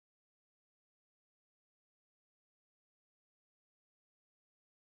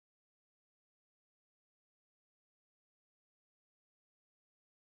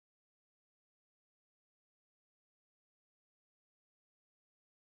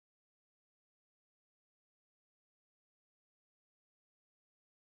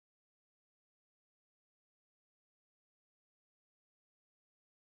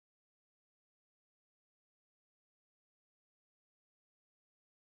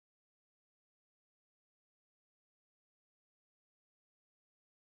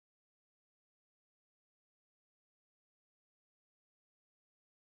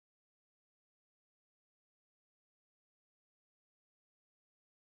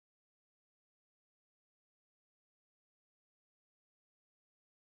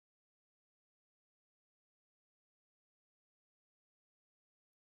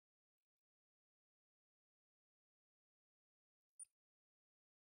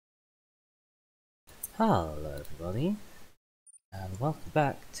Hello everybody, and welcome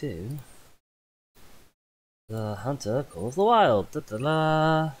back to The Hunter Call of the Wild.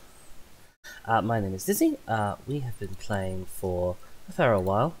 My name is Dizzy. We have been playing for a fair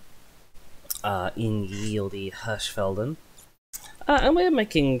while in Yieldy Hirschfelden, and we're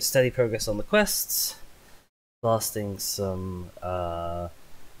making steady progress on the quests, blasting some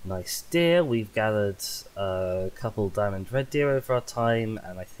nice deer. We've gathered a couple diamond red deer over our time,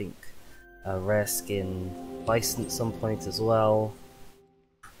 and I think a rare skin bison at some point as well.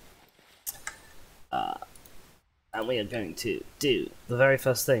 And we are going to do the very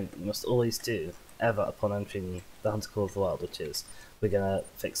first thing that we must always do ever upon entering the Hunter Call of the Wild, which is we're gonna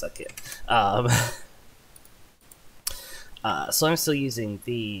fix our kit. So I'm still using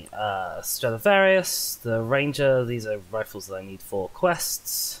the Stradivarius, the Ranger. These are rifles that I need for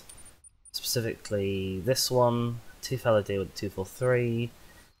quests, specifically this one, 2 fellow deer with a 243,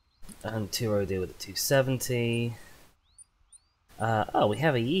 and 2 roe deer with a 270. Oh, we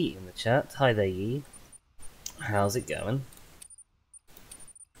have a Yee in the chat. Hi there, Yee. How's it going?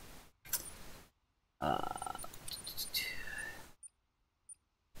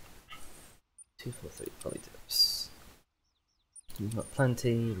 243 polydips. We've got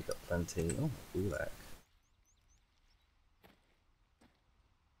plenty, we've got plenty. Oh, Gulak.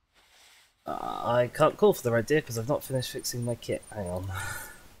 I can't call for the red deer because I've not finished fixing my kit. Hang on.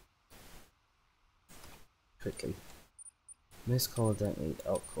 Quickly. Moose collar don't need,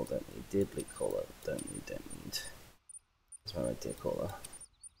 elk collar don't need, deer bleak collar don't need. There's my red deer collar.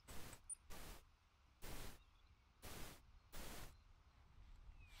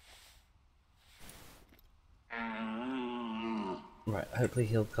 Right, hopefully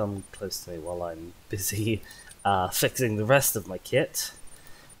he'll come close to me while I'm busy fixing the rest of my kit.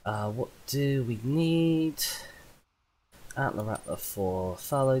 What do we need? Antler for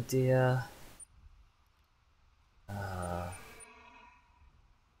fallow deer.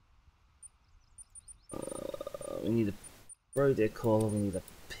 We need a roe deer collar, we need a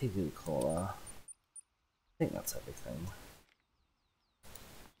pigu collar. I think that's everything.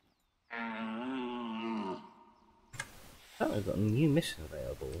 Oh, we've got a new mission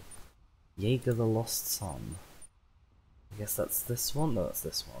available. Jaeger the Lost Son. I guess that's this one? No, that's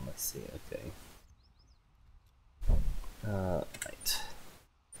this one. I see, okay. Right.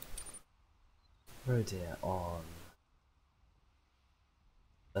 Roe deer on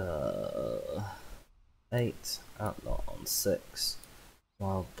 8, outlaw on 6,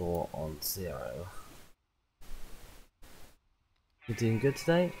 wild boar on 0. You're doing good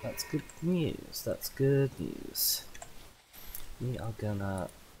today? That's good news. That's good news. We are gonna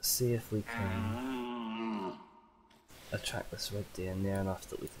see if we can attract this red deer near enough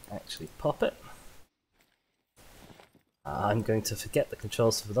that we can actually pop it. I'm going to forget the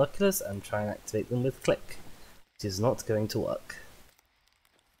controls for binoculars and try and activate them with click, which is not going to work.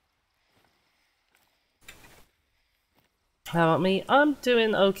 How about me? I'm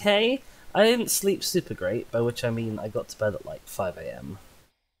doing okay. I didn't sleep super great, by which I mean I got to bed at like 5 AM.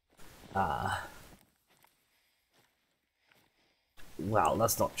 Well,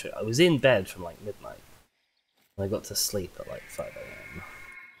 that's not true. I was in bed from like midnight. And I got to sleep at like 5 AM.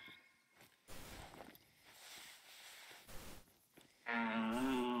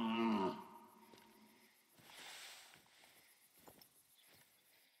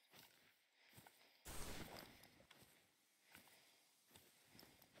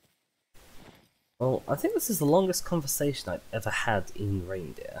 Well, I think this is the longest conversation I've ever had in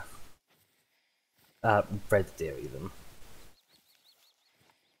reindeer. Red deer even.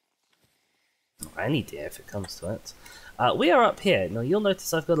 Or any deer if it comes to it. We are up here. Now you'll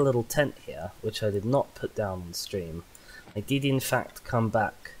notice I've got a little tent here, which I did not put down on stream. I did in fact come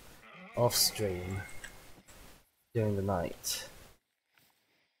back off stream during the night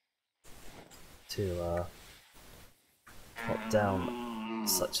to pop down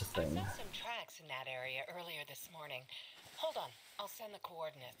such a thing. I saw some tracks in that area earlier this morning. Hold on, I'll send the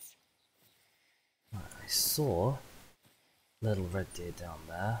coordinates. I saw little red deer down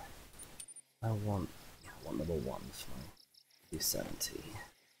there. I want number 1 for my 270.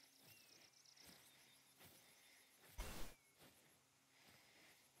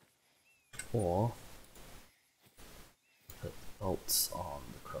 Or put bolts on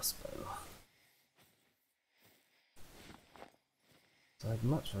the crossbow. So I'd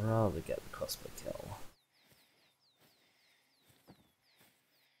much rather get the crossbow kill.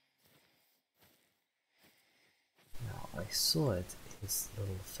 Now I saw it, his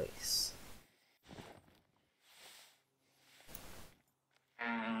little face.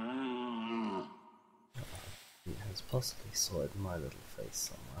 He has possibly sawed my little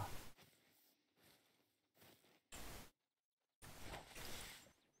face somewhere.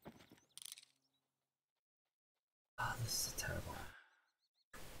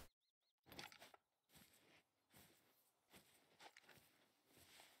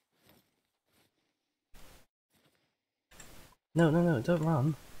 No, no, no, don't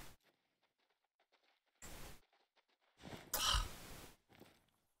run.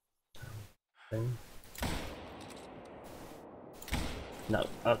 No,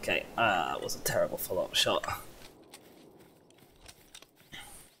 okay. That was a terrible follow-up shot.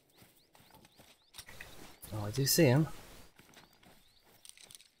 Oh, I do see him.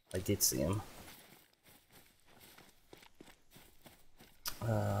 I did see him.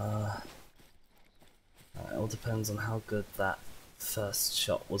 It all depends on how good that first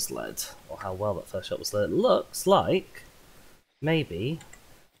shot was led, or how well that first shot was led. It looks like maybe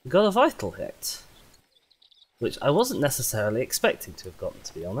we got a vital hit, which I wasn't necessarily expecting to have gotten,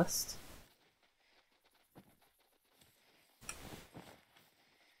 to be honest.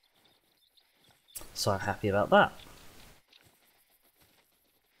 So I'm happy about that.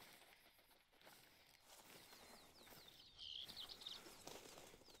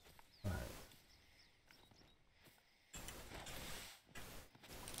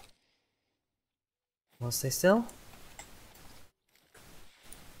 Want to stay still?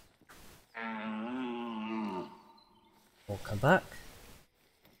 Or come back?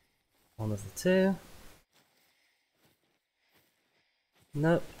 One of the two.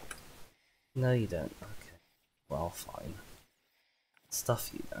 Nope. No, you don't. Okay. Well, fine.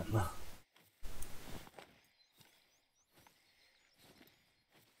 Stuff you then.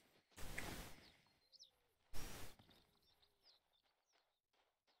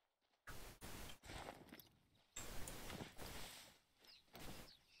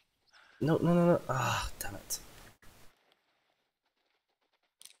 No, no, no, no. Ah, damn it.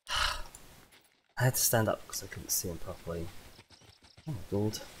 I had to stand up because I couldn't see him properly. Oh my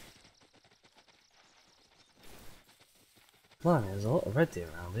god. Blimey, there's a lot of red deer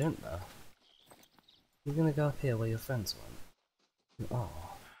around here, isn't there? You're gonna go up here where your friends went. Oh.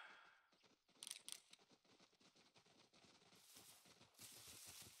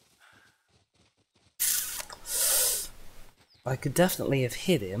 I could definitely have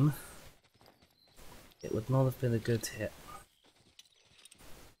hit him. It would not have been a good hit.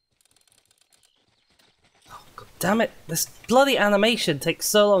 Oh, god damn it! This bloody animation takes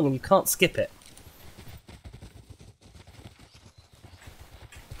so long and you can't skip it.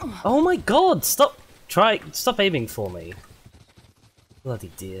 Oh my god! Stop aiming for me.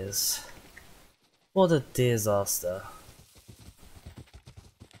 Bloody deers. What a disaster.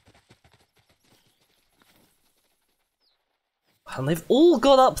 And they've all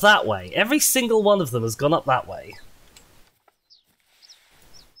gone up that way. Every single one of them has gone up that way.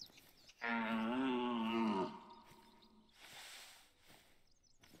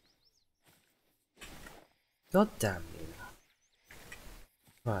 God damn you.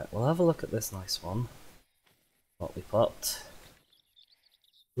 Right, we'll have a look at this nice one. What we popped.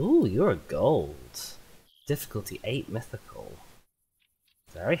 Ooh, you're a gold. Difficulty 8 mythical.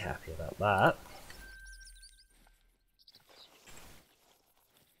 Very happy about that.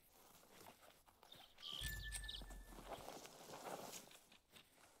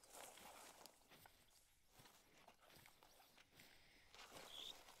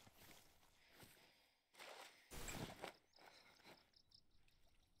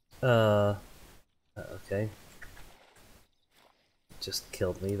 Okay. Just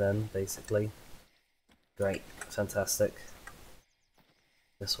killed me then, basically. Great, fantastic.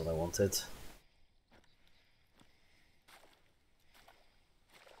 That's what I wanted.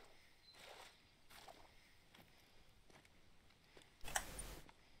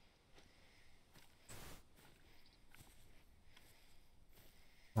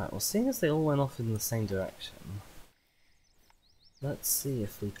 Right, well, seeing as they all went off in the same direction, let's see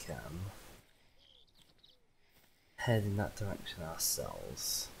if we can head in that direction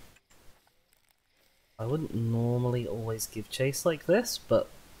ourselves. I wouldn't normally always give chase like this, but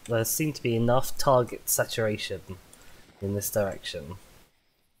there seemed to be enough target saturation in this direction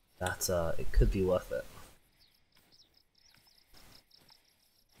that it could be worth it.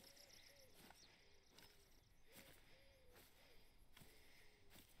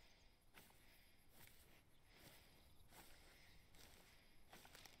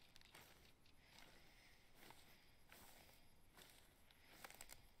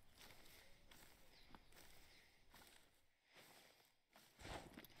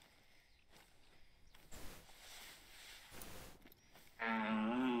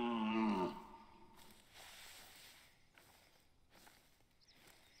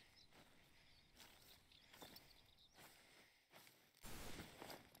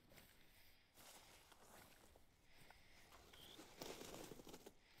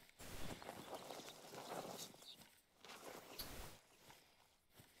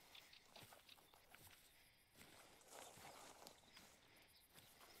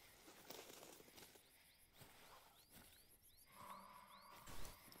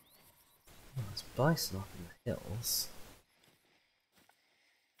 bison up in the hills.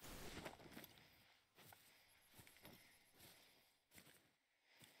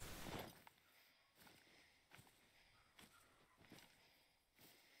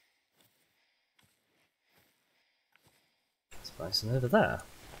 There's bison over there.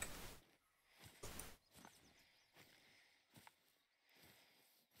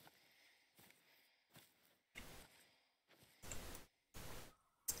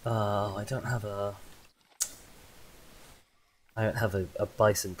 I don't have a... I don't have a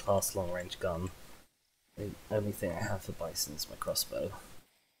bison class long range gun. The only thing I have for bison is my crossbow.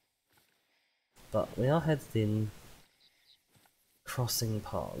 But we are headed in crossing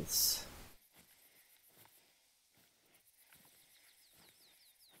paths.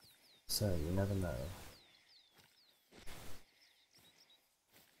 So you never know.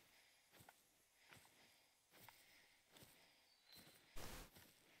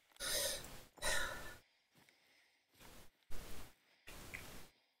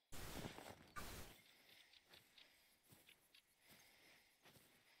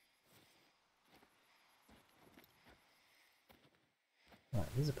 Right,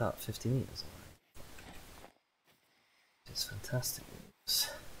 he's about 50 meters away. Which is fantastic news.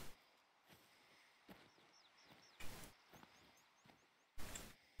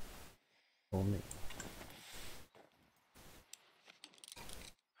 For me.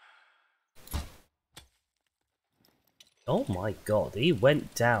 Oh my god, he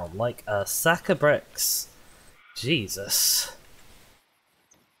went down like a sack of bricks. Jesus.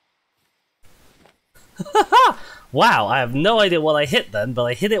 Wow, I have no idea what I hit then, but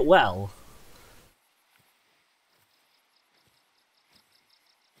I hit it well.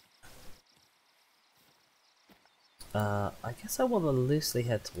 I guess I want to loosely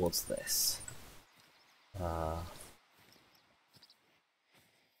head towards this.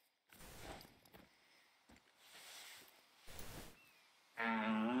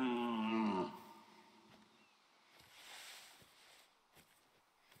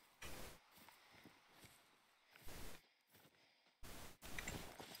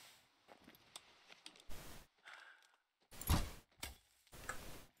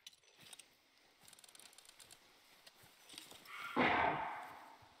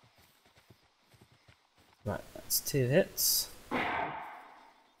 Right, that's 2 hits.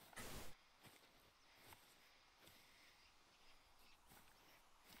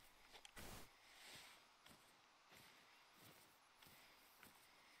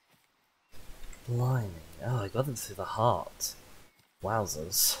 Blimey. Oh, I got him through the heart.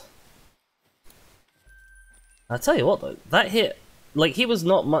 Wowzers. I'll tell you what though, that hit, like he was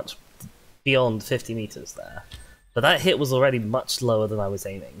not much beyond 50 meters there, but that hit was already much lower than I was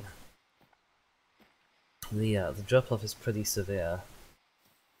aiming. The drop-off is pretty severe,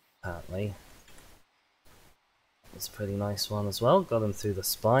 apparently. It's a pretty nice one as well, got him through the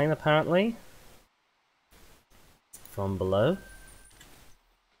spine apparently. From below.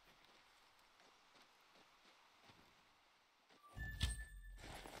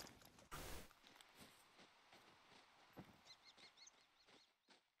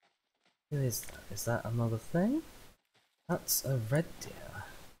 Who is that? Is that another thing? That's a red deer.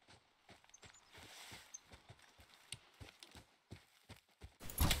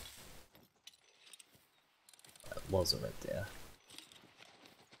 That was a red deer.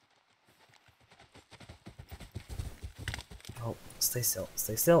 Oh, stay still,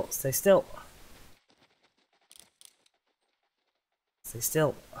 stay still, stay still! Stay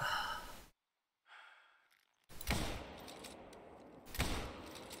still.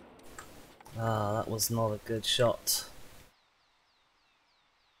 Ah, that was not a good shot.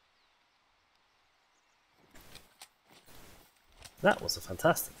 That was a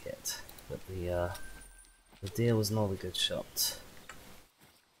fantastic hit, but the deer was not a good shot.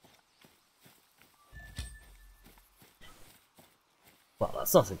 Well,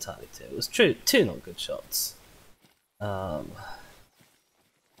 that's not entirely true. It was true, 2 not good shots.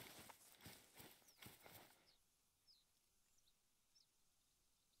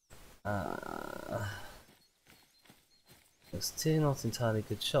 There's 2 not entirely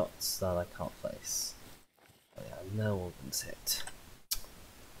good shots that I can't place. Oh yeah, no organs hit.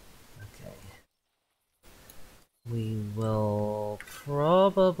 Okay. We will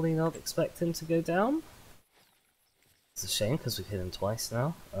probably not expect him to go down. It's a shame because we've hit him twice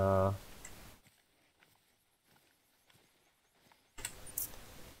now. I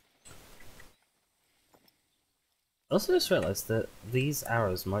also just realised that these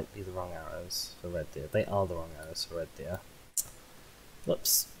arrows might be the wrong arrows for red deer. They are the wrong arrows for red deer.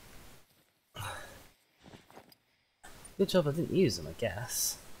 Whoops. Good job I didn't use them, I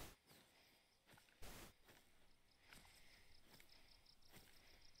guess.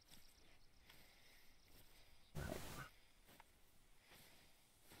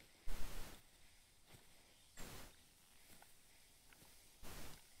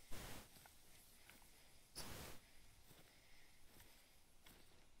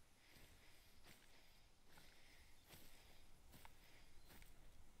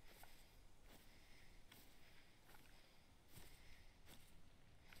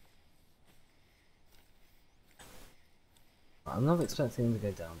 I'm not expecting him to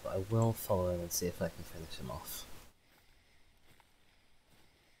go down, but I will follow him and see if I can finish him off.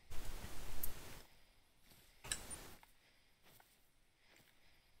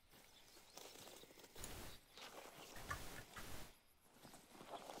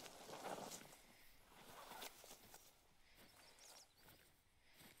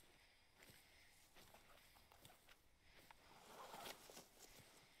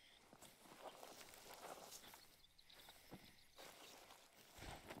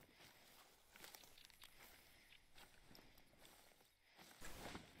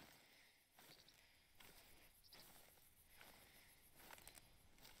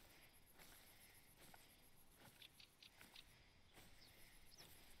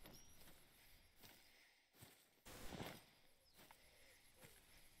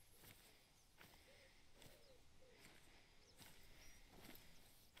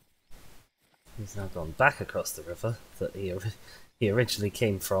 He's now gone back across the river that he originally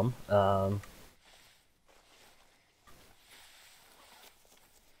came from.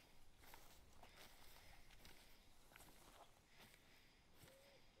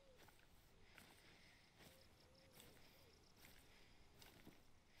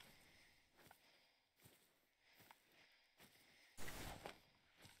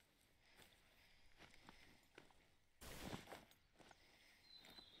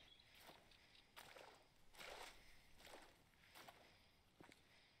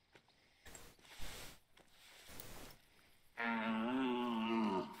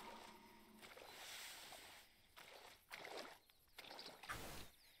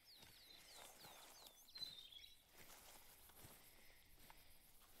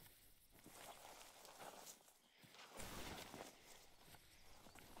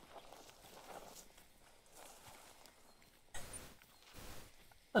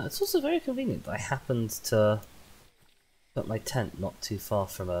 It's also very convenient that I happened to put my tent not too far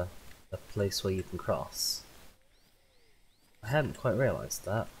from a place where you can cross. I hadn't quite realised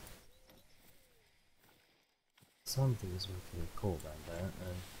that. Something was making a call down there,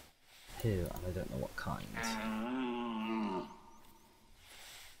 and who, and I don't know what kind.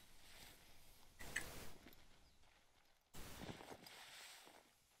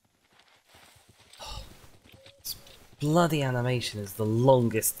 This bloody animation is the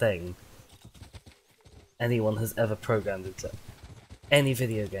longest thing anyone has ever programmed into any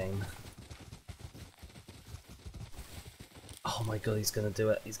video game. Oh my god, he's gonna do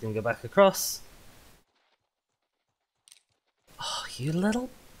it. He's gonna go back across. Oh, you little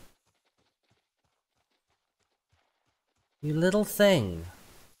thing.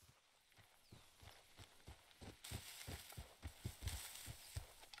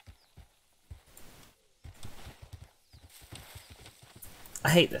 I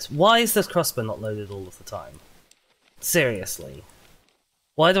hate this. Why is this crossbow not loaded all of the time? Seriously.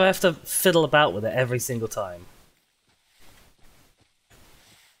 Why do I have to fiddle about with it every single time?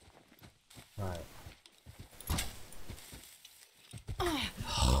 Right.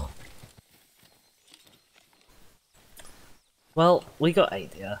 Well, we got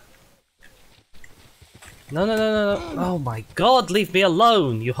Adia. No, no, no, no, no. Oh my god, leave me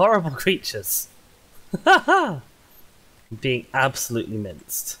alone, you horrible creatures. Haha! Being absolutely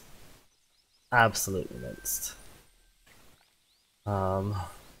minced. Absolutely minced.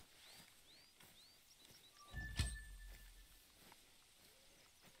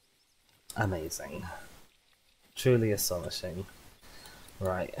 Amazing. Truly astonishing.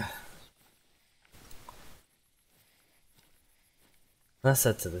 Right. Let's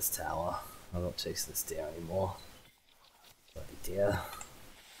head to this tower. I'll not chase this deer anymore. Bloody deer.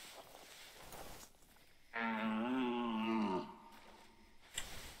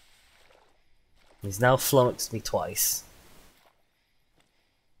 He's now flummoxed me twice.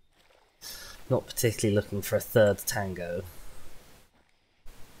 Not particularly looking for a third tango.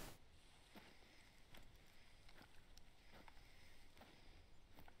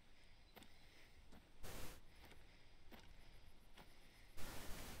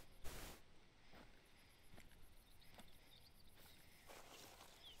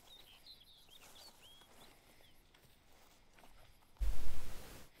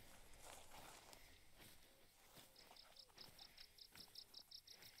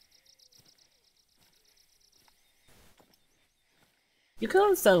 You can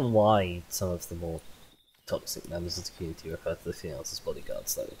understand why some of the more toxic members of the community refer to the females as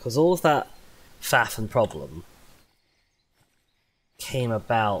bodyguards, though, because all of that faff and problem came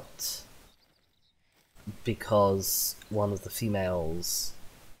about because one of the females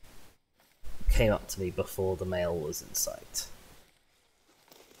came up to me before the male was in sight.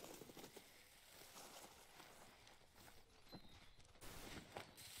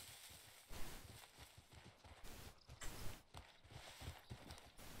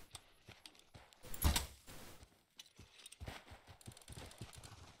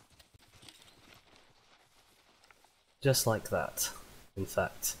 Just like that, in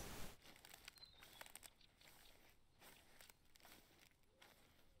fact.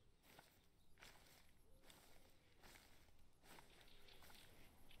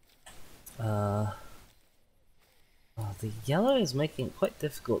 Oh, the yellow is making it quite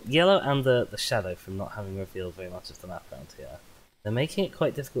difficult. Yellow and the shadow from not having revealed very much of the map around here. They're making it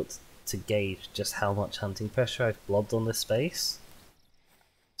quite difficult to gauge just how much hunting pressure I've blobbed on this space.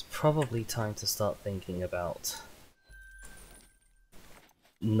 It's probably time to start thinking about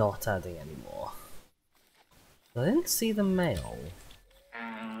not adding any more. I didn't see the male,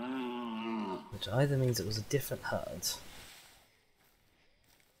 which either means it was a different herd,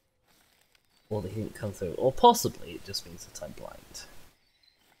 or that he didn't come through, or possibly it just means that I'm blind.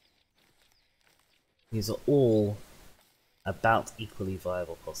 These are all about equally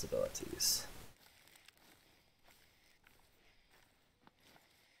viable possibilities.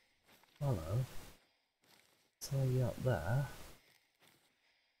 Hello. So you up there?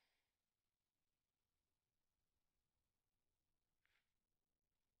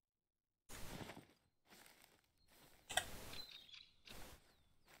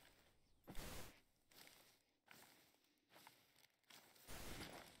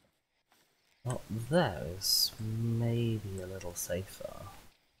 Up there is maybe a little safer.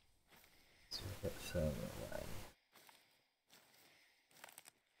 So a bit further away.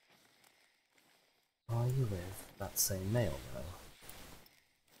 Are you with that same male though?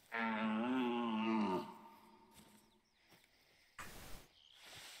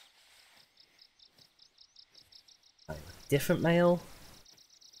 Are you with a different male?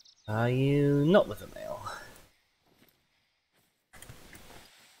 Are you not with a male?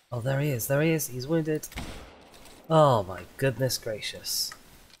 Oh, there he is, he's wounded. Oh my goodness gracious.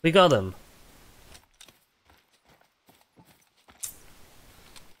 We got him!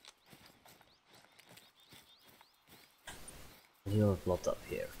 He'll have blobbed up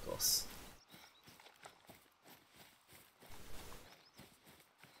here, of course.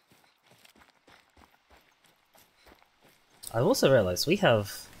 I also realised we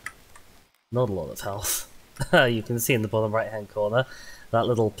have not a lot of health. You can see in the bottom right hand corner that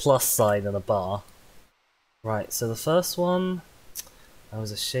little plus sign and a bar. Right, so the first one I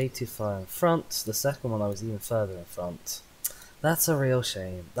was a shade too far in front, the second one I was even further in front. That's a real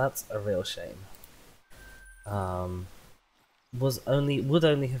shame. That's a real shame. Would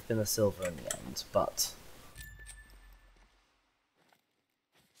only have been a silver in the end, but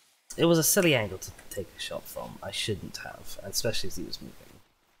it was a silly angle to take a shot from. I shouldn't have, especially as he was moving.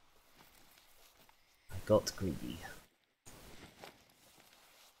 I got greedy.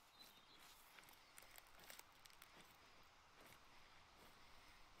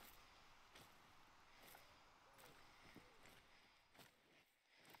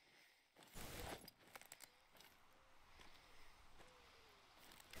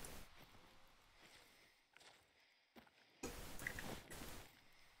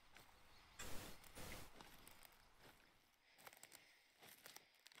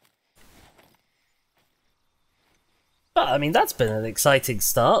 But, I mean, that's been an exciting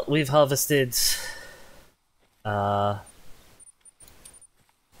start. We've harvested... Once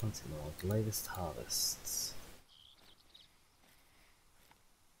more, latest harvests.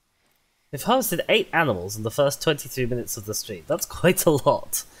 We've harvested 8 animals in the first 23 minutes of the stream. That's quite a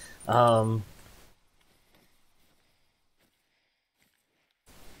lot.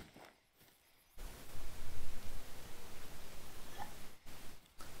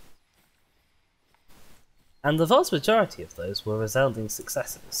 And the vast majority of those were resounding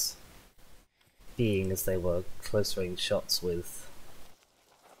successes, being as they were close-range shots with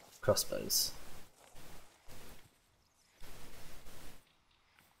crossbows.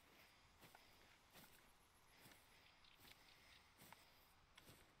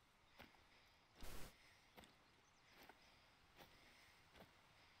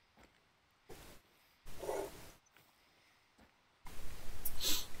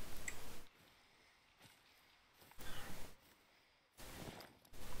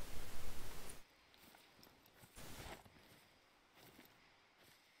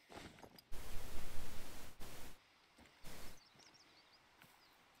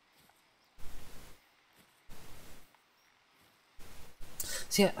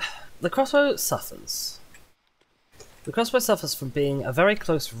 So yeah, the crossbow suffers. The crossbow suffers from being a very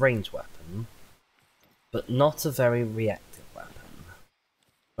close range weapon, but not a very reactive weapon.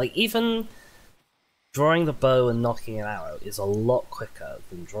 Like, even drawing the bow and knocking an arrow is a lot quicker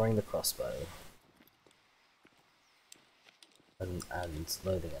than drawing the crossbow and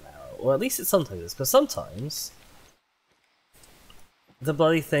loading an arrow. Or at least it sometimes is, because sometimes the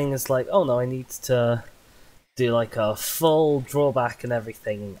bloody thing is like, oh no, I need to do like a full drawback and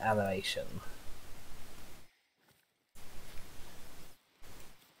everything animation.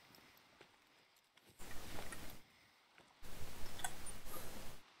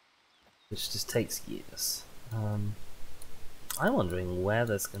 Which just takes years. I'm wondering where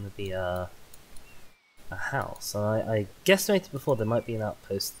there's going to be a house. I guesstimated before there might be an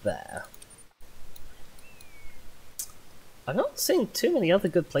outpost there. I've not seen too many other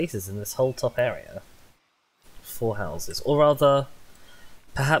good places in this whole top area for houses. Or rather,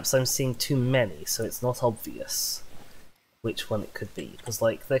 perhaps I'm seeing too many, so it's not obvious which one it could be. Because,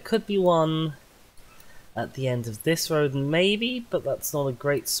 like, there could be one at the end of this road, maybe, but that's not a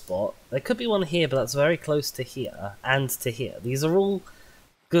great spot. There could be one here, but that's very close to here, and to here. These are all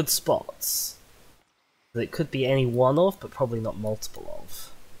good spots that it could be any one of, but probably not multiple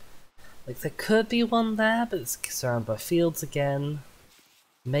of. Like, there could be one there, but it's surrounded by fields again.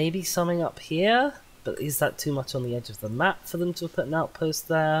 Maybe something up here, but is that too much on the edge of the map for them to put an outpost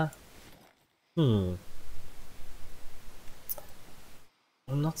there? I'm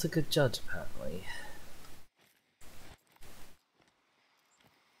not a good judge, apparently.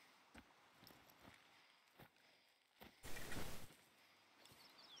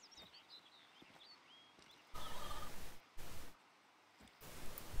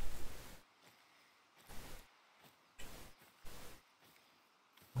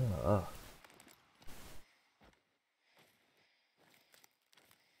 Oh.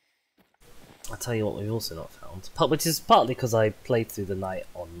 I'll tell you what we've also not found, which is partly because I played through the night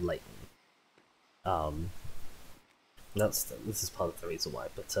on Leighton. This is part of the reason why,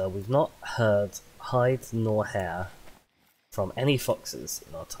 but we've not heard hide nor hair from any foxes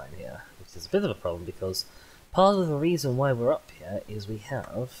in our time here, which is a bit of a problem because part of the reason why we're up here is we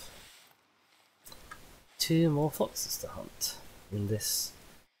have 2 more foxes to hunt in this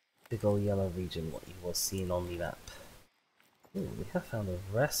big old yellow region, what you was seen on the map. Ooh, we have found a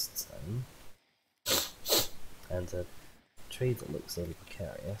rest zone and a tree that looks a little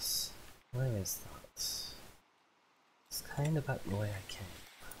precarious. Where is that? It's kind of back the way I came.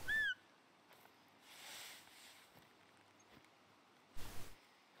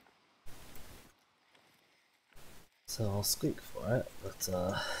 So I'll squeak for it, but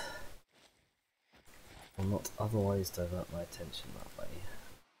will not otherwise divert my attention that way.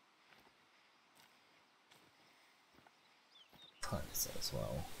 Time is it as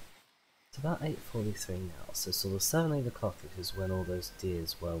well. It's about 8:43 now, so sort of 7-8 o'clock is when all those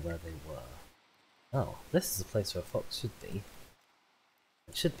deers were where they were. Oh, this is a place where a fox should be.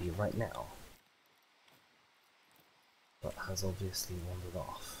 It should be right now. But has obviously wandered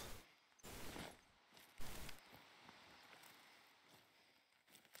off.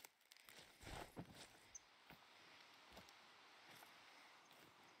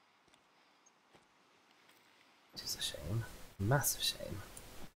 Which is a shame. Massive shame.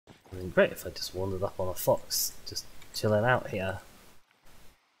 It would have been great if I just wandered up on a fox, just chilling out here.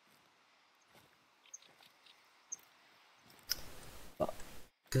 But,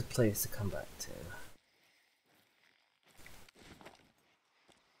 good place to come back to.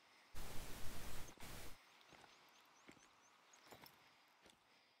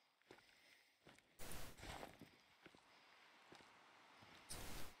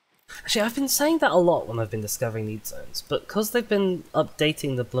 Actually, I've been saying that a lot when I've been discovering need zones, but because they've been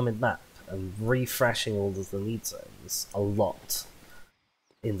updating the bloomin' map and refreshing all of the need zones a lot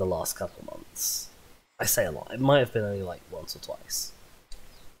in the last couple months. I say a lot, it might have been only like once or twice,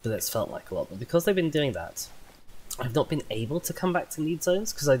 but it's felt like a lot. But because they've been doing that, I've not been able to come back to need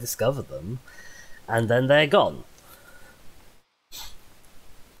zones because I discovered them, and then they're gone.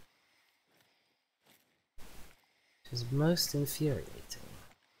 Which is most infuriating.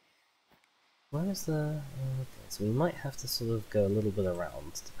 Where is the... okay, so we might have to sort of go a little bit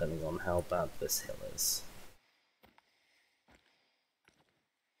around, depending on how bad this hill is.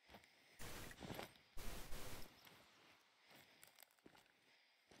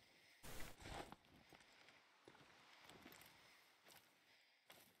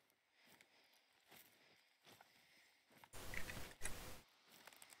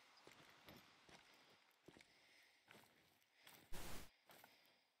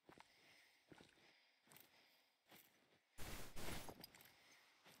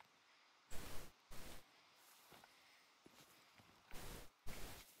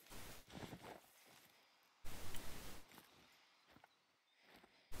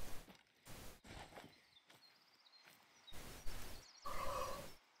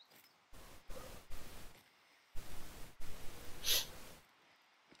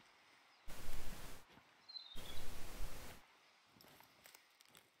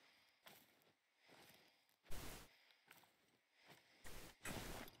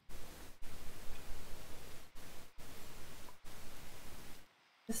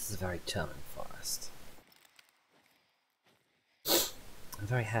 This is a very charming forest. I'm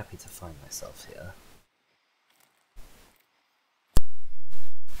very happy to find myself here.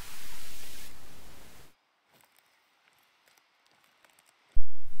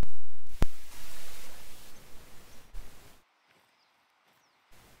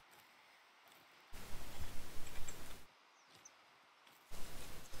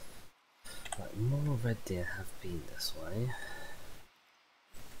 Right, more red deer have been this way.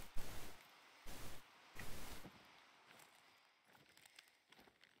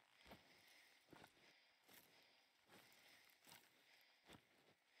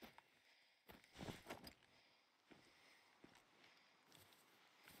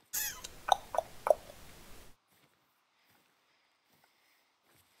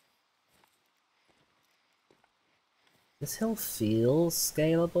 This hill feels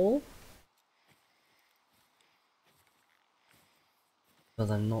scalable, but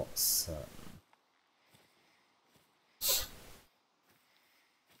I'm not certain.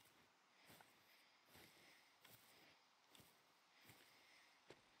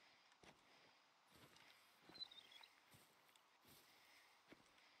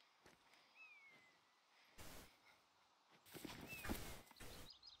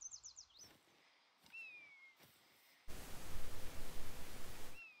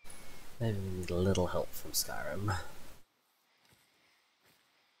 Maybe we need a little help from Skyrim.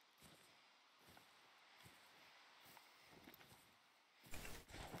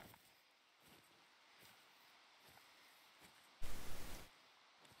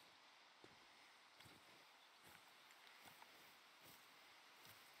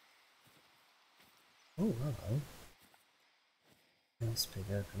 Oh, hello. Nice big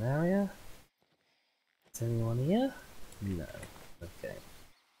open area. Is anyone here? No. Okay.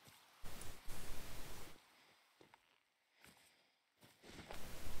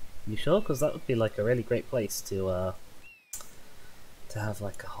 You sure? Because that would be like a really great place to have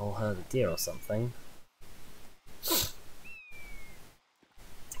like a whole herd of deer or something.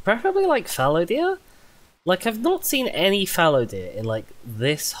 Preferably like fallow deer. Like I've not seen any fallow deer in like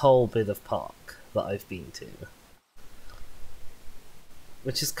this whole bit of park that I've been to.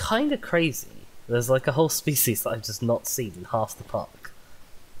 Which is kind of crazy. There's like a whole species that I've just not seen in half the park.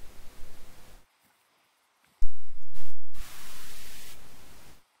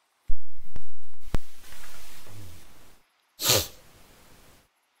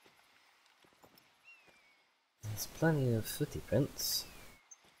 There's plenty of footy prints.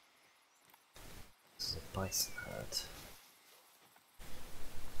 This is a bison herd.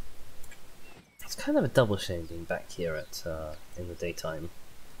 It's kind of a double shame being back here at in the daytime.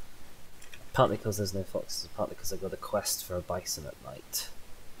 Partly because there's no foxes, partly because I got a quest for a bison at night.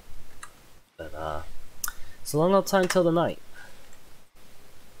 But it's a long old time till the night.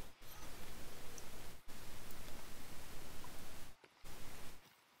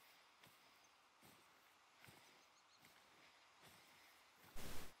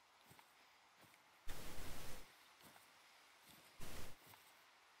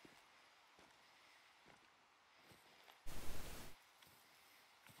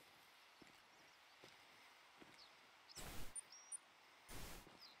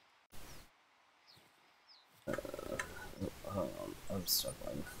 Hold on, I'm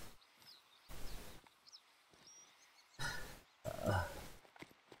struggling. Okay,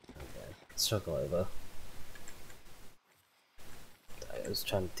 struggle over. I was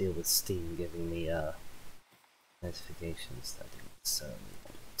trying to deal with Steam giving me notifications that I didn't necessarily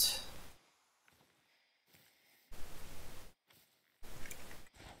want.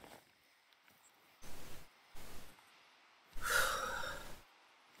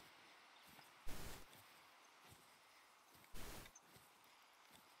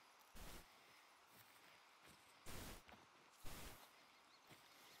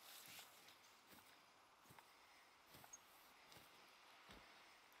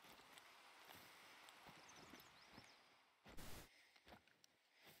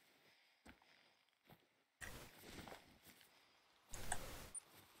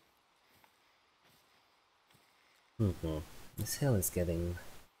 This hill is getting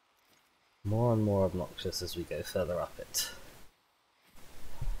more and more obnoxious as we go further up it.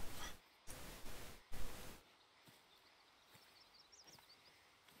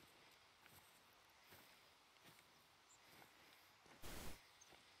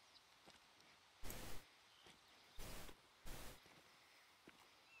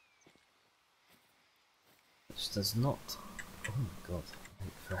 Which does not... Oh my god,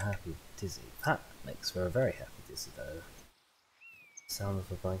 make for a happy dizzy. That makes for a very happy dizzy though. Sound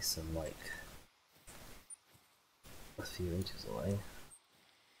of a bison like a few inches away.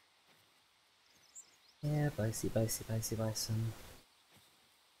 Yeah, bison.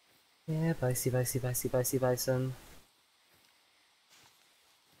 Yeah, bison.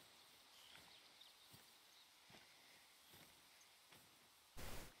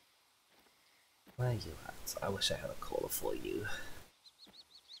 Where are you at? I wish I had a caller for you.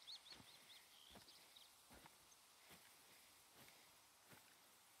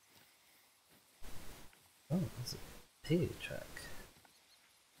 Oh, there's a pig track.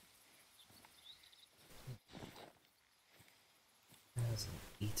 There's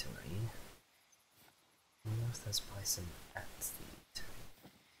an eatery. I wonder if there's bison at the eatery.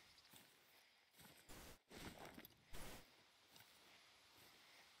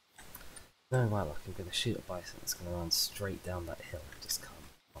 No, my luck, I'm gonna shoot a bison that's gonna run straight down that hill. I just can't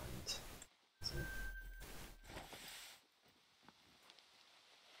find. Is it?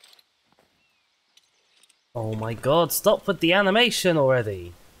 Oh my god, stop with the animation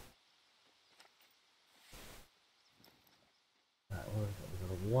already! Right, what have we got?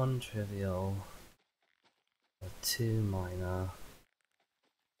 We've got a 1 trivial, a 2 minor.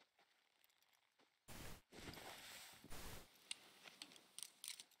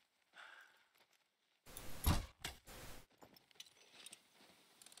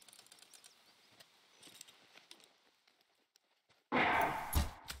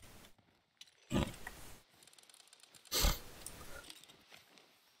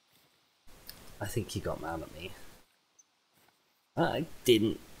 I think he got mad at me. I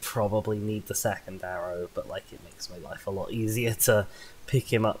didn't probably need the second arrow, but like it makes my life a lot easier to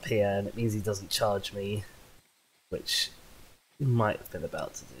pick him up here, and it means he doesn't charge me, which he might have been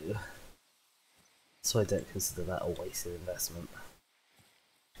about to do. So I don't consider that a wasted investment.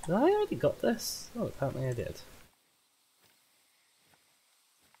 Did I already got this? Oh, apparently I did.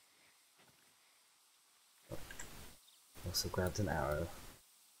 Also grabbed an arrow.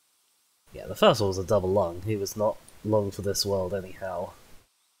 Yeah, the first one was a double lung. He was not long for this world anyhow.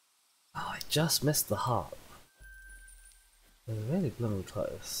 Oh, I just missed the heart. It was really blooming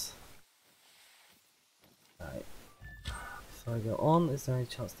close. Right. Before I go on, is there any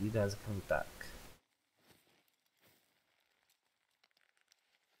chance that you guys are coming back?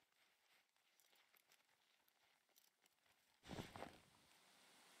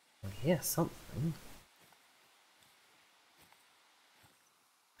 I hear something.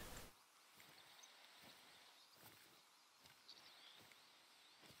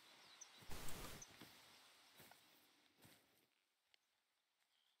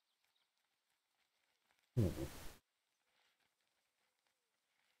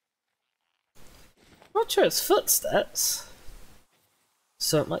 Not sure it's footsteps.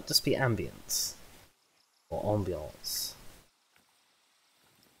 So it might just be ambience. Or ambiance.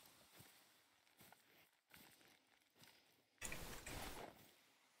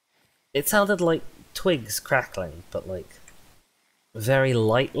 It sounded like twigs crackling, but like very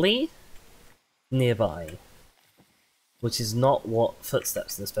lightly nearby. Which is not what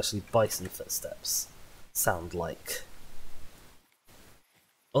footsteps, and especially bison footsteps, sound like.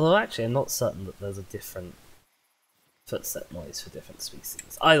 Although actually I'm not certain that there's a different footstep noise for different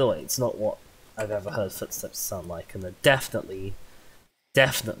species. Either way, it's not what I've ever heard footsteps sound like, and they're definitely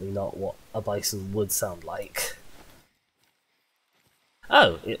not what a bison would sound like.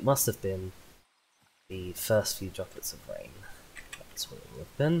 Oh, it must have been the first few droplets of rain. That's what it would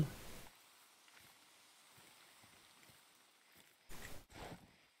have been.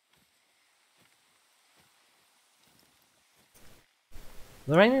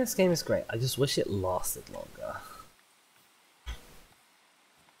 The rain in this game is great, I just wish it lasted longer.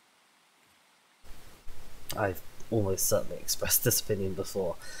 I've almost certainly expressed this opinion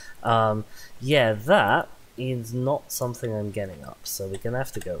before. Yeah, that is not something I'm getting up, so we're gonna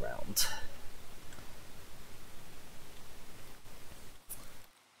have to go round.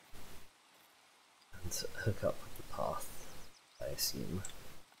 And hook up with the path, I assume.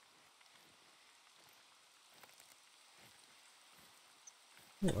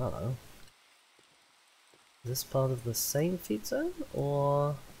 Oh, hello. Is this part of the same feed zone,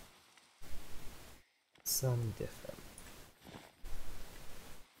 or something different?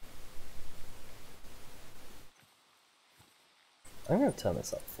 I'm gonna turn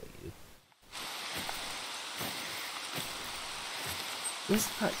this up for you.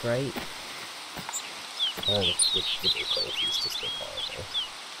 Isn't that great? Oh, the video quality is just horrible.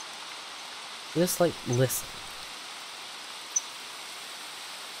 Just like, listen.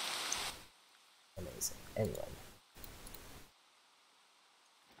 Amazing. Anyway.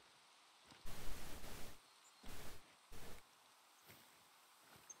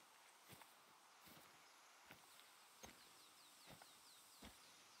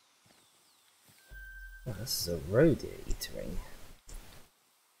 Oh, this is a roe deer eatery.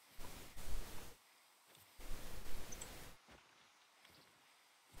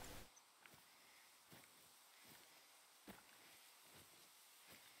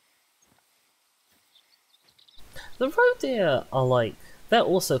 The roe deer are like, they're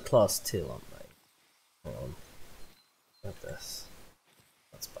also class 2, aren't they? Hold on. Look at this.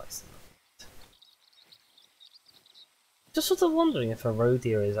 That's bison. Just sort of wondering if a roe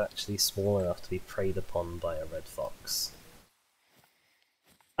deer is actually small enough to be preyed upon by a red fox.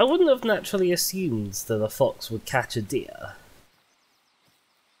 I wouldn't have naturally assumed that a fox would catch a deer.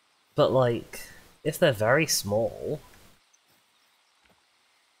 But like, if they're very small...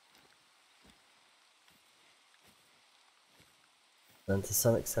 then to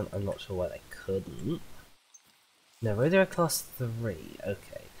some extent I'm not sure why they couldn't. No, roe deer are class 3,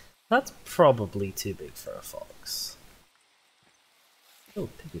 okay. That's probably too big for a fox. Oh,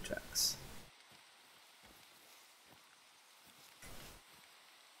 piggy tracks.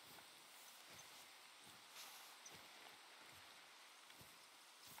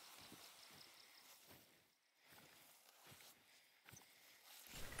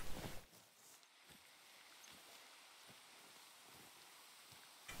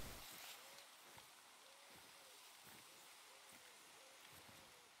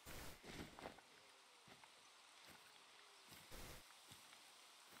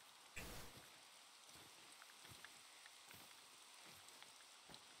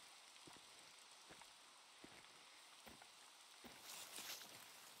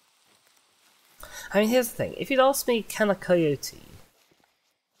 I mean, here's the thing. If you'd asked me, can a coyote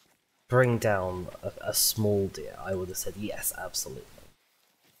bring down a small deer, I would have said yes, absolutely.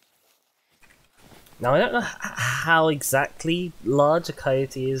 Now, I don't know how exactly large a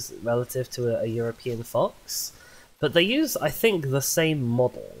coyote is relative to a European fox, but they use, I think, the same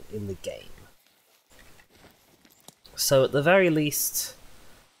model in the game. So at the very least,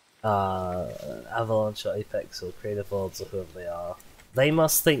 Avalanche or Apex or Creative Worlds or whoever they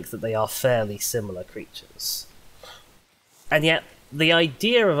must think that they are fairly similar creatures. And yet, the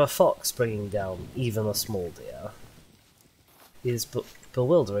idea of a fox bringing down even a small deer is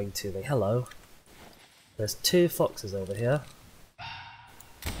bewildering to me. Hello. There's 2 foxes over here.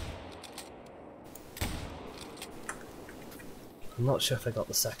 I'm not sure if I got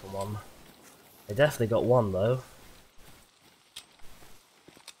the second one. I definitely got one though.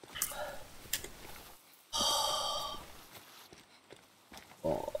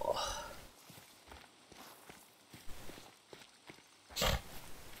 Oh.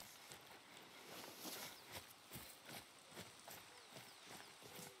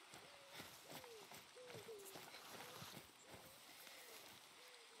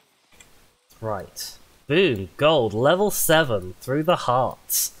 Right. Boom, gold, level 7, through the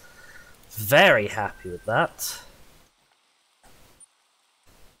hearts. Very happy with that.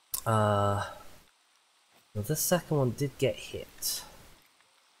 Well, this second one did get hit.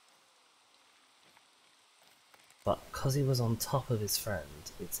 But because he was on top of his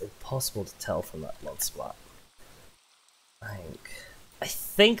friend, it's impossible to tell from that blood splat. I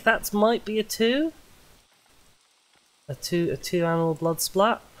think that might be a 2? A two animal blood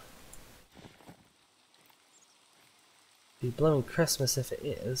splat? Be blowing Christmas if it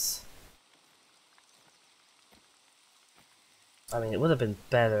is. I mean, it would have been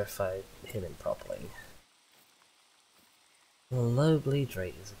better if I hit him properly. A low bleed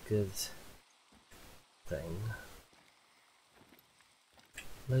rate is a good thing.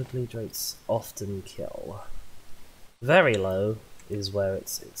 Low bleed rates often kill. Very low is where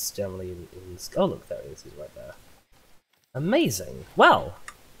it's generally in oh look, there it is, he's right there. Amazing! Well!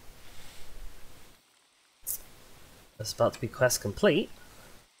 It's about to be quest complete.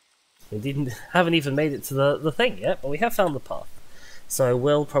 We haven't even made it to the thing yet, but we have found the path. So I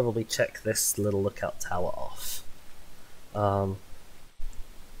will probably check this little lookout tower off. Oh,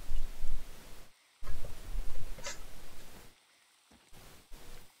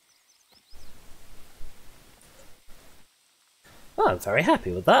 I'm very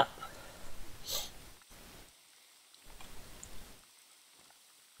happy with that.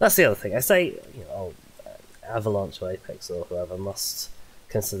 That's the other thing. I say, you know, Avalanche or Apex or whoever must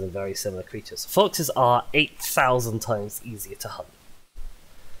consider very similar creatures. Foxes are 8,000 times easier to hunt.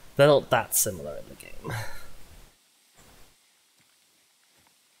 They're not that similar in the game.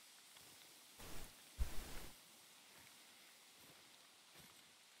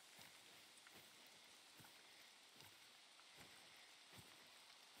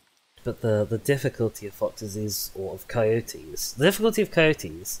 But the difficulty of foxes is, or of coyotes, the difficulty of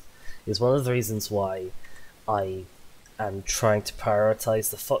coyotes is one of the reasons why I am trying to prioritize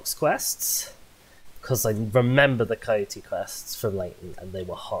the fox quests, because I remember the coyote quests from Layton and they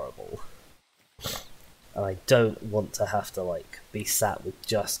were horrible. And I don't want to have to like be sat with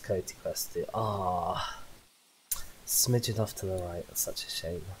just coyote quests to do. Smidgen off to the right, that's such a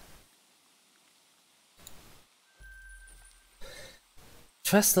shame.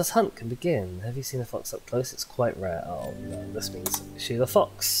 Trustless hunt can begin. Have you seen a fox up close? It's quite rare. Oh no, this means shoot a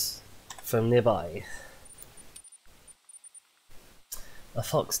fox from nearby. A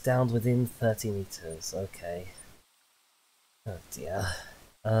fox downed within 30 meters. Okay. Oh dear.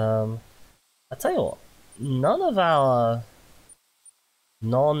 I tell you what, none of our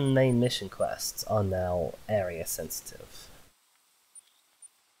non-main mission quests are now area sensitive.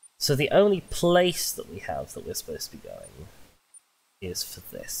 So the only place that we have that we're supposed to be going is for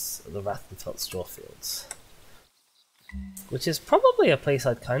this, the Rathenfeld Strawfields. Which is probably a place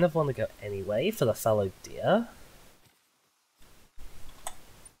I'd kind of want to go anyway for the fallow deer.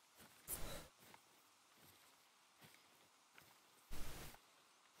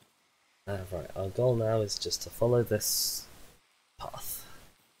 Right, our goal now is just to follow this path.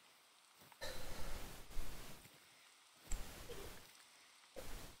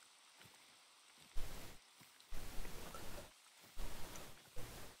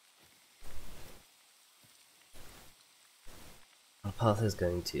 Our path is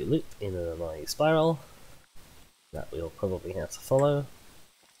going to loop in an annoying spiral that we'll probably have to follow.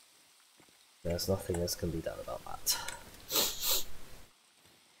 There's nothing that can be done about that.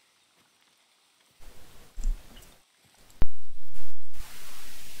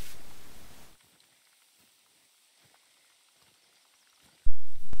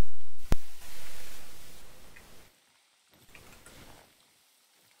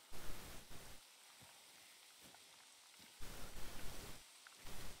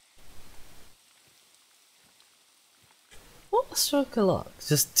 What a stroke of luck.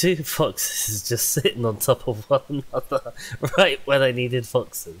 Just two foxes just sitting on top of one another right when I needed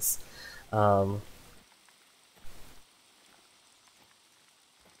foxes. I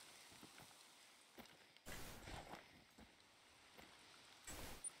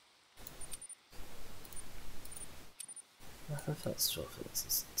thought that Strawfields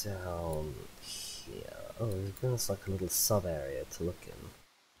is down here. Oh, there's been this like a little sub area to look in.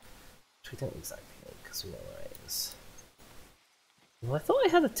 Which we don't exactly know because we know where it is. Well, I thought I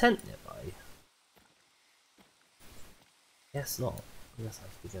had a tent nearby. Guess not. I guess I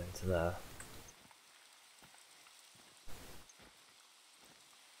have to be going to there.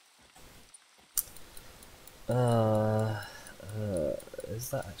 Is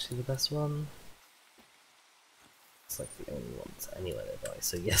that actually the best one? It's like the only one to anywhere nearby,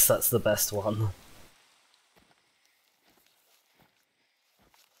 so yes, that's the best one.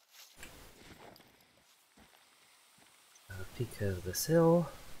 Peek over this hill.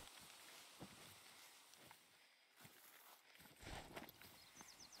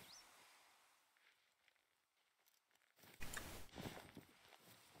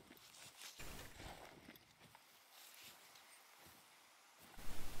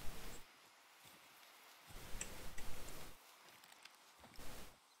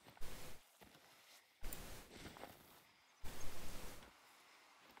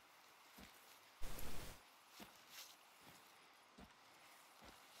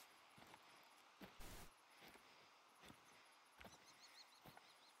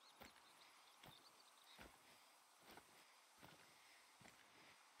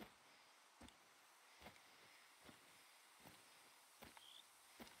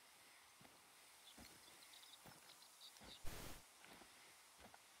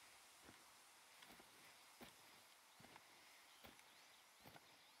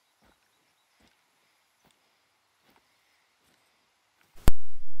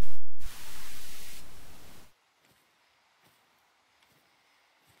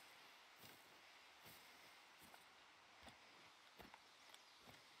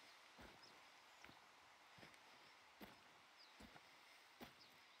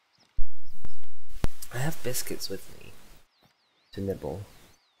 I have biscuits with me to nibble,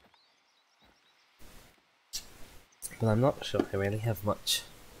 but I'm not sure I really have much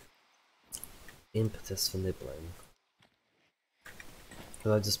impetus for nibbling.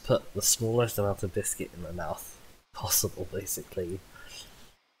 Because I just put the smallest amount of biscuit in my mouth possible, basically.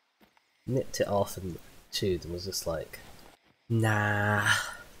 Nipped it off and chewed and was just like, nah.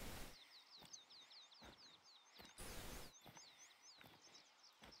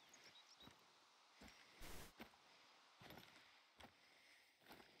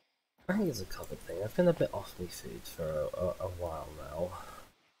 I think it's a common thing. I've been a bit off my food for a while now.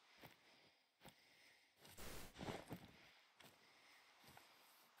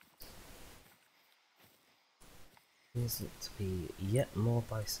 Seems to be yet more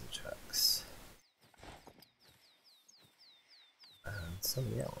bison tracks. And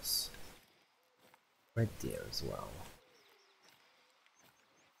something else. Red deer as well.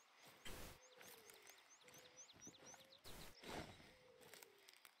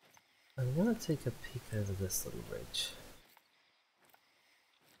 I'm gonna take a peek over this little ridge.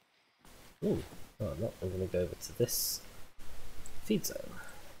 Ooh, oh, no, I'm gonna go over to this feed zone.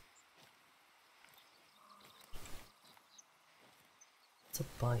 It's a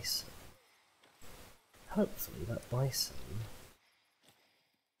bison. Hopefully that bison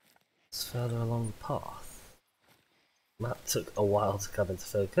is further along the path. That took a while to come into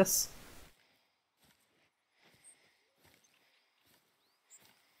focus.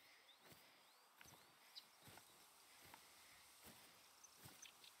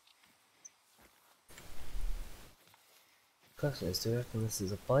 Question is, do you reckon this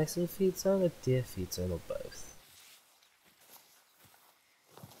is a bison feed zone, a deer feed zone, or both?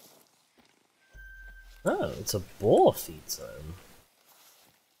 Oh, it's a boar feed zone.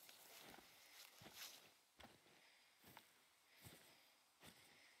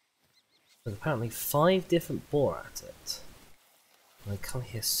 There's apparently 5 different boar at it. And I come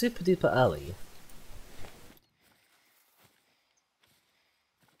here super duper early.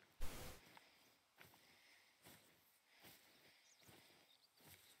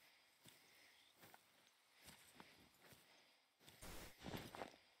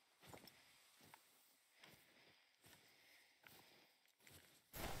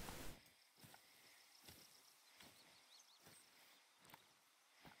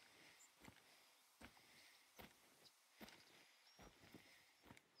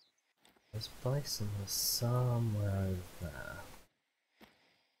 There's bison somewhere over there.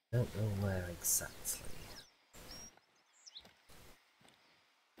 Don't know where exactly.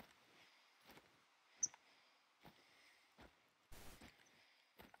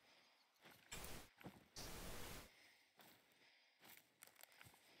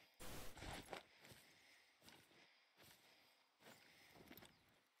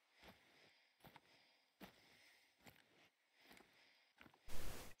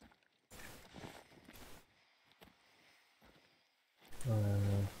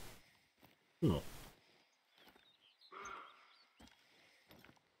 Hmm.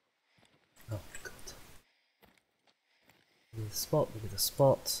 Oh god. Give me the spot, give me the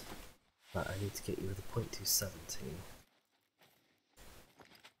spot. Right, I need to get you with a .270.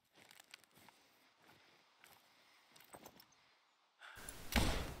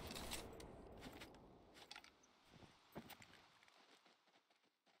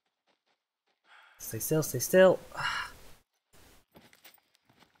 Stay still, stay still.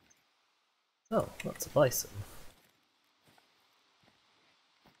 Oh, that's a bison.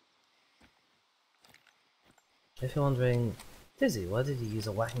 If you're wondering, Dizzy, why did you use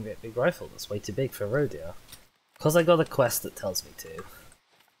a whacking great big rifle that's way too big for a roe deer? Because I got a quest that tells me to.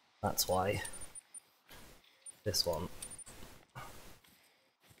 That's why. This one.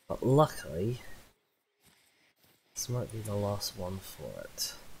 But luckily, this might be the last one for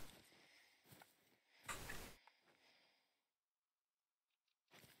it.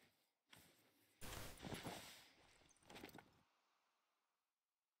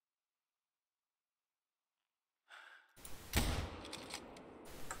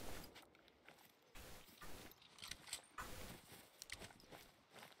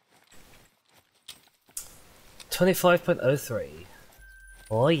 .03.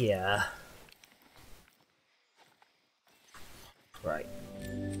 Oh yeah. Right.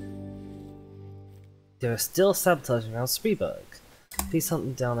 There are still sabotaging around Spreeberg. See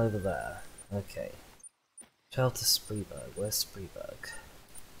something down over there. Okay. Travel to Spreeberg. Where's Spreeberg?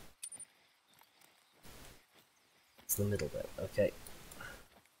 It's the middle bit. Okay.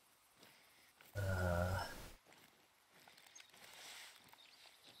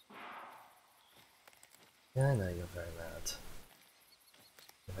 Yeah, I know you're very mad.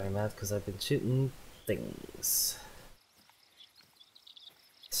 You're very mad because I've been shooting things.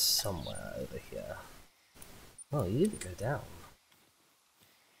 Somewhere over here. Oh, you didn't go down.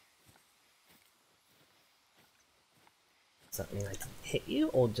 Does that mean I didn't hit you,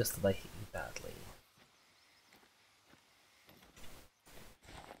 or just that I hit you badly?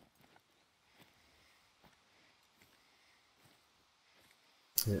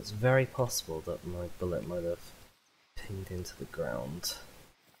 It's very possible that my bullet might have pinged into the ground.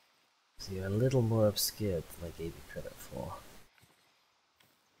 So you're a little more obscured than I gave you credit for.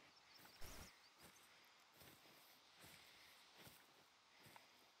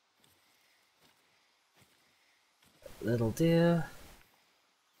 Little deer.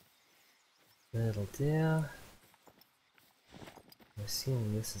 Little deer.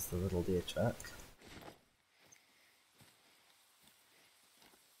 assuming this is the little deer track.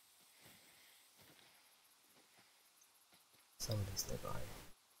 Somebody's nearby.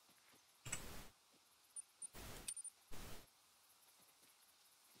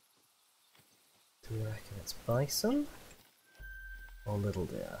 Do we reckon it's bison or little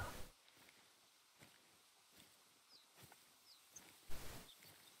deer?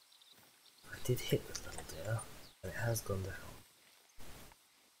 I did hit the little deer, but it has gone down.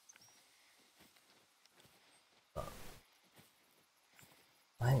 But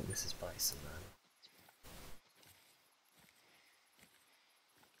I think this is bison, man.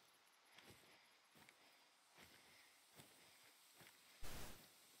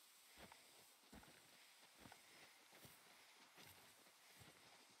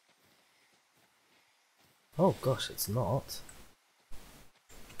 Oh gosh, it's not.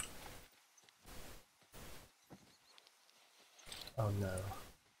 Oh no.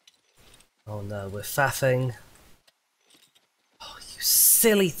 Oh no, we're faffing. Oh, you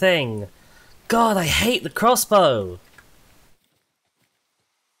silly thing! God, I hate the crossbow!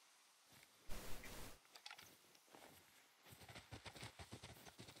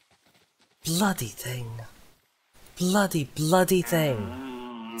 Bloody thing. Bloody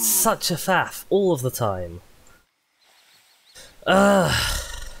thing. Such a faff, all of the time.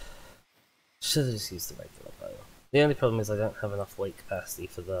 Should have just used the regular bow. The only problem is I don't have enough weight capacity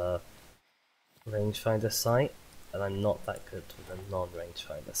for the rangefinder sight, and I'm not that good with a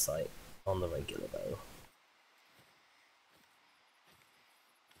non-rangefinder sight on the regular bow.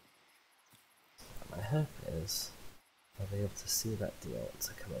 And my hope is I'll be able to see that deer once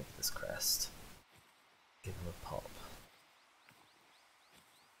I come over this crest. Give him a pop.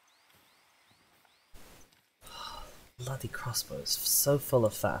 Bloody crossbow is so full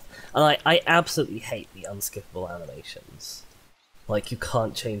of faff. And I absolutely hate the unskippable animations. Like, you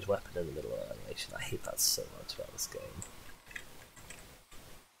can't change weapon in the middle of an animation. I hate that so much about this game.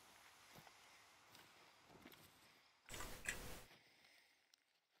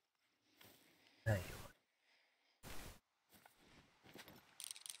 There you are.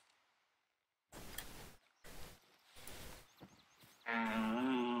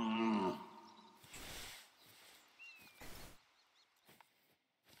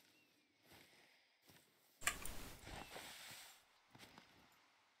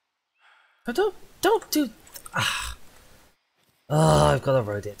 Oh, don't do... Ah. Oh, I've got a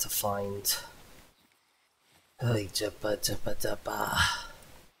road here to find. I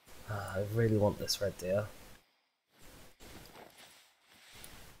really want this red deer.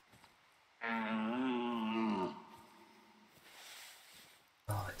 Oh,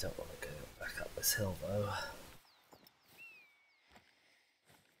 I don't want to go back up this hill though.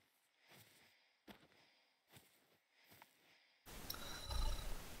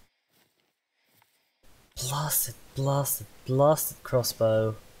 Blasted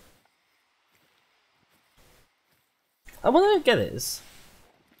crossbow. And what I don't get is,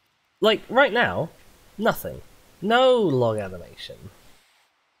 like, right now, nothing. No log animation.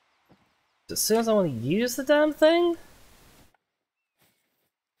 As soon as I want to use the damn thing?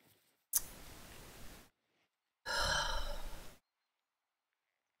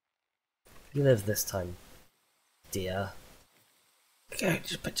 You live this time, dear.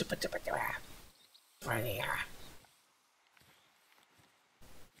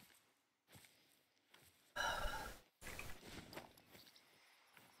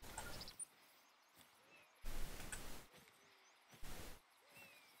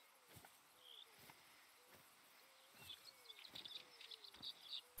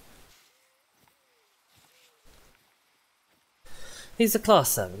 He's a class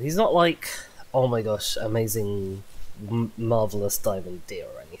 7. He's not like, oh my gosh, amazing, marvelous diamond deer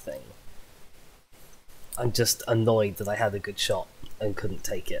or anything. I'm just annoyed that I had a good shot and couldn't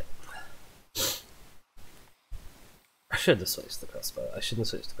take it. I should have switched the crossbow. I shouldn't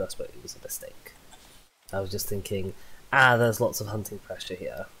have switched the crossbow, it was a mistake. I was just thinking, there's lots of hunting pressure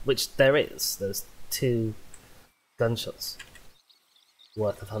here. Which there is. There's 2 gunshots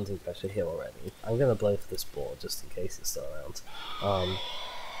worth of hunting pressure here already. I'm gonna blow for this boar just in case it's still around.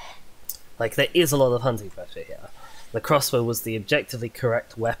 Like, there is a lot of hunting pressure here. The crossbow was the objectively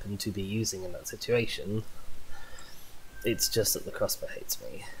correct weapon to be using in that situation. It's just that the crossbow hates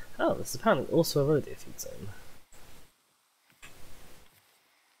me. Oh, this is apparently also a road deer feed zone.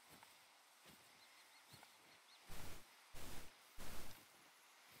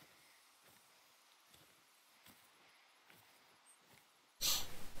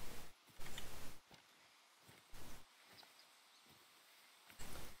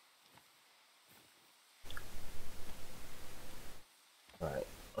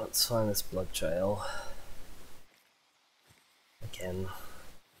 let's find this blood trail. Again.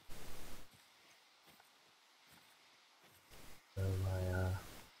 So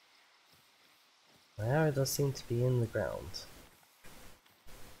my arrow does seem to be in the ground.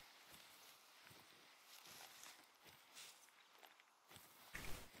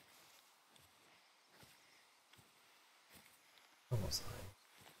 Where was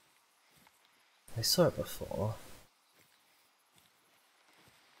I? I saw it before.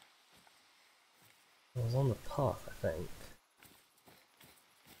 It was on the path, I think.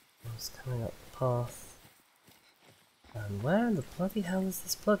 I was coming up the path. And where in the bloody hell is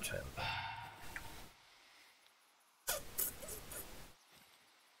this blood trail?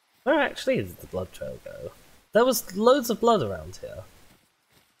 Where actually did the blood trail go? There was loads of blood around here.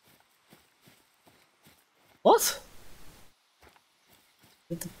 What?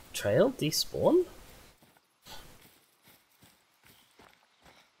 Did the trail despawn?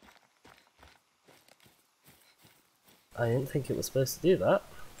 I didn't think it was supposed to do that.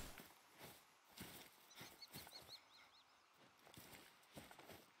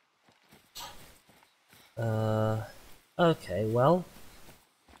 Okay, well,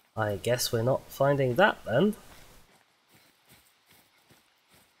 I guess we're not finding that then.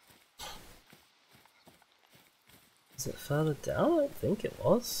 Is it further down? I don't think it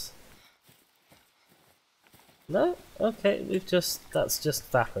was. No? Okay, that's just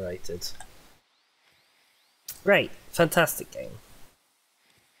evaporated. Great, fantastic game.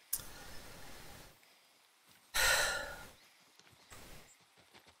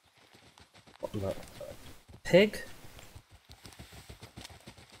 What the pig?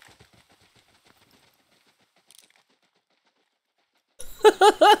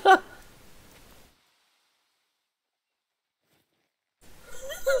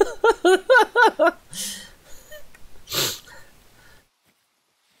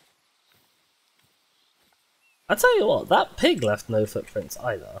 I tell you what, that pig left no footprints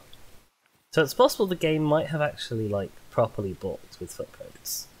either. So it's possible the game might have actually like properly blocked with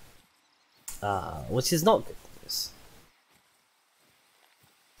footprints. Which is not good news.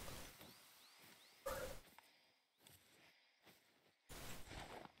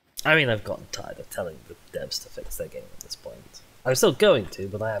 I mean, I've gotten tired of telling the devs to fix their game at this point. I'm still going to,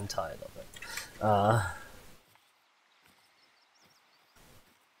 but I am tired of it.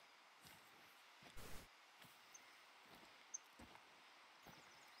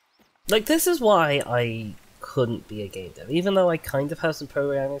 Like, this is why I couldn't be a game dev. Even though I kind of have some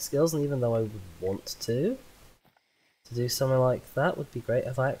programming skills, and even though I would want to do something like that would be great.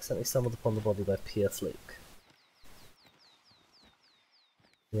 Have I accidentally stumbled upon the body by pure fluke?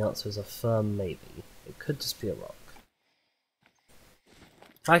 The answer is a firm maybe. It could just be a rock.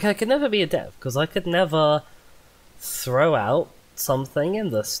 Like, I could never be a dev, because I could never throw out something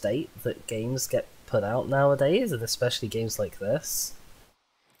in the state that games get put out nowadays, and especially games like this.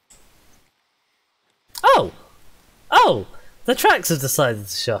 Oh! Oh! The tracks have decided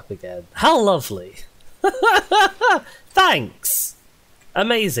to show up again. How lovely! Thanks!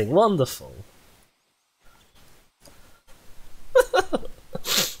 Amazing, wonderful.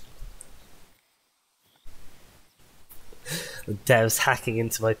 The devs hacking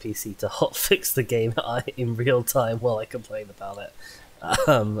into my PC to hotfix the game in real time while I complain about it.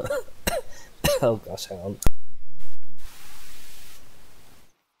 Oh gosh, hang on.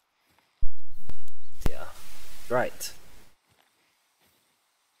 Yeah. Right.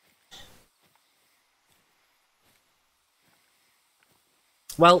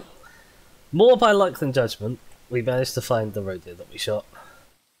 Well, more by luck than judgment, we managed to find the rodeo that we shot.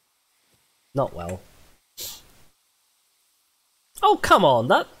 Not well. Oh, come on!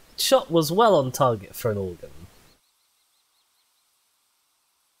 That shot was well on target for an organ.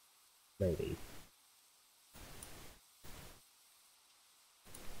 Maybe.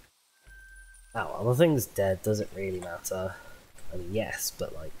 Oh well, the thing's dead, does it really matter? I mean, yes,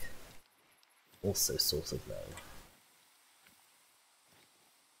 but like, also sort of no.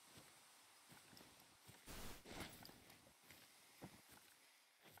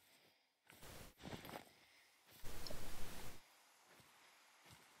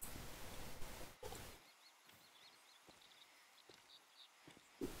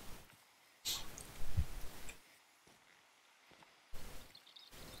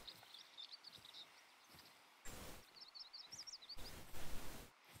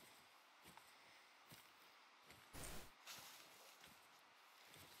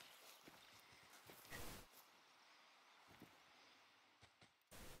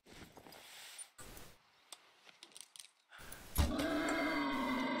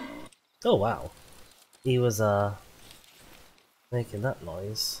 Oh wow. He was making that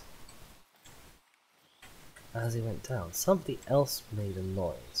noise as he went down. Somebody else made a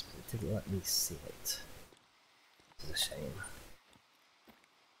noise, but it didn't let me see it. It's a shame.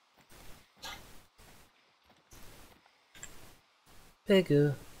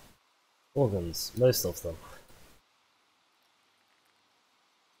 Bigger organs, most of them.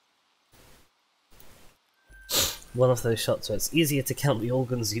 One of those shots where it's easier to count the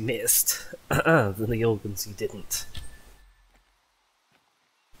organs you missed than the organs you didn't.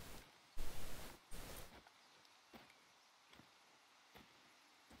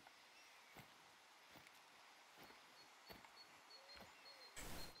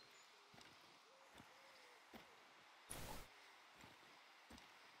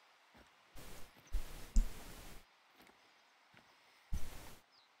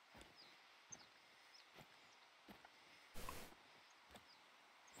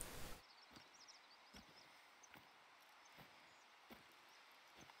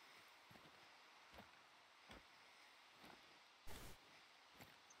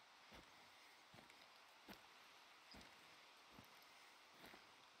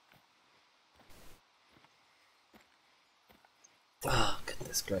 Oh,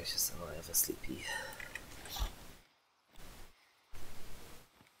 goodness gracious, am I ever sleepy.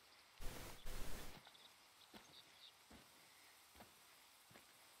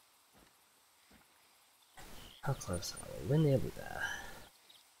 How close are we? We're nearly there.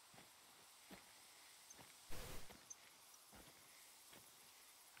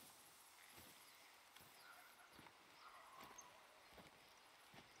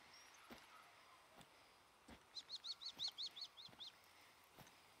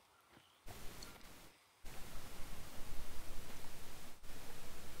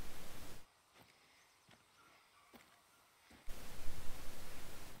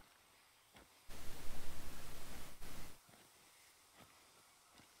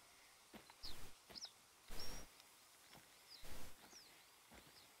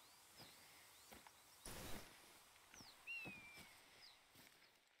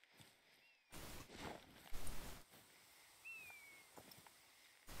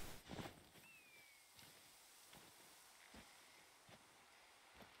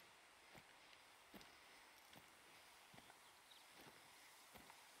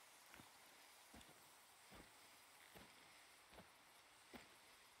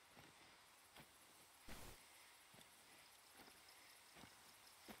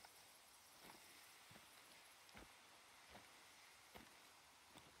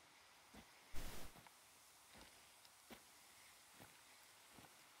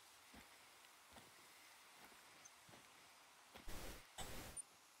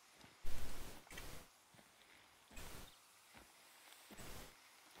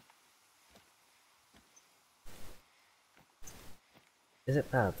 Is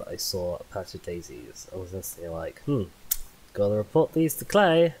it bad that I saw a patch of daisies? I was instantly like, gotta report these to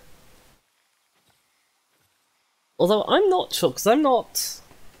Clay. Although I'm not sure, because I'm not...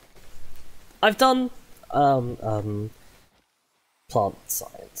 I've done plant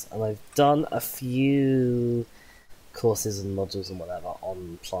science, and I've done a few courses and modules and whatever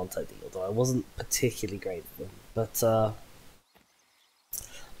on plant ID, although I wasn't particularly great at them. But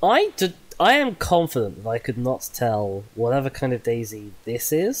I am confident that I could not tell whatever kind of daisy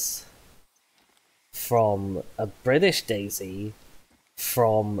this is from a British daisy,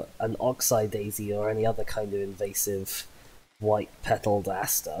 from an oxeye daisy, or any other kind of invasive white-petaled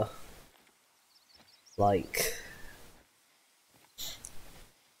aster. Like...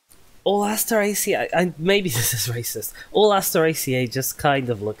 all Asteraceae, and maybe this is racist, all Asteraceae just kind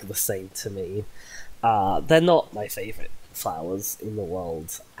of look the same to me. They're not my favourite flowers in the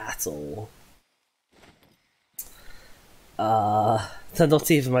world at all. They're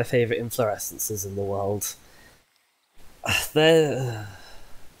not even my favourite inflorescences in the world. They're...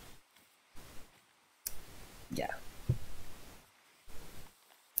 yeah.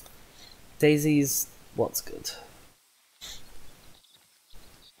 Daisies, what's good?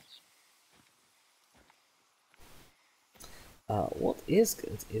 What is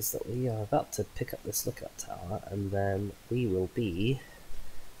good is that we are about to pick up this lookout tower, and then we will be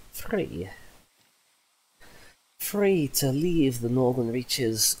free. Free to leave the northern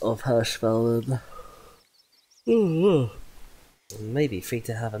reaches of Hirschfelden. And maybe free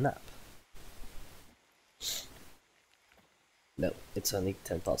to have a nap. No, it's only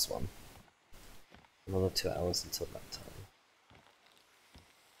 1:10. Another 2 hours until nap time.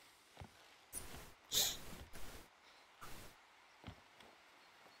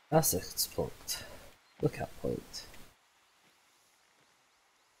 Access point. Lookout point.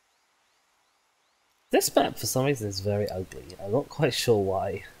 This map, for some reason, is very ugly. I'm not quite sure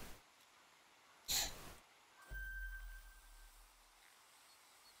why.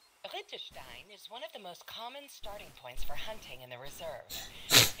 Ritterstein is one of the most common starting points for hunting in the reserve.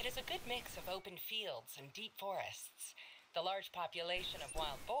 It is a good mix of open fields and deep forests. The large population of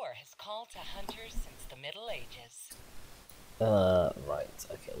wild boar has called to hunters since the Middle Ages. Right,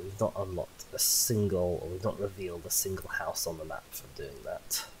 okay, we've not unlocked a single, or we've not revealed a single house on the map from doing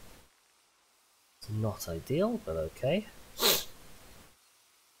that. It's not ideal, but okay.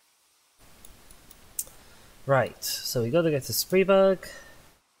 Right, so we gotta go to Spreeburg.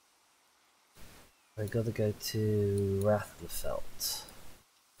 We gotta go to Rathenfeld.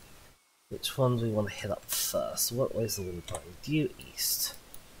 Which one do we want to hit up first? What way's the wind blowing? Due east.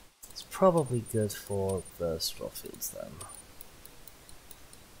 It's probably good for the straw fields then.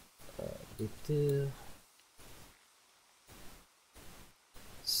 We do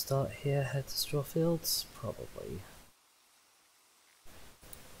start here, head to straw fields? Probably.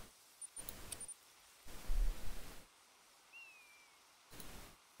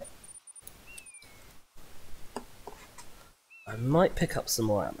 I might pick up some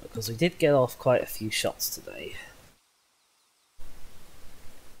more ammo, because we did get off quite a few shots today.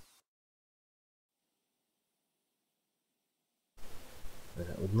 And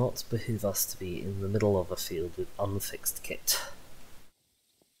it would not behoove us to be in the middle of a field with unfixed kit.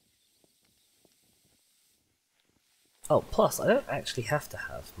 Oh, plus, I don't actually have to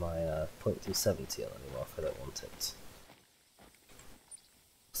have my .270 on anymore if I don't want it.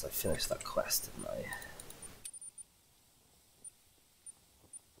 Because I finished that quest, didn't I?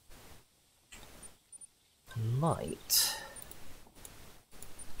 Might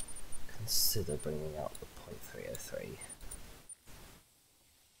consider bringing out the .303.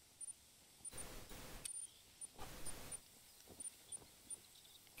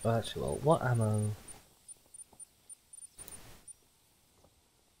 Well, actually, well, what ammo?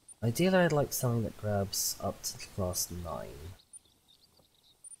 Ideally, I'd like something that grabs up to class 9.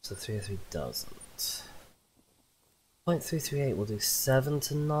 So 303 doesn't. .338 will do 7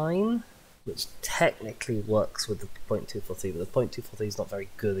 to 9, which technically works with the .243, but the .243 is not very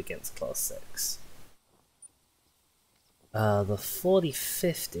good against class 6. The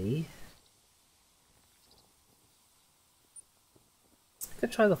 4050... I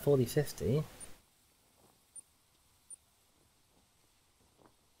could try the 4050.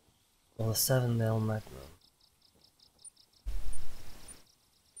 Or the 7mm Magnum.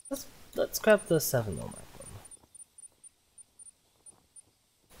 Let's grab the 7mm Magnum.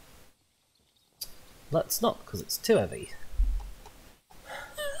 Let's not, because it's too heavy.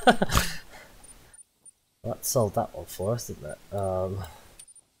 That solved that one for us, didn't it? Oh,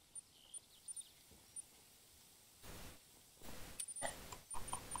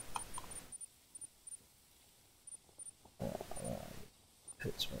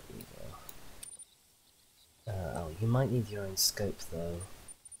 you might need your own scope though.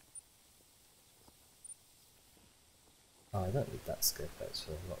 Oh, I don't need that scope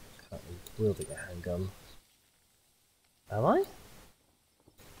actually, I'm not currently wielding a handgun. Am I?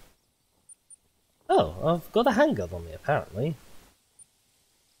 Oh, I've got a handgun on me apparently.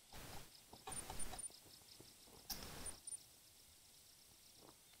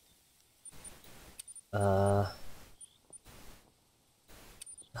 Hi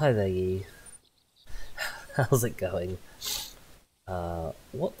there, Yi. How's it going?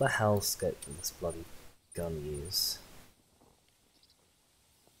 What the hell scope did this bloody gun use?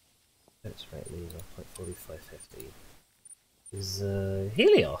 Pitch rate lever, .4550. Is,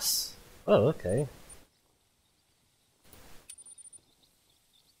 Helios! Oh, okay.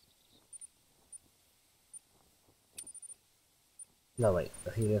 No, wait,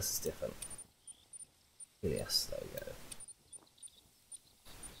 the Helios is different. Helios, there we go.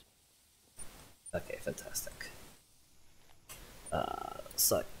 Okay, fantastic.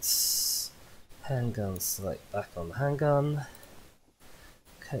 Sights. Handgun, select back on the handgun.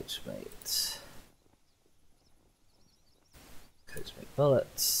 Coachmate. Coachmate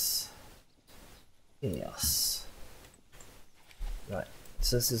bullets. Helios. Right,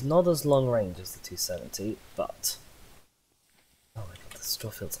 so this is not as long range as the 270, but... Oh my god, the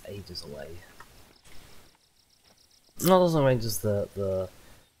Strawfield's ages away. Not as long range as the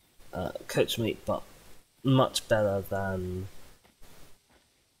Coachmate, but much better than...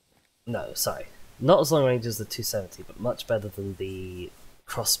 No, sorry. Not as long range as the 270, but much better than the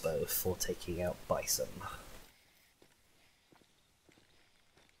crossbow for taking out bison.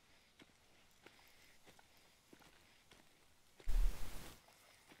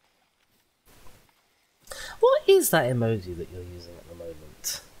 What is that emoji that you're using at the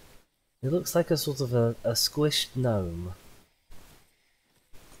moment? It looks like a sort of a squished gnome.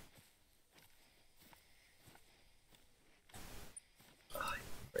 Oh, I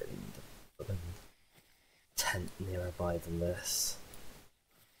really need a bloody tent nearby than this.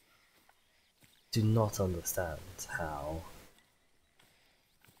 Do not understand how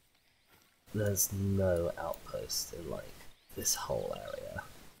there's no outpost in like this whole area.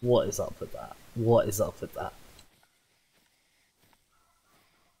 What is up with that? What is up with that?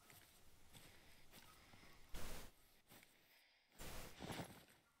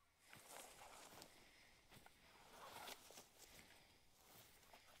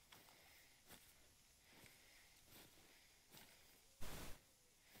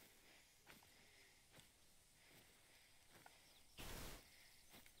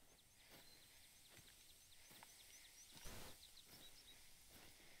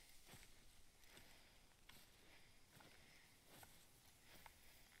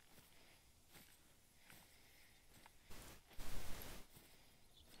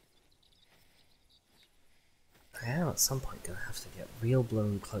 I am at some point going to have to get real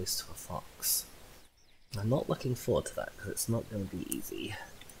blown close to a fox. I'm not looking forward to that because it's not going to be easy.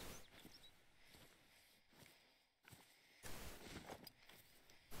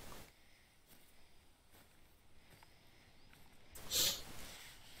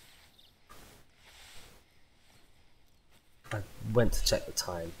 I went to check the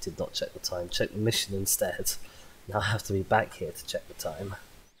time, did not check the time, checked the mission instead. Now I have to be back here to check the time.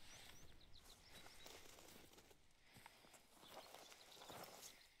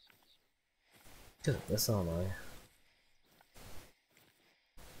 Good at this, aren't I?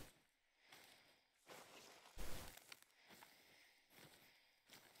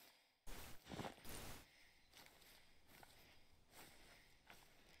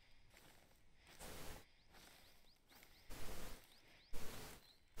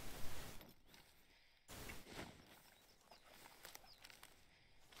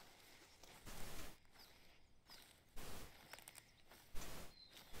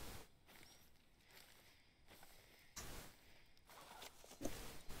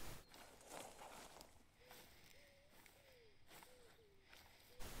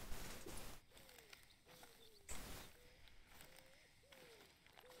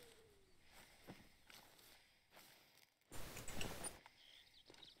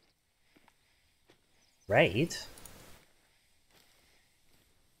 Raid?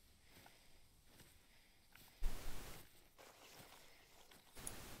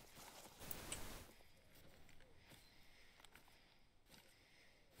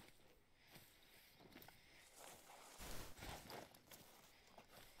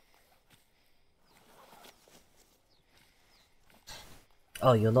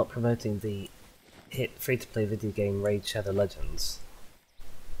 Oh, you're not promoting the hit free-to-play video game Raid Shadow Legends?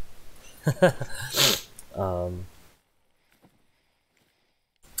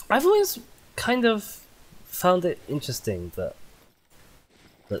 I've always kind of found it interesting that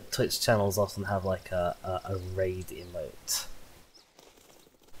Twitch channels often have like a raid emote.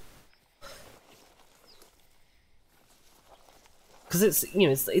 Because it's, you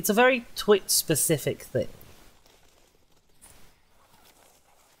know, it's a very Twitch specific thing.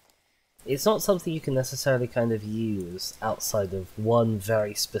 It's not something you can necessarily kind of use outside of one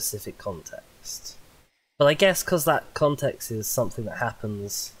very specific context. But I guess because that context is something that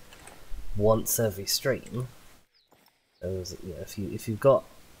happens once every stream, you know, if you've got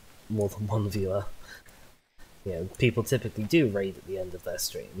more than one viewer, you know, people typically do raid at the end of their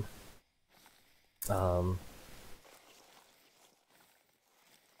stream.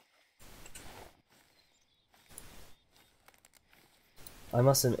 I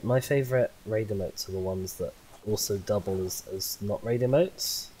must admit, my favourite raid emotes are the ones that also double as not raid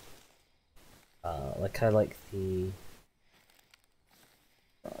emotes. Like I like the...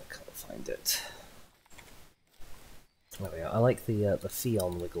 Oh, I can't find it. There we go. I like the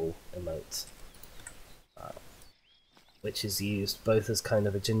Fion Wiggle emote, which is used both as kind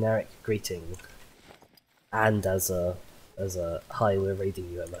of a generic greeting and as a hi, we're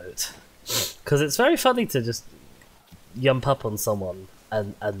raiding you emote. Because it's very funny to just yump up on someone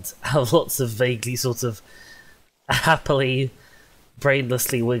and have lots of vaguely sort of happily,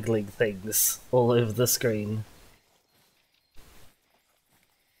 brainlessly wiggling things all over the screen.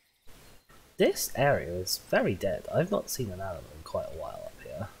 This area is very dead. I've not seen an animal in quite a while up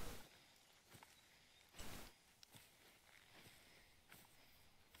here.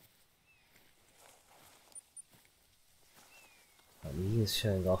 And he is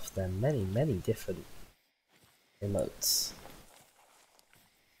showing off their many different emotes.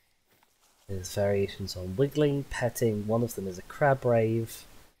 There's variations on wiggling, petting, one of them is a crab rave.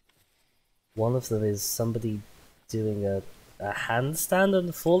 One of them is somebody doing a handstand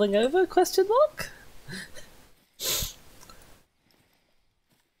and falling over? Question mark?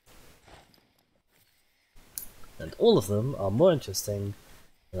 And all of them are more interesting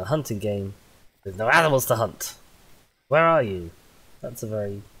than a hunting game with no animals to hunt. Where are you? That's a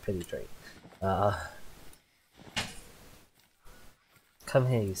very pretty trait. Come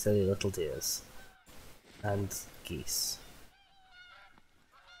here, you silly little deers. And geese.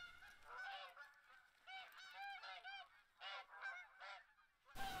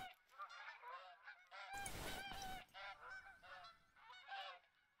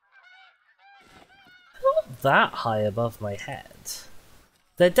 Not that high above my head.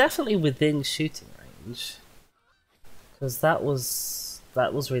 They're definitely within shooting range. Because that was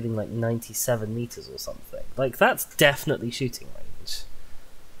reading like 97 meters or something. Like, that's definitely shooting range.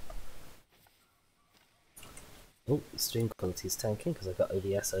 Oh, the stream quality is tanking because I've got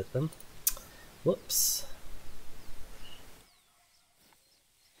OBS open. Whoops.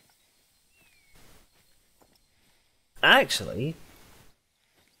 Actually,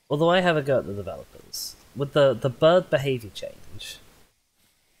 although I have a go at the developers, with the bird behavior change,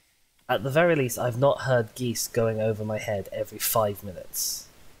 at the very least I've not heard geese going over my head every 5 minutes.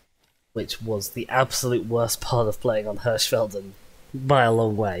 Which was the absolute worst part of playing on Hirschfelden by a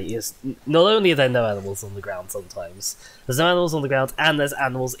long way. Is not only are there no animals on the ground sometimes, there's no animals on the ground and there's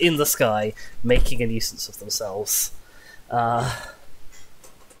animals in the sky making a nuisance of themselves.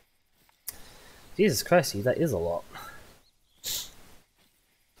 Jesus Christ, that is a lot.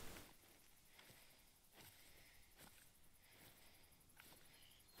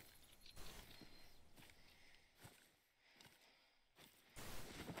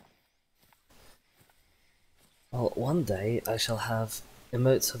 Well, one day I shall have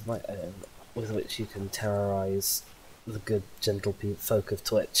emotes of my own with which you can terrorize the good, gentle folk of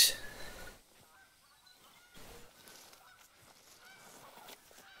Twitch.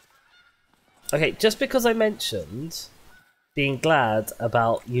 Okay, just because I mentioned being glad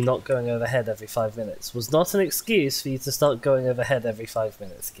about you not going overhead every 5 minutes was not an excuse for you to start going overhead every 5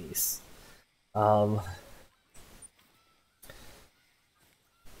 minutes, geese.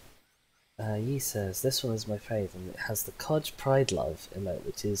 Yi says, this one is my fave, and it has the Codge Pride Love emote,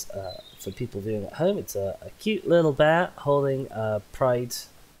 which is, for people viewing at home, it's a cute little bear holding a pride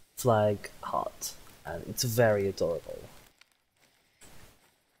flag heart, and it's very adorable.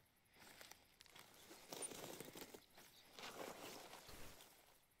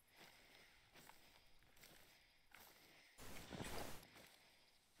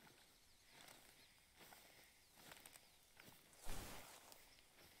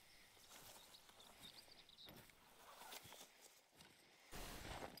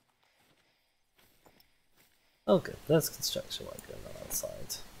 Oh good, there's construction work going on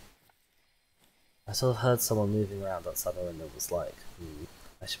outside. I sort of heard someone moving around outside my window and was like,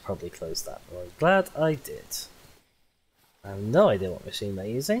 I should probably close that. Well, I'm glad I did. I have no idea what machine they're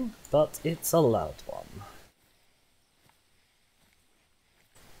using, but it's a loud one.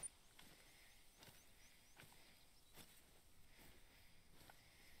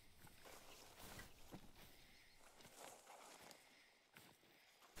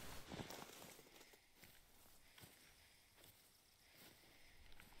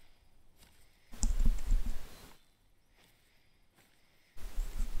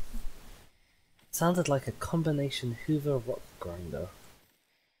 Sounded like a combination Hoover rock grinder.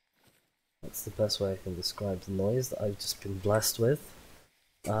 That's the best way I can describe the noise that I've just been blessed with.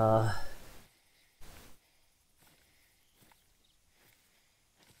 I'm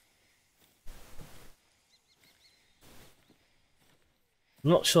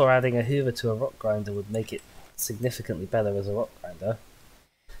not sure adding a Hoover to a rock grinder would make it significantly better as a rock grinder.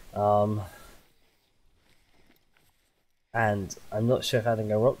 And I'm not sure if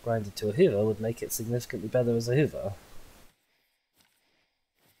adding a rock grinder to a Hoover would make it significantly better as a Hoover.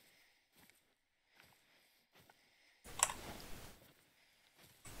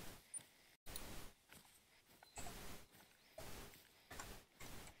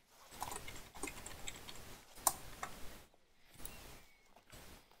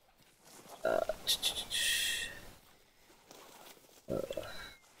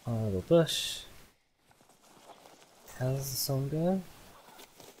 Little bush. How does the song go?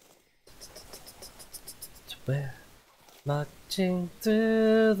 We're marching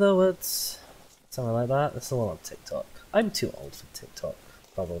through the woods. Something like that. That's the one on TikTok. I'm too old for TikTok,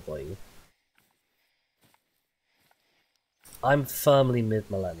 probably. I'm firmly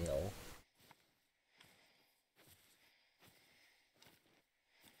mid-millennial.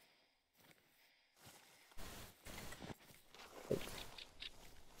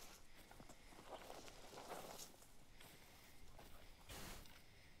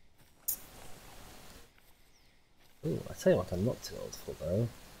 tell you what I'm not too old for though.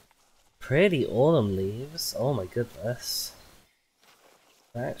 Pretty autumn leaves, oh my goodness.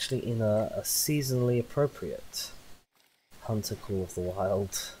 They're actually in a seasonally appropriate Hunter Call of the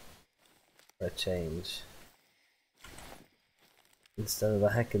Wild for a change. Instead of the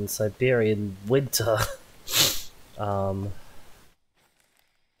heckin' Siberian winter.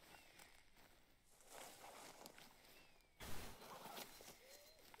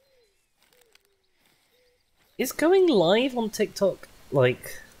 Is going live on TikTok,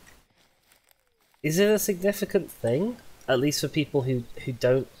 like, is it a significant thing? At least for people who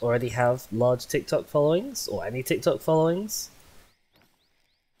don't already have large TikTok followings, or any TikTok followings?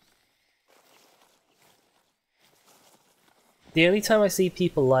 The only time I see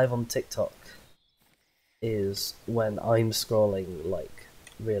people live on TikTok is when I'm scrolling, like,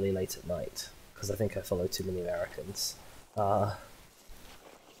 really late at night, because I think I follow too many Americans.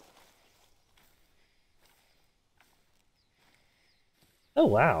 Oh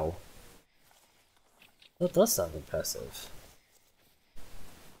wow. That does sound impressive.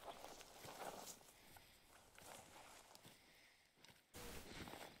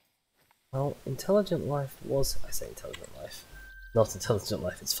 Well, Intelligent Life was... I say Intelligent Life. Not Intelligent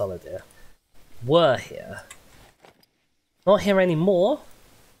Life, it's fellow deer. Were here. Not here anymore.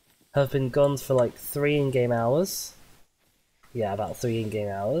 Have been gone for like 3 in-game hours. Yeah, about 3 in-game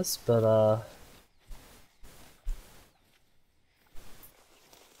hours, but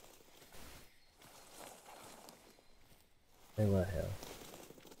they were here.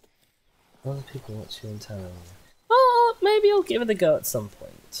 Other people watch you in town. Well, maybe I'll give it a go at some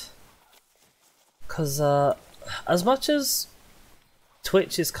point. Because, as much as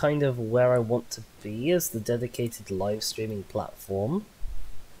Twitch is kind of where I want to be as the dedicated live streaming platform,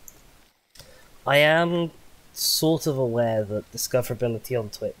 I am sort of aware that discoverability on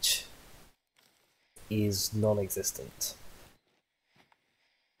Twitch is non-existent.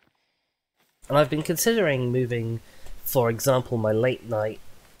 And I've been considering moving, for example, my late night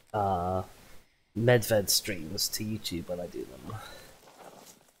Medved streams to YouTube when I do them.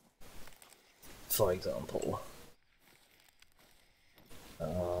 For example.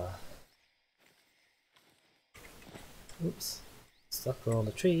 Oops. Stuck on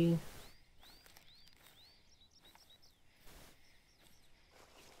the tree.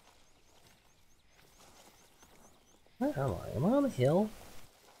 Where am I? Am I on a hill?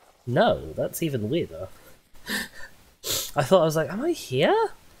 No, that's even weirder. I thought I was like, am I here?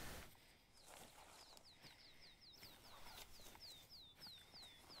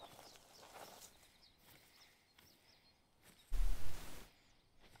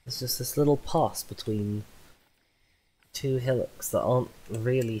 There's just this little pass between 2 hillocks that aren't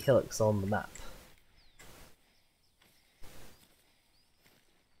really hillocks on the map.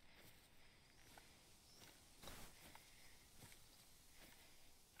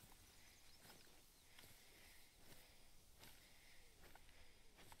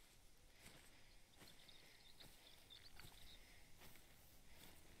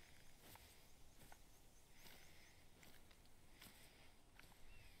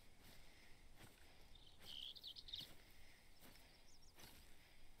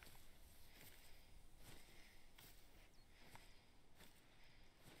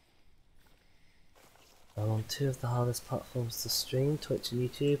 I'm on 2 of the hardest platforms to stream, Twitch and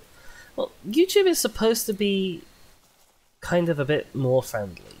YouTube. Well, YouTube is supposed to be kind of a bit more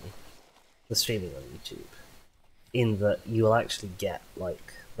friendly, the streaming on YouTube, in that you will actually get,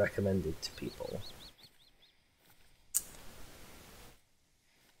 like, recommended to people.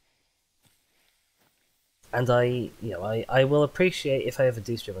 And I will appreciate, if I ever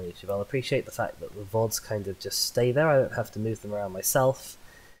do stream on YouTube, I'll appreciate the fact that the VODs kind of just stay there, I don't have to move them around myself,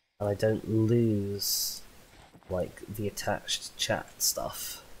 and I don't lose, like, the attached chat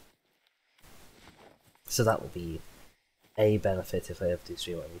stuff. So that will be a benefit if I ever do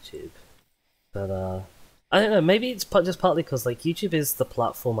stream on YouTube. But, I don't know, maybe it's just partly because, like, YouTube is the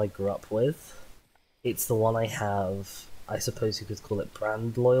platform I grew up with. It's the one I have, I suppose you could call it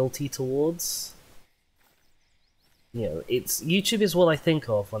brand loyalty towards. You know, YouTube is what I think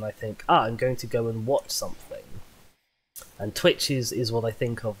of when I think, I'm going to go and watch something. And Twitch is what I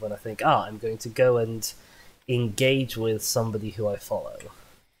think of when I think, I'm going to go and engage with somebody who I follow.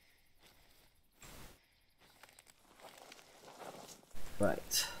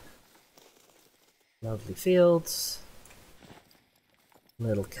 Right. Lovely fields.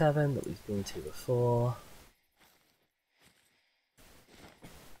 Little cabin that we've been to before.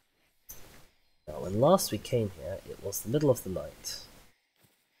 Now, when last we came here, it was the middle of the night.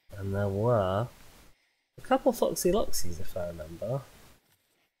 And there were a couple Foxy Loxies, if I remember,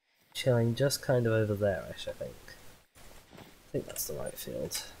 chilling just kind of over there-ish, I think. think that's the right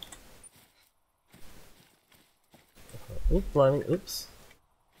field. Oop, blimey, oops.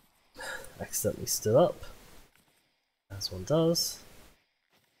 Accidentally stood up. As one does.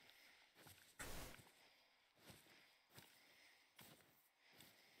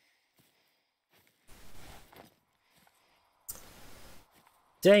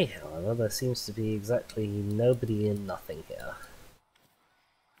 Today, however, there seems to be exactly nobody and nothing here.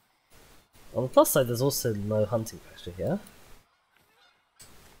 On the plus side, there's also no hunting pressure here.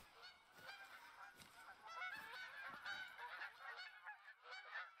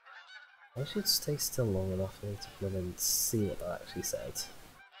 I should stay still long enough for me to come in and see what that actually said.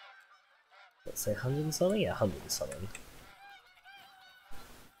 Let's say 100 and something? Yeah, 100 and something.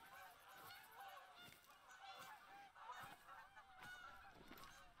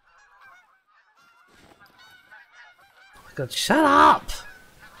 Oh my god, shut up!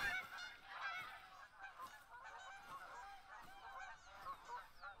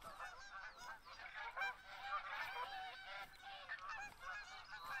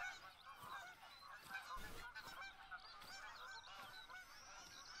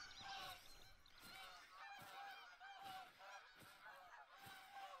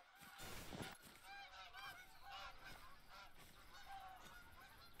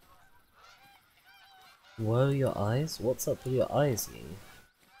 Whoa, your eyes? What's up with your eyes, Yi?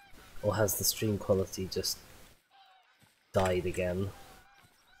 Or has the stream quality just died again?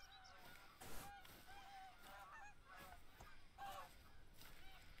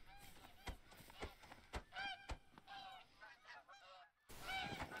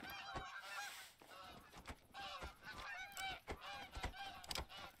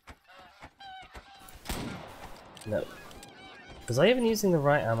 No. Was I even using the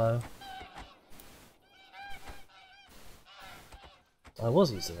right ammo? I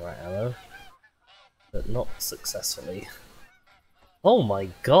was using the right ammo, but not successfully. Oh my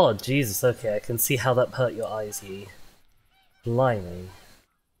god, Jesus, okay, I can see how that hurt your eyes, Yi. Blimey.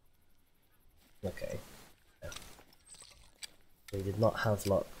 Okay. Yeah. We did not have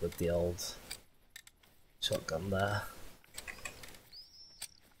luck with the old shotgun there.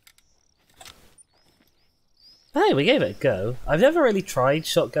 Hey, we gave it a go. I've never really tried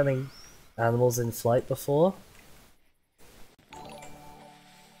shotgunning animals in flight before.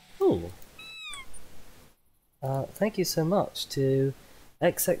 Ooh. Thank you so much to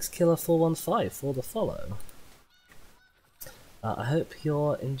XXKiller415 for the follow. I hope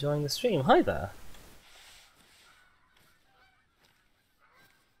you're enjoying the stream. Hi there.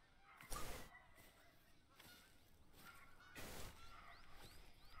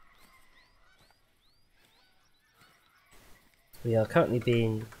 We are currently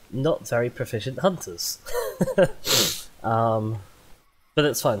being not very proficient hunters. But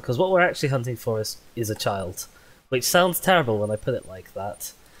it's fine, because what we're actually hunting for is a child. Which sounds terrible when I put it like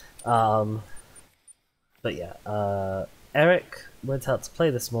that. But yeah, Eric went out to play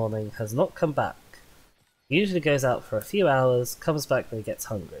this morning, has not come back. He usually goes out for a few hours, comes back when he gets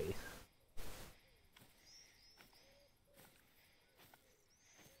hungry.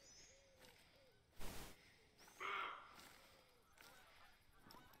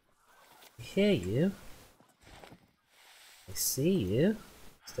 I hear you. I see you.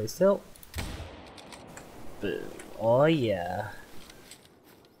 Stay still. Boom. Oh yeah.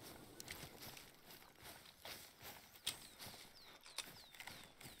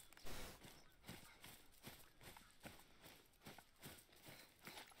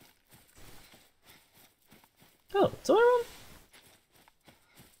 Oh, do I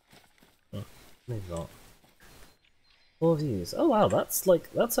run? Maybe not. 4 views. Oh wow, that's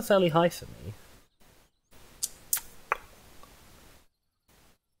a fairly high for me.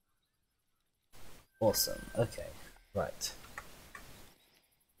 Awesome. Okay. Right.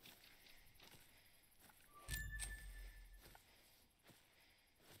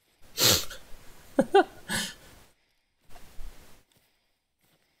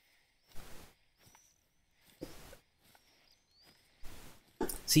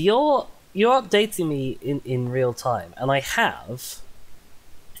 So you're updating me in real time, and I have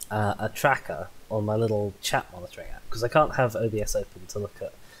a tracker on my little chat monitoring app because I can't have OBS open to look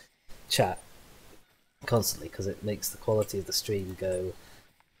at chat constantly because it makes the quality of the stream go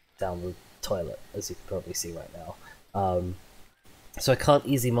down the toilet, as you can probably see right now. So I can't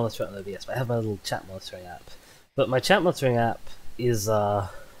easily monitor it on OBS, but I have my little chat monitoring app. But my chat monitoring app is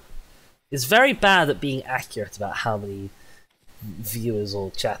very bad at being accurate about how many viewers or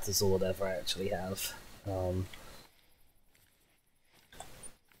chatters or whatever I actually have. Am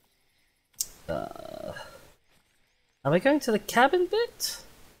I going to the cabin bit?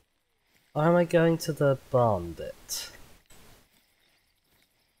 Or am I going to the barn bit?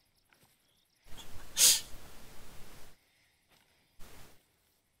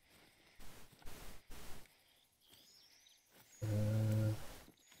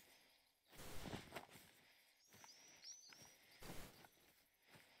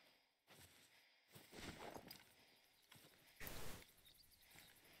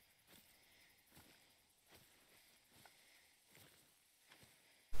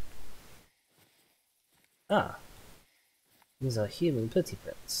 Ah, these are human putty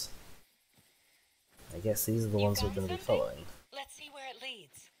prints. I guess these are the ones we're going to be following. Let's see where it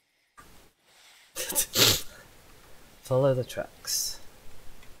leads. Follow the tracks.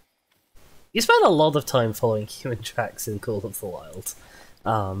 You spend a lot of time following human tracks in Call of the Wild.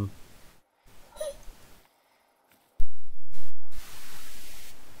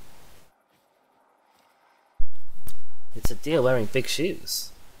 It's a deer wearing big shoes.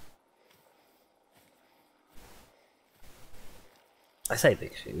 I say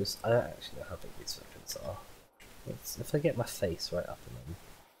big shoes. I don't actually know how big these footprints are. If I get my face right up in them.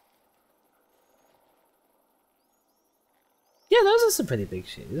 Yeah, those are some pretty big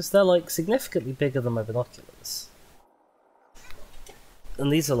shoes. They're like significantly bigger than my binoculars. And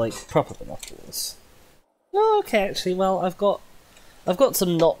these are like proper binoculars. Oh, okay, actually, well, I've got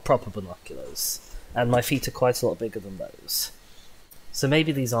some not proper binoculars, and my feet are quite a lot bigger than those. So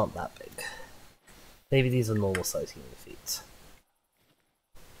maybe these aren't that big. Maybe these are normal size human feet.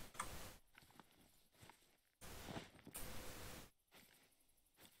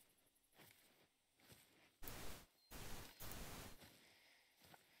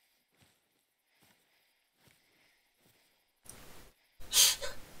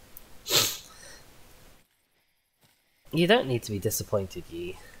 You don't need to be disappointed,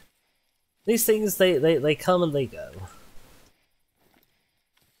 Yi. These things, they come and they go.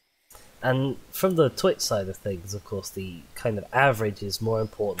 And from the Twitch side of things, of course, the kind of average is more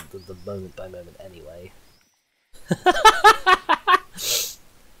important than the moment by moment anyway.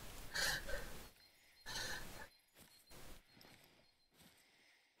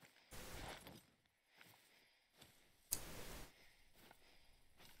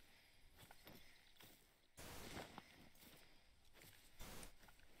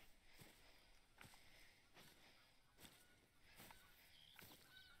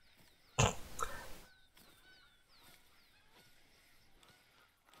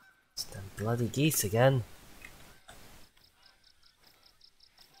 Them bloody geese again.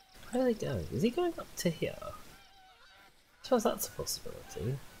 Where are they going? Is he going up to here? I suppose that's a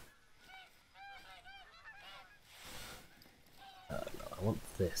possibility. No, I want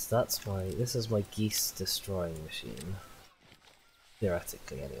this. This is my geese destroying machine.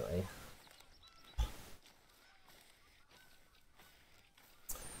 Theoretically, anyway.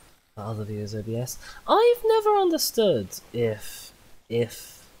 Other viewers OBS. I've never understood if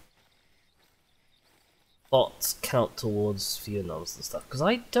bots count towards viewer numbers and stuff, because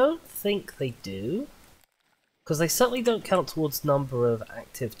I don't think they do. Because they certainly don't count towards number of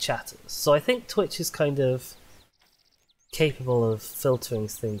active chatters. So I think Twitch is kind of capable of filtering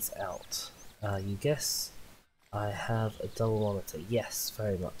things out. You guess I have a double monitor. Yes,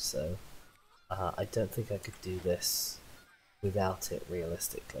 very much so. I don't think I could do this without it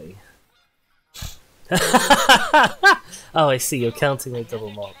realistically. Oh, I see, you're counting a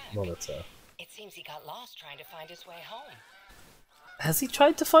double monitor. It seems he got lost trying to find his way home. Has he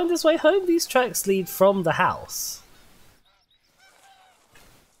tried to find his way home? These tracks lead from the house.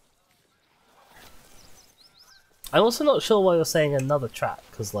 I'm also not sure why you're saying another track,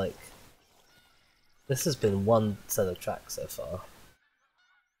 because, like, this has been one set of tracks so far.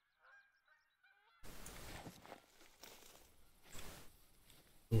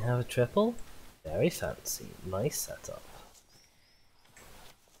 You have a triple? Very fancy. Nice setup.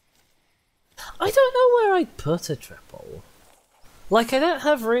 I don't know where I'd put a triple. Like, I don't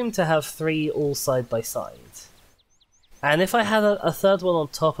have room to have 3 all side by side. And if I had a third one on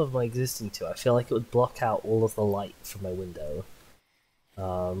top of my existing 2, I feel like it would block out all of the light from my window.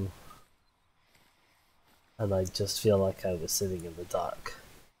 And I just feel like I was sitting in the dark.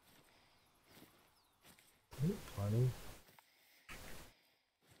 Morning.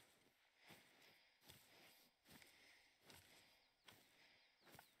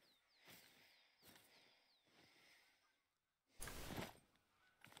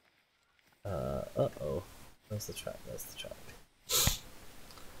 Uh-oh. Where's the track? There's the track.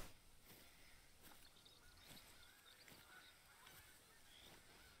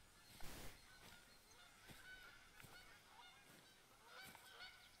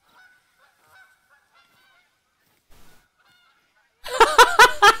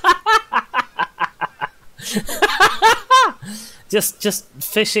 just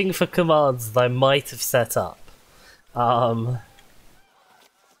fishing for commands that I might have set up.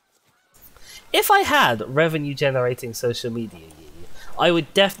 If I had revenue-generating social media, I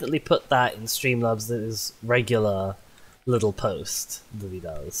would definitely put that in Streamlabs' regular little post that he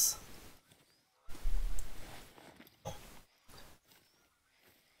does.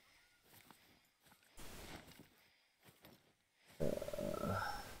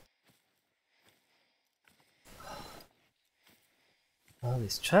 Oh,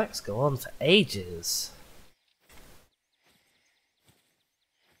 these tracks go on for ages.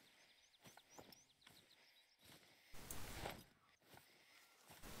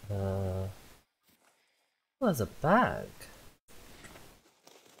 Well, there's a bag.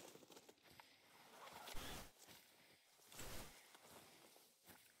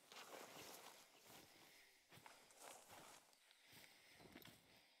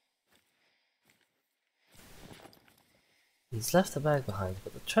 He's left the bag behind,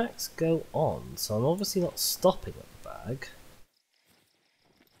 but the tracks go on, so I'm obviously not stopping at the bag.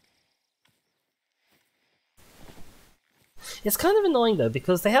 It's kind of annoying though,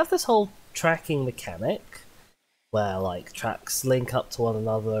 because they have this whole tracking mechanic, where like tracks link up to one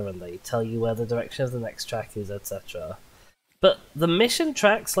another and they tell you where the direction of the next track is, etc. But the mission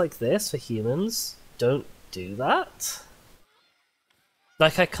tracks like this for humans don't do that.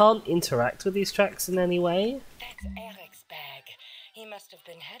 Like, I can't interact with these tracks in any way. That's Eric's bag. He must have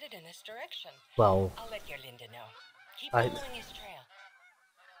been headed in this direction. Well, I'll let your Linda know. Keep following his trail.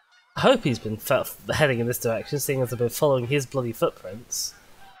 I hope he's been heading in this direction, seeing as I've been following his bloody footprints.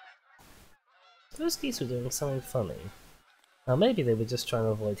 Those geese were doing something funny. Now maybe they were just trying to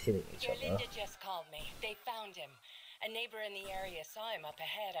avoid hitting each Your other. Linda just called me. They found him. A neighbor in the area saw him up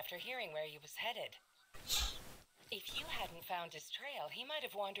ahead after hearing where he was headed. If you hadn't found his trail, he might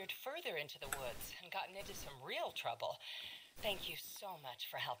have wandered further into the woods and gotten into some real trouble. Thank you so much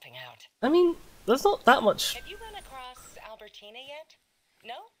for helping out. I mean, there's not that much. Have you run across Albertina yet?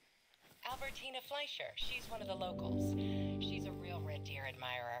 No? Albertina Fleischer. She's one of the locals. She's a real red deer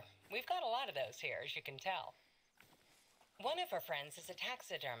admirer. We've got a lot of those here, as you can tell. One of her friends is a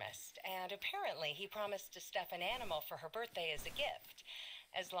taxidermist, and apparently he promised to stuff an animal for her birthday as a gift,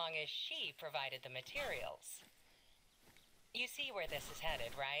 as long as she provided the materials. You see where this is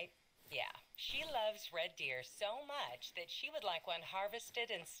headed, right? Yeah, she loves red deer so much that she would like one harvested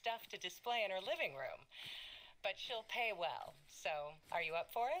and stuffed to display in her living room. But she'll pay well, so are you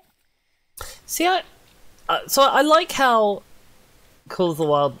up for it? See, so I like how Call of the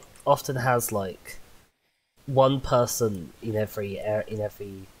Wild often has like one person in every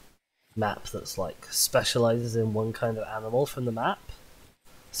map that's like specializes in one kind of animal from the map.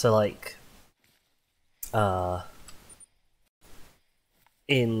 So like,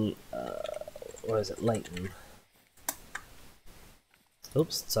 in where is it, Leighton?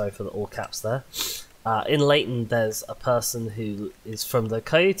 Oops, sorry for the all caps there. In Leighton, there's a person who is from the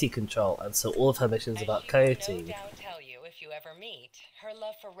Coyote Control, and so all of her missions about Coyote. No doubt tell you if you ever meet. Her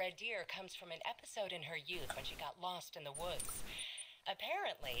love for red deer comes from an episode in her youth when she got lost in the woods.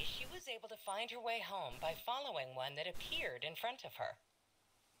 Apparently, she was able to find her way home by following one that appeared in front of her.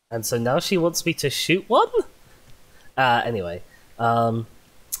 And so now she wants me to shoot one? Anyway, what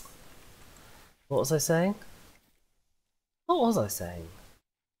was I saying? What was I saying?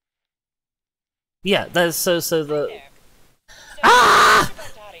 Yeah, there's so the... Ah!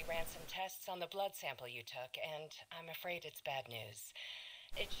 Mr. Bandati ran some tests on the blood sample you took, and I'm afraid it's bad news.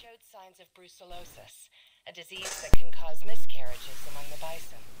 It showed signs of brucellosis, a disease that can cause miscarriages among the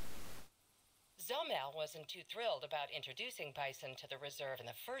bison. Zomel wasn't too thrilled about introducing bison to the reserve in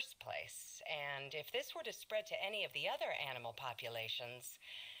the first place, and if this were to spread to any of the other animal populations,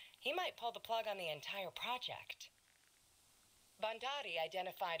 he might pull the plug on the entire project. Bandati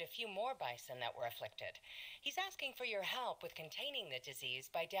identified a few more bison that were afflicted. He's asking for your help with containing the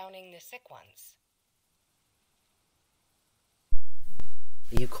disease by downing the sick ones.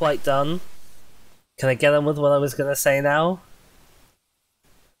 Are you quite done? Can I get on with what I was gonna say now?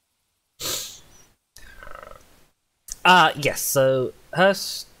 Yes, so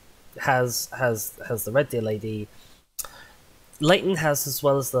Hirsch has the Red Deer lady. Leighton has, as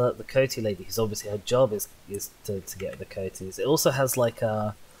well as the Coyote lady, who's obviously her job is to get the Coyotes. It also has like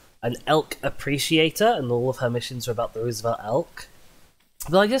an elk appreciator, and all of her missions are about the Roosevelt elk.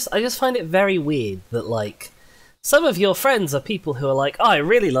 But I just find it very weird that like some of your friends are people who are like, oh, I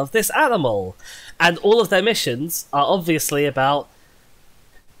really love this animal, and all of their missions are obviously about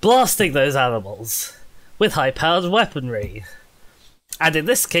blasting those animals with high-powered weaponry. And in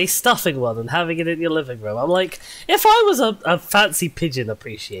this case, stuffing one and having it in your living room. I'm like, if I was a fancy pigeon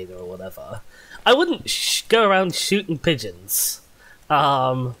appreciator or whatever, I wouldn't go around shooting pigeons.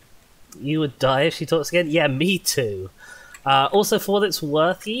 You would die if she talks again? Yeah, me too. Also, for what it's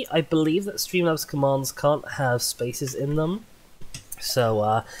worthy, I believe that Streamlabs commands can't have spaces in them.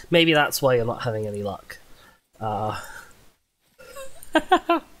 So, maybe that's why you're not having any luck.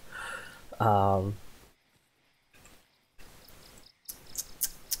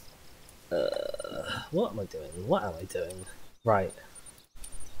 What am I doing? What am I doing? Right.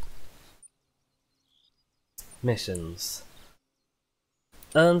 Missions.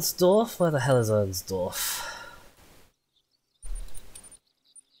 Ernsdorf? Where the hell is Ernsdorf?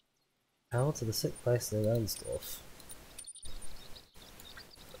 Travel to the sick place in Ernsdorf.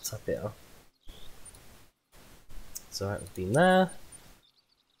 What's up here? So right, we've been there.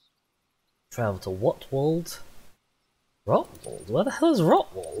 Travel to Rottwald. Rottwald? Where the hell is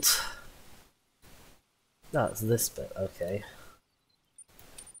Rottwald? No, it's this bit, okay.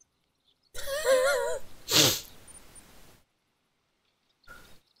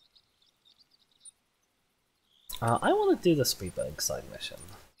 I want to do the Spreeberg side mission.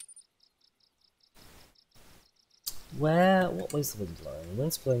 What way's the wind blowing? The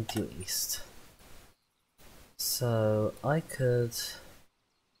wind's blowing due east. So I could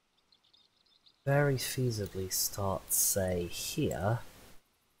very feasibly start, say, here.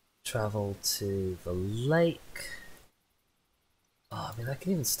 Travel to the lake. Oh, I mean, I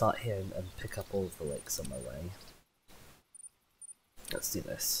can even start here and pick up all of the lakes on my way. Let's do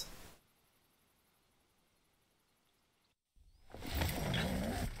this.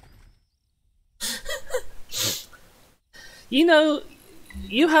 You know,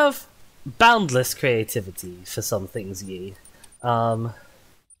 you have boundless creativity for some things, Yi. Oh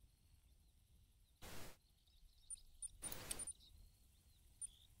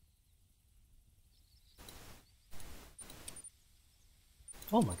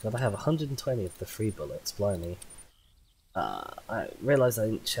my god, I have 120 of the free bullets, blimey. I realised I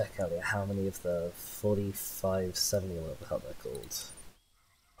didn't check earlier how many of the 4570 or whatever the hell they're called.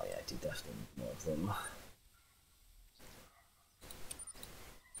 Oh yeah, I do definitely need more of them.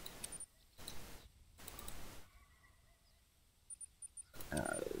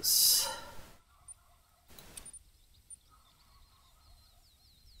 Arrows.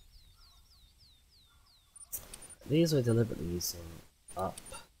 These we're deliberately using up.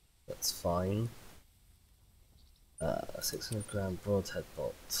 That's fine. 600 gram broadhead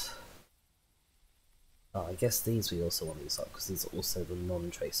bolt. Oh, I guess these we also want to use up because these are also the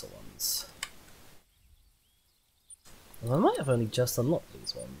non-tracer ones. Well, I might have only just unlocked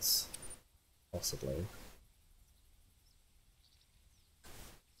these ones. Possibly.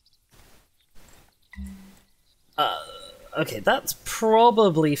 Okay, that's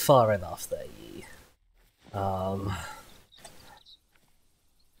probably far enough there, Yi.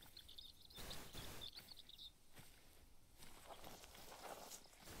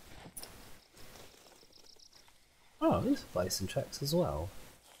 Oh, these are bison tracks as well.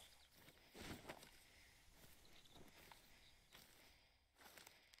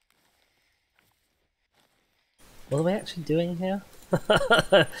 What are we actually doing here?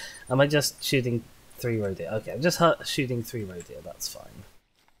 Am I just shooting 3 roe deer? Okay, I'm just shooting 3 roe deer, that's fine.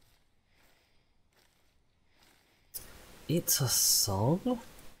 It's a song?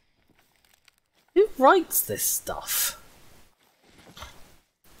 Who writes this stuff?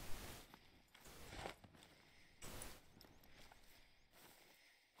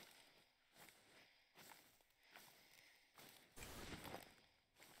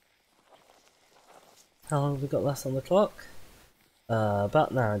 How long have we got left on the clock?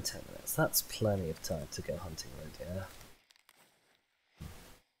 About an hour and 10 minutes. That's plenty of time to go hunting roe deer.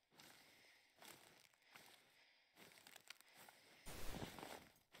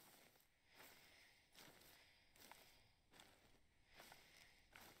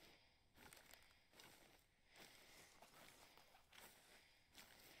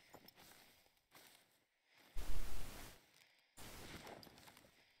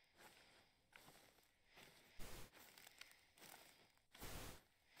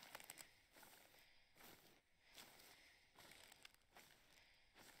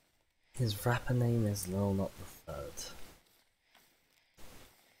 His rapper name is Lil Not the Third.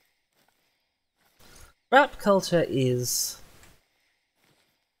 Rap culture is...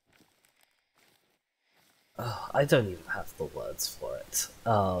 Oh, I don't even have the words for it.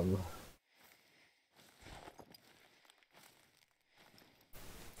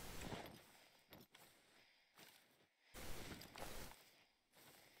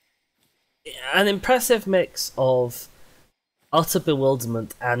 An impressive mix of utter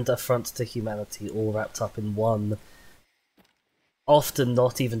bewilderment and affront to humanity all wrapped up in one, often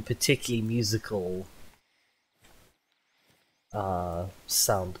not even particularly musical,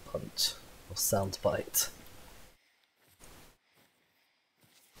 sound punch or sound bite.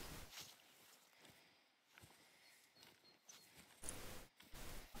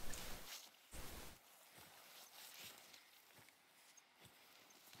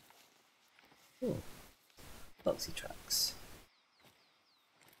 Boxy tracks.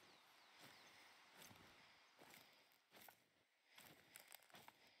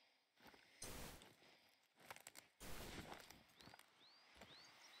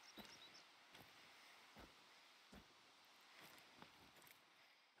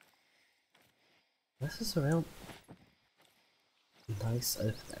 this is a real nice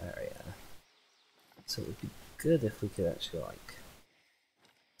open area. So it would be good if we could actually, like,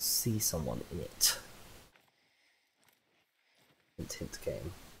 see someone in it. Hint, hint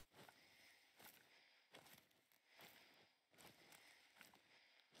game.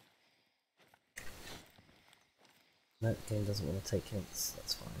 No, the game doesn't want to take hints,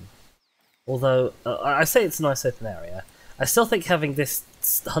 that's fine. Although, I say it's a nice open area, I still think having this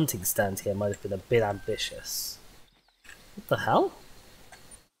hunting stand here might have been a bit ambitious. What the hell?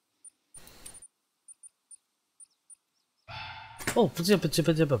 Oh,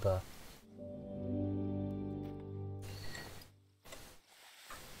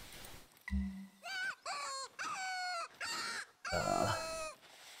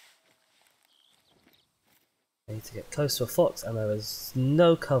 I need to get close to a fox, and there is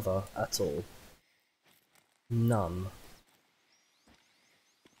no cover at all. None.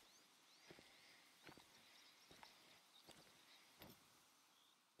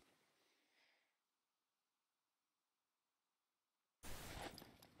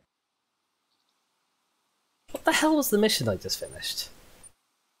 What the hell was the mission I just finished?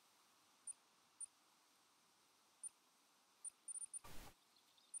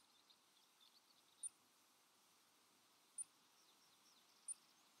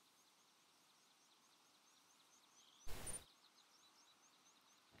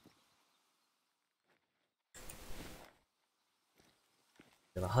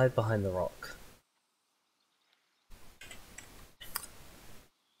 I'm gonna hide behind the rock.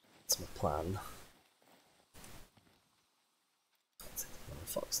 That's my plan. Let's take the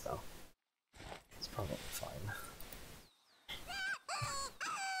fox though. It's probably fine.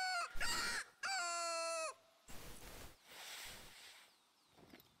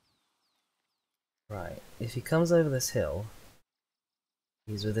 Right, if he comes over this hill,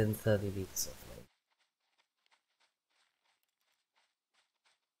 he's within 30 meters of me.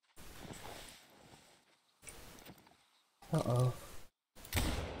 Uh-oh.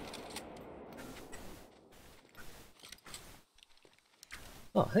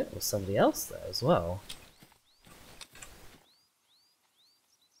 Oh, I think there was somebody else there as well.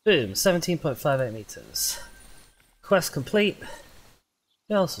 Boom, 17.58 meters. Quest complete.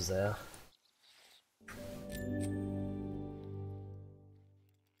 Who else was there?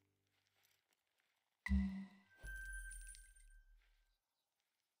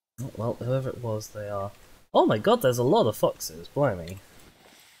 Oh, well, whoever it was, they are. Oh my god, there's a lot of foxes, blimey.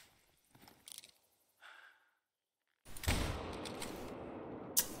 I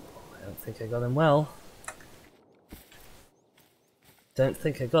don't think I got him well. Don't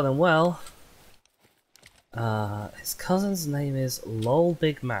think I got him well. His cousin's name is Lol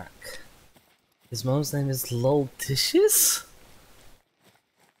Big Mac. His mom's name is Lol Dishes?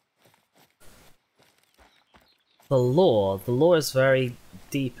 The lore is very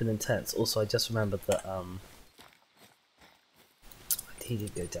deep and intense. Also, I just remembered that he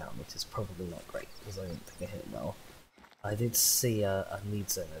did go down, which is probably not great because I didn't think I hit him well. I did see a need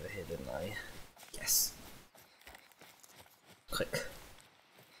zone over here, didn't I? Yes. Quick.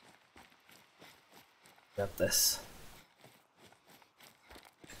 Grab this.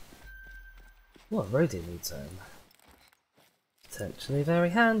 What a roadie need zone. Potentially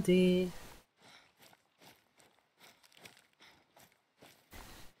very handy.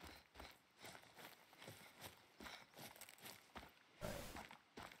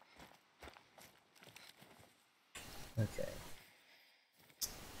 Okay.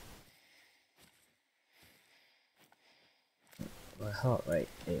 My heart rate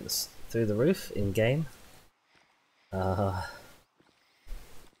is through the roof in game.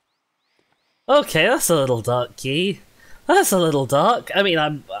 Okay, that's a little dark, Key. That's a little dark. I mean,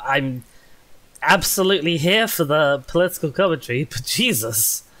 I'm absolutely here for the political commentary, but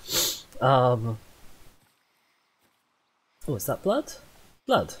Jesus. Oh, is that blood?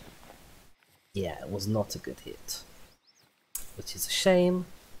 Blood. Yeah, it was not a good hit. Which is a shame.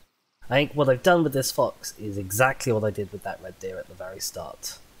 I think what I've done with this fox is exactly what I did with that red deer at the very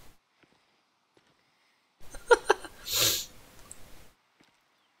start.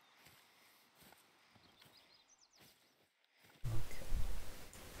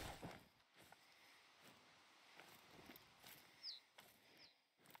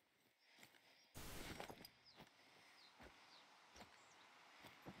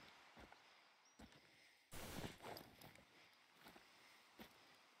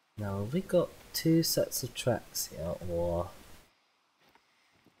 Now, have we got two sets of tracks here, or...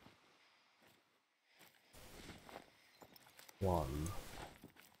 one?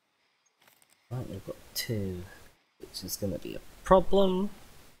 Right, we've got two, which is going to be a problem.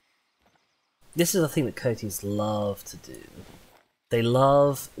 This is a thing that coyotes love to do. They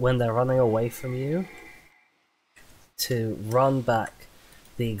love, when they're running away from you, to run back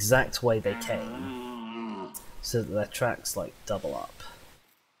the exact way they came, so that their tracks, like, double up.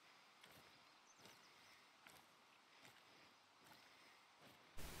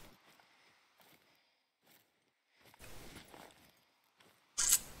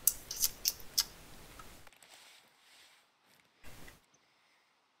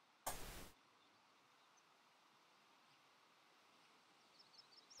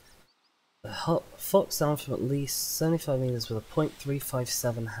 The fox down from at least 75 meters with a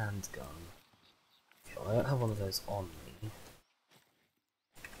 .357 handgun. Okay, well, I don't have one of those on me.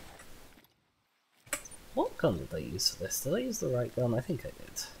 What gun did they use for this? Did I use the right gun? I think I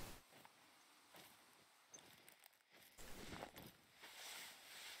did.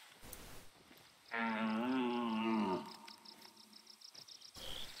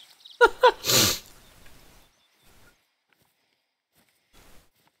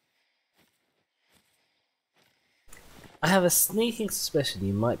 I have a sneaking suspicion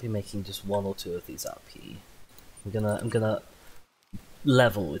you might be making just one or two of these up, Yi. I'm gonna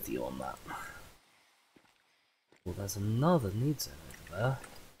level with you on that. Well, there's another need zone over there.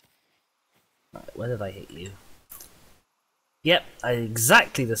 Right, where did I hit you? Yep,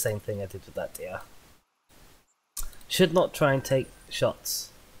 exactly the same thing I did with that deer. Should not try and take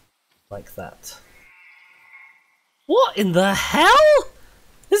shots like that. What in the hell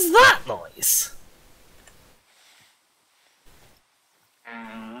is that noise?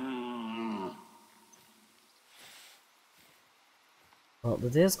 Well,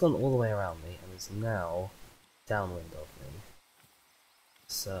 the deer's gone all the way around me and is now downwind of me.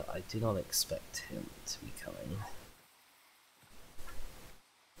 So I do not expect him to be coming.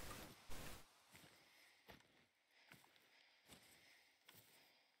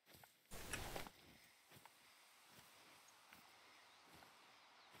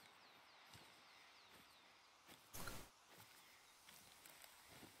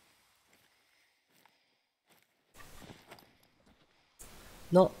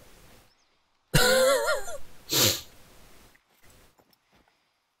 Not.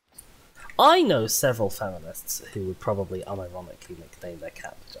 I know several feminists who would probably unironically nickname their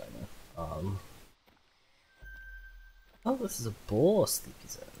cat vagina. Oh, this is a boar sleepy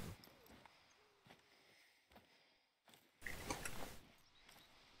zone.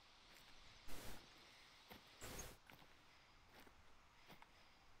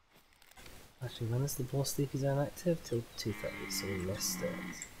 Actually, when is the boar sleepy zone active? Till 2:30, so we missed it.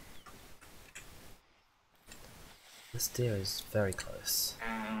 This deer is very close.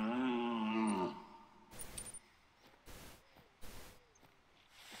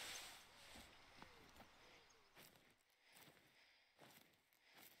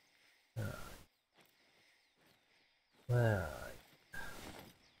 Where are you?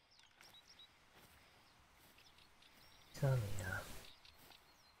 Come here.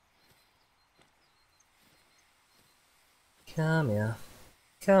 Come here.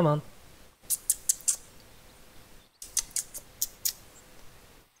 Come on.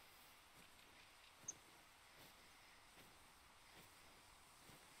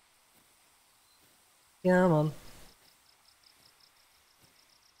 Come on.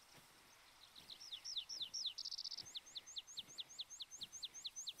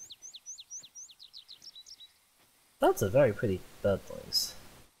 That's a very pretty bird noise.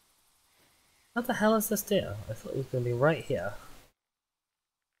 What the hell is this deer? I thought it was going to be right here.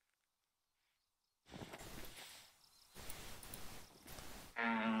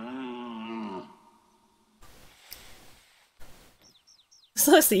 It's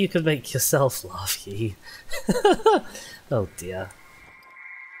nice that you can make yourself laugh, Yi. Oh dear.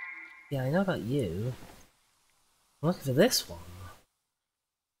 Yeah, I know about you. I'm looking for this one.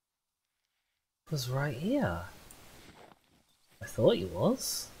 It was right here. I thought he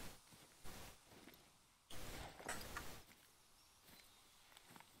was.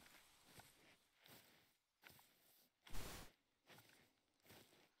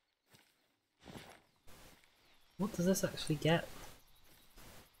 What does this actually get?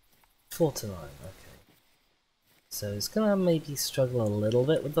 4 to 9, okay. So he's gonna maybe struggle a little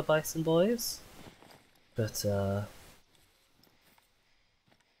bit with the bison boys. But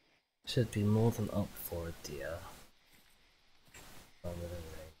should be more than up for a deer. Within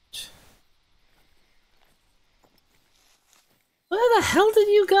range. Where the hell did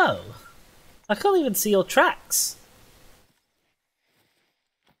you go? I can't even see your tracks.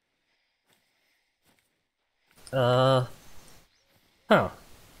 Huh. Oh,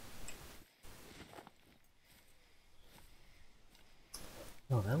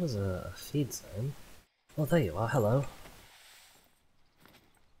 there was a feed zone. Oh, there you are, hello.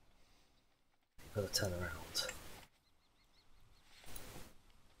 Gotta turn around.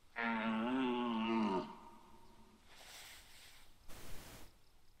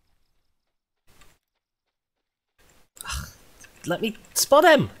 Ugh, let me spot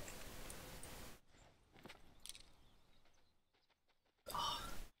him! Oh,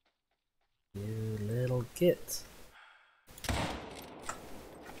 you little git.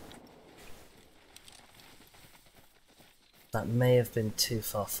 That may have been too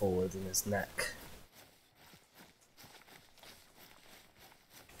far forward in his neck.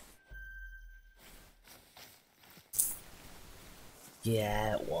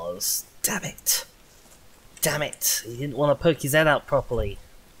 Yeah, it was. Damn it! Damn it! He didn't want to poke his head out properly.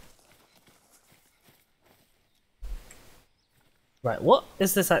 Right, what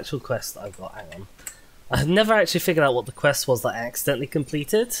is this actual quest that I've got? Hang on. I've never actually figured out what the quest was that I accidentally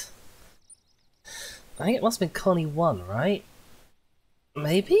completed. I think it must have been Connie 1, right?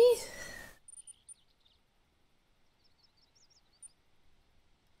 Maybe?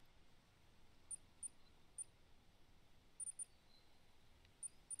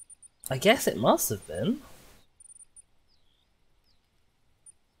 I guess it must have been.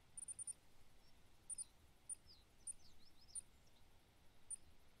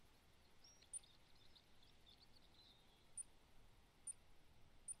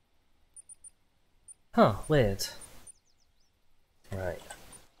 Huh, weird. Right.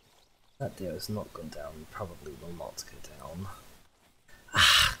 That deer has not gone down, probably will not go down.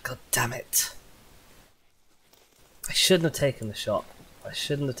 Ah, god damn it! I shouldn't have taken the shot. I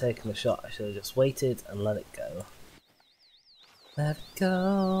shouldn't have taken the shot. I should have just waited and let it go. Let it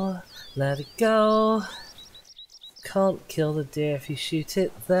go, let it go. Can't kill the deer if you shoot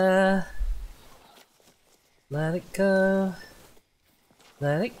it there. Let it go,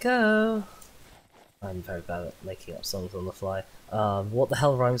 let it go. I'm very bad at making up songs on the fly. What the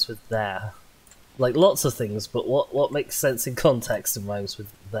hell rhymes with there? Like lots of things, but what makes sense in context and rhymes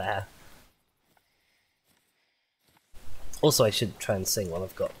with there? Also, I should try and sing when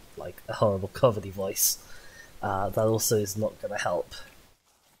I've got like a horrible comedy voice. That also is not gonna help.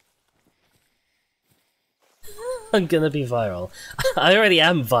 I'm gonna be viral. I already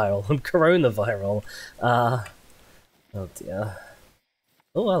am viral. I'm coronaviral. Oh dear.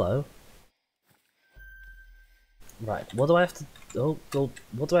 Oh, hello. Right, what do I have to... Oh, God,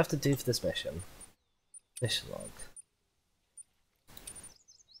 what do I have to do for this mission? Mission log.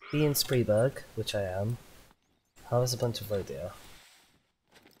 Be in Spreeberg, which I am. Harvest a bunch of roe deer.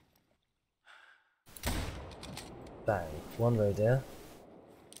 Bang. One roe deer.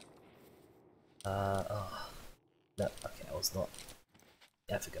 Oh. No, okay, I was not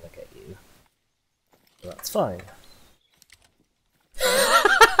ever gonna get you. But that's fine.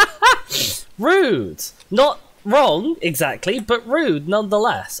 Rude! Not wrong, exactly, but rude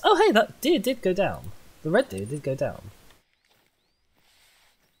nonetheless. Oh hey, that deer did go down. The red deer did go down.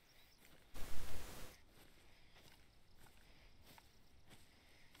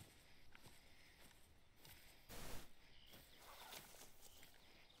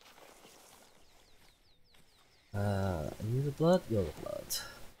 Are you the blood? You're the blood.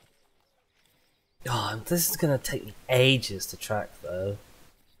 Oh, this is gonna take me ages to track though.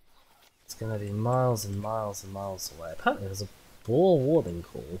 It's gonna be miles and miles and miles away. Apparently there's a boar warning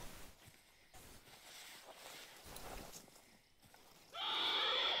call.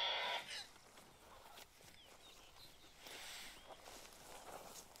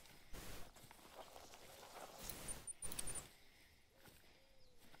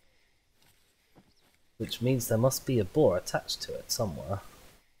 Which means there must be a boar attached to it somewhere.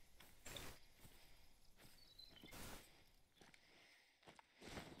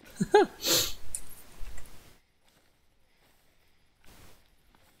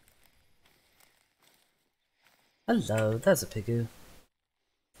 Hello, there's a pigoo.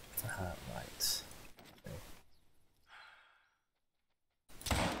 Right.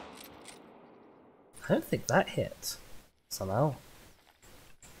 Okay. I don't think that hit. Somehow.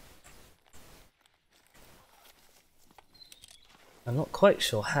 I'm not quite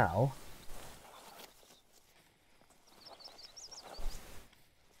sure how.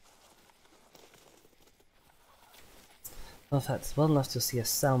 Well, in fact, it's well enough to see a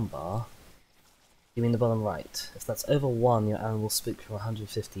soundbar. You mean the bottom right. If that's over 1, your animal will spook from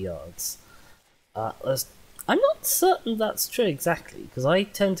 150 yards. I'm not certain that's true exactly, because I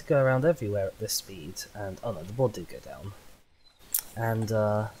tend to go around everywhere at this speed, and... oh no, the board did go down. And,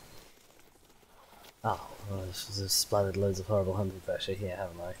 oh, I've splattered loads of horrible hunting pressure here,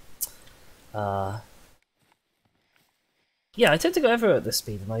 haven't I? Yeah, I tend to go everywhere at this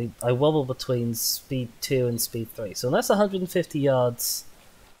speed, and I wobble between speed 2 and speed 3. So unless 150 yards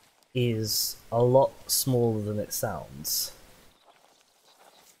is a lot smaller than it sounds,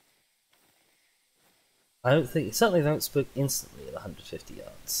 I don't think, certainly don't spook instantly at 150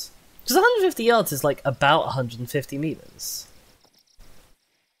 yards. Because 150 yards is like about 150 meters.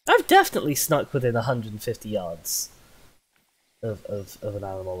 I've definitely snuck within 150 yards of an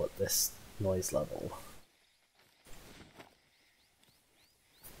animal at this noise level.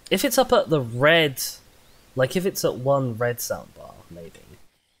 If it's up at the red, like if it's at one red soundbar, maybe.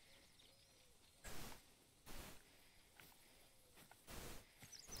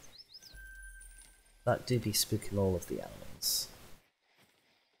 That do be spooking all of the animals.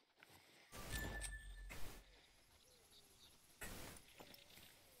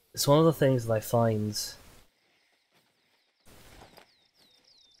 It's one of the things that I find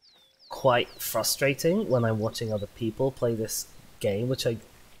quite frustrating when I'm watching other people play this game, which I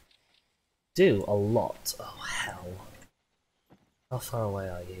do a lot. Oh, hell. How far away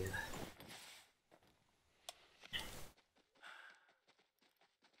are you?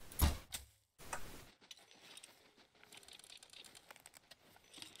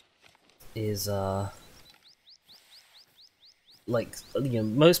 Is, like, you know,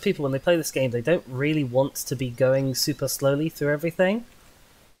 most people when they play this game, they don't really want to be going super slowly through everything.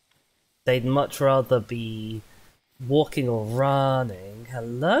 They'd much rather be walking or running.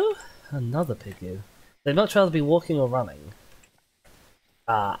 Hello? Another piggy. They'd much rather be walking or running.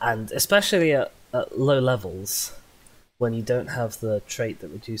 And especially at low levels, when you don't have the trait that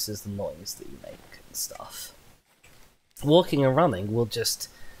reduces the noise that you make and stuff. Walking and running will just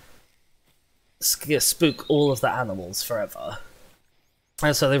spook all of the animals forever.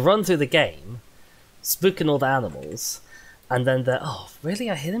 And so they run through the game, spooking all the animals, and then they're, oh, really?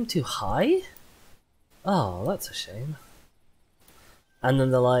 I hit him too high? Oh, that's a shame. And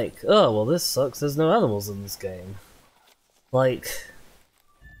then they're like, oh, well, this sucks, there's no animals in this game. Like,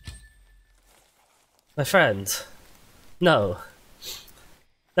 my friend, no.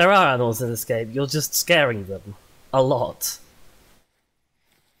 There are animals in this game, you're just scaring them. A lot.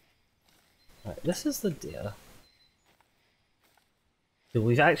 Right, this is the deer. Who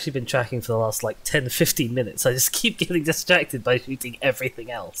we've actually been tracking for the last, like, 10-15 minutes. I just keep getting distracted by shooting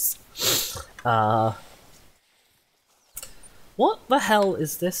everything else. What the hell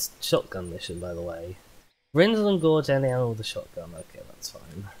is this shotgun mission, by the way? Rindle and gorge any animal with a shotgun. Okay, that's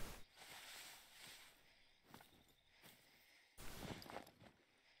fine.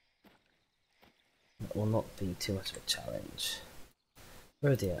 That will not be too much of a challenge.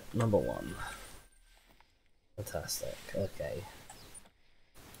 Oh dear, number 1. Fantastic, okay.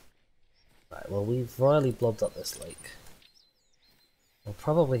 Right, well, we've royally blobbed up this lake. We'll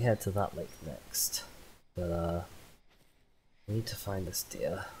probably head to that lake next. But, we need to find this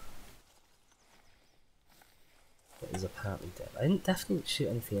deer. It is apparently dead. I didn't definitely shoot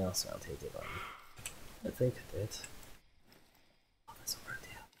anything else around here, did I? I don't think I did. Oh, there's a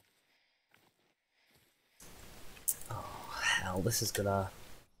deer. Oh, hell, this is gonna...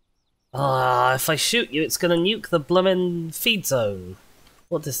 Ah, if I shoot you, it's gonna nuke the bloomin' feed zone.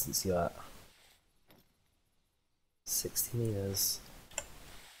 What distance are you at? 60 meters.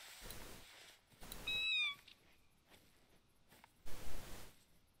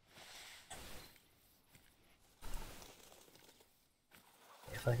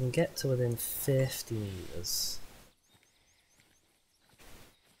 If I can get to within 50 meters,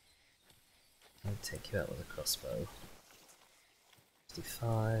 I'll take you out with a crossbow.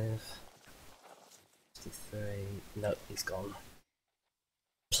 55, 53. Nope, he's gone.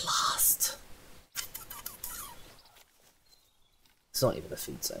 Blast! It's not even a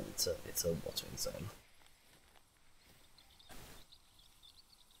feed zone, it's a watering zone.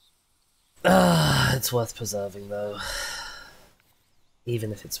 Ah, it's worth preserving though.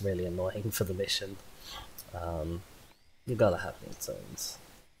 Even if it's really annoying for the mission. You gotta have need zones.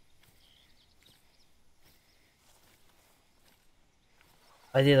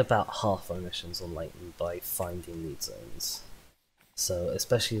 I did about half my missions on Layton by finding need zones. So,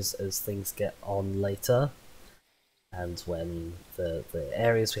 especially as things get on later, and when the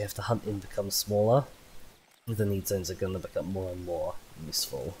areas we have to hunt in become smaller, the need zones are going to become more and more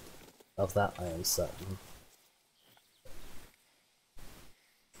useful. Of that I am certain.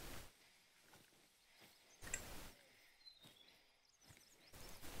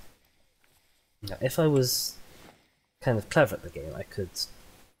 Now, if I was kind of clever at the game, I could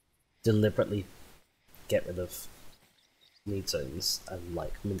deliberately get rid of need zones and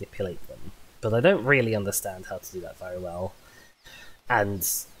like manipulate them. But I don't really understand how to do that very well. And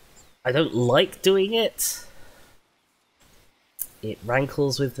I don't like doing it. it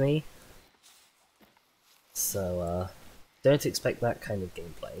rankles with me. So, don't expect that kind of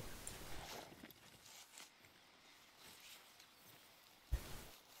gameplay.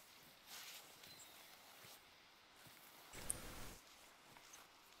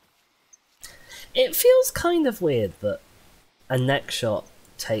 It feels kind of weird that a neck shot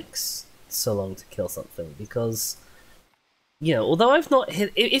takes so long to kill something, because, you know, although I've not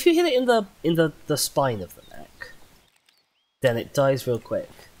hit, if you hit it in the spine of the neck, then it dies real quick,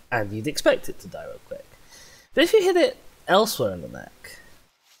 and you'd expect it to die real quick. But if you hit it elsewhere in the neck,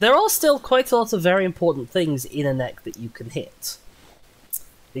 there are still quite a lot of very important things in a neck that you can hit.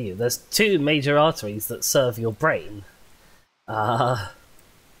 There's two major arteries that serve your brain.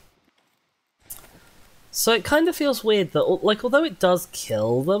 So it kind of feels weird that, like, although it does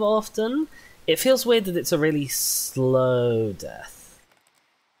kill them often, it feels weird that it's a really slow death.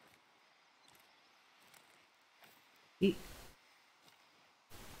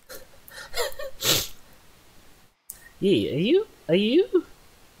 Yee, are you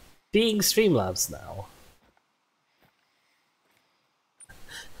being Streamlabs now?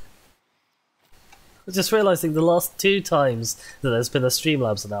 I'm just realising the last 2 times that there's been a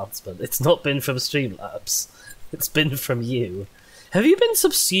Streamlabs announcement, it's not been from Streamlabs, it's been from you. Have you been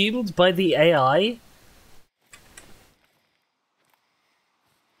subsumed by the AI?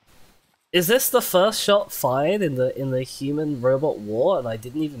 Is this the first shot fired in the human-robot war and I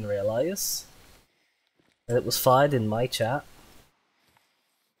didn't even realise? And it was fired in my chat?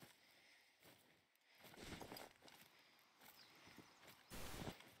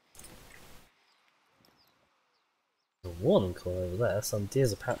 There's a warning call over there. Some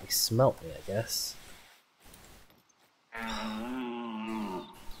deers apparently smelt me, I guess.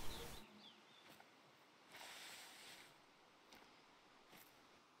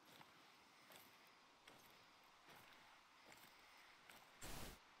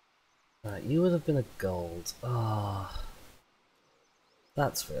 Right, you would have been a gold. Ah,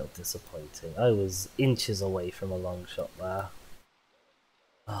 that's real disappointing. I was inches away from a long shot there.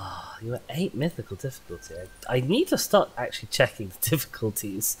 Ah, you were 8 mythical difficulty. I need to start actually checking the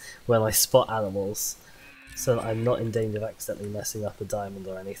difficulties when I spot animals, so that I'm not in danger of accidentally messing up a diamond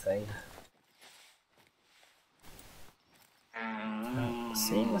or anything.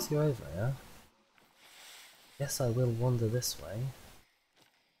 Seeing as you're over here, guess I will wander this way.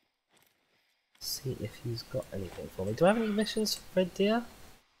 See if he's got anything for me. Do I have any missions for Red Deer?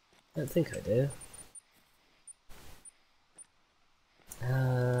 I don't think I do.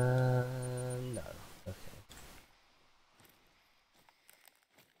 No. Okay.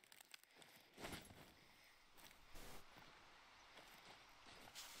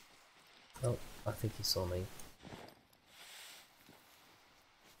 Oh, I think he saw me.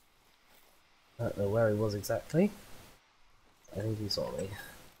 I don't know where he was exactly. I think he saw me.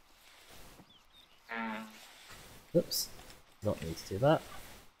 Oops. Not need to do that.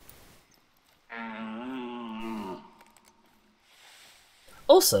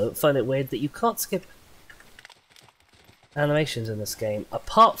 Also, find it weird that you can't skip animations in this game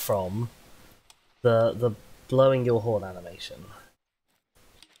apart from the blowing your horn animation.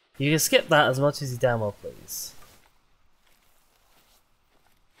 You can skip that as much as you damn well please.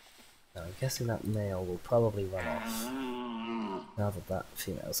 Now, I'm guessing that male will probably run off now that that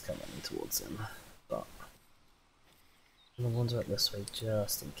female's coming towards him, but I'm gonna wander up this way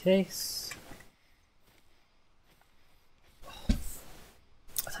just in case.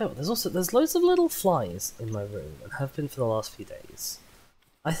 I tell you what, there's loads of little flies in my room and have been for the last few days.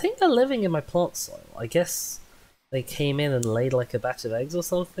 I think they're living in my plant soil. I guess they came in and laid like a batch of eggs or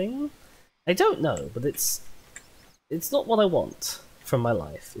something. I don't know, but it's not what I want from my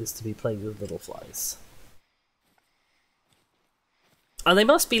life, is to be plagued with little flies. And they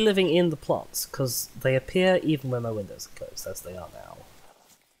must be living in the plants, because they appear even when my windows are closed, as they are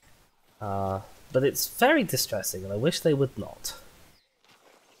now. But it's very distressing, and I wish they would not.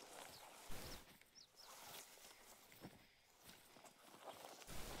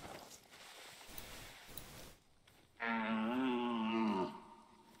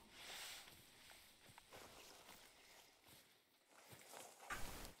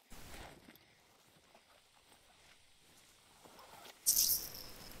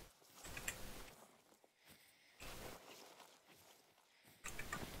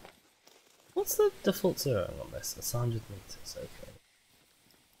 What's the default zeroing on this? It's 100 meters, okay.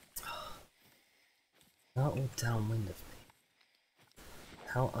 Out or downwind of me.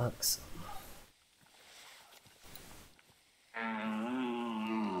 How irksome.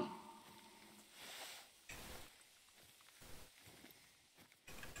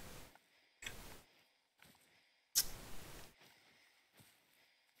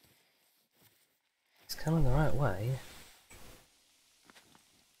 coming the right way.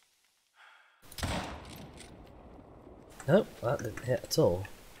 Nope, that didn't hit at all.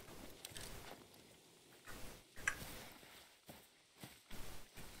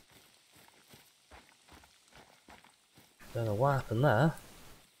 Don't know what happened there.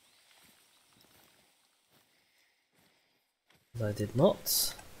 But I did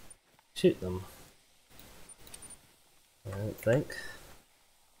not shoot them. I don't think.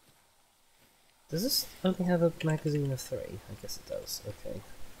 Does this only have a magazine of 3? I guess it does, okay.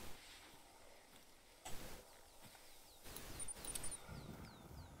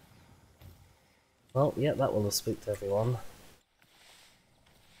 Well, yeah, that will have spooked everyone.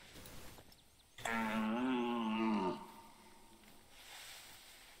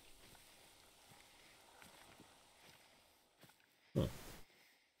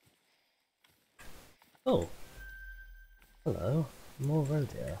 Oh. Hello. More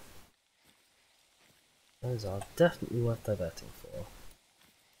rodeo. Those are definitely worth diverting for.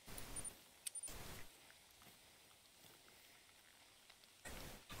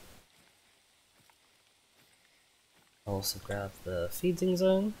 I'll also grab the feeding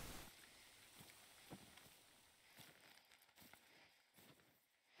zone.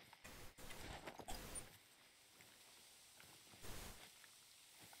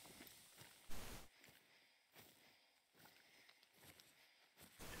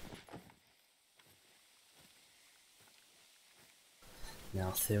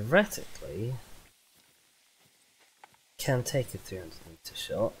 Now theoretically, can take a 300-meter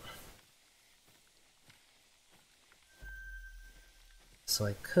shot. So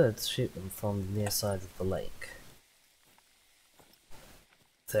I could shoot them from the near side of the lake.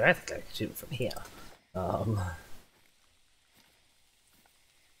 Theoretically, I could shoot them from here.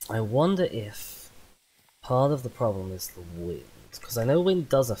 I wonder if part of the problem is the wind. Because I know wind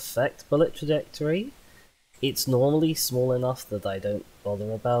does affect bullet trajectory. It's normally small enough that I don't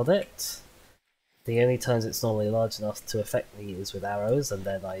bother about it. The only times it's normally large enough to affect me is with arrows, and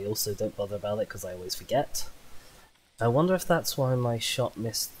then I also don't bother about it because I always forget. I wonder if that's why my shot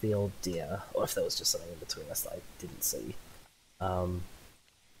missed the old deer, or if there was just something in between us that I didn't see.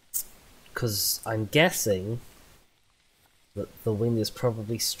 Because I'm guessing that the wind is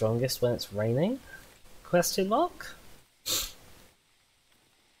probably strongest when it's raining? Question mark?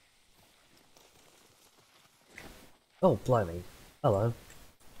 Oh, blimey. Hello.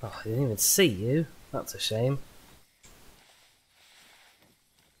 Oh, I didn't even see you. That's a shame.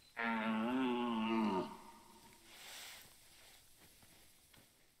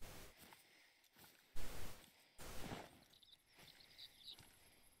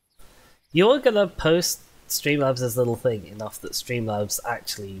 You're gonna post Streamlabs' little thing enough that Streamlabs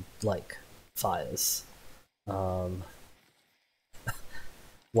actually, like, fires.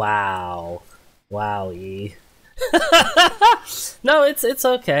 Wow. Wowie. No, it's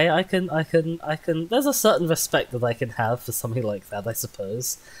okay. I can. There's a certain respect that I can have for something like that, I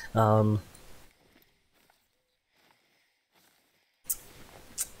suppose.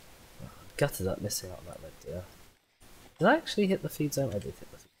 Gutted up missing out on that red deer. Did I actually hit the feed zone? I did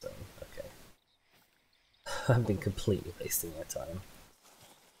hit the feed zone. Okay. I've been completely wasting my time.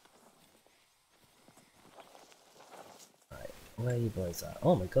 Right, where are you boys at?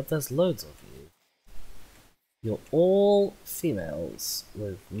 Oh my god, there's loads of you. You're all females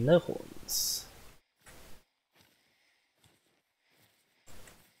with no horns.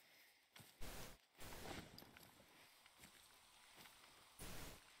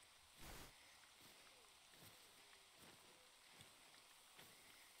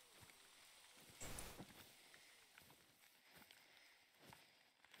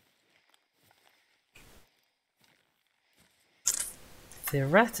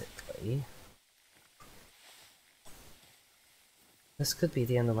 Theoretically, this could be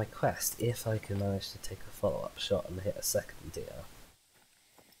the end of my quest if I can manage to take a follow-up shot and hit a second deer.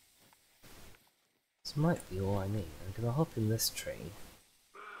 This might be all I need. I'm gonna hop in this tree.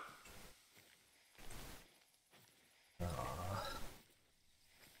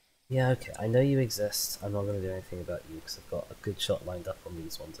 Yeah, okay, I know you exist. I'm not gonna do anything about you because I've got a good shot lined up on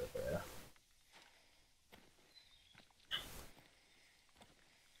these ones over here.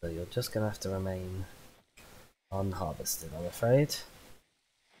 So you're just gonna have to remain unharvested, I'm afraid.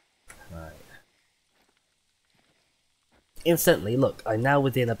 Right. Instantly, look, I'm now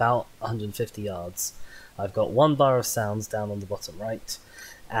within about 150 yards. I've got one bar of sounds down on the bottom right,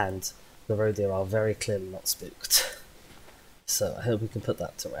 and the roe deer are very clearly not spooked. So I hope we can put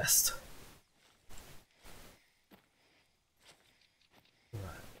that to rest.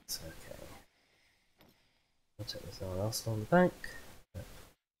 Right, okay. I'll check there's no one else along the bank.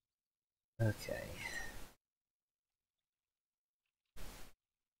 Okay.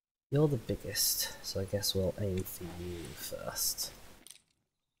 You're the biggest, so I guess we'll aim for you first.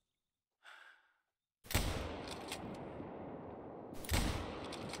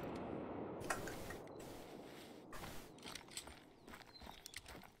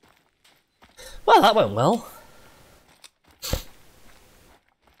 Well, that went well.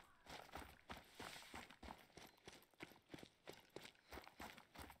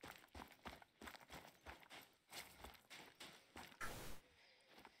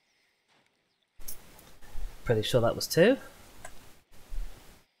 Pretty sure that was 2.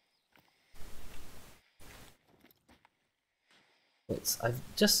 I've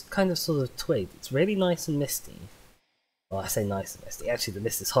just kind of sort of twigged. It's really nice and misty. Well, I say nice and misty. Actually, the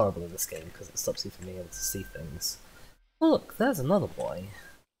mist is horrible in this game because it stops you from being able to see things. Oh, look, there's another boy.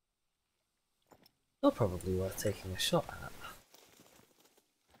 You're probably worth taking a shot at.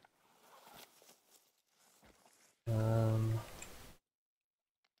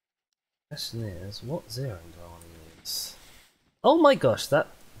 Question is, what zero do I want to use? Oh my gosh, that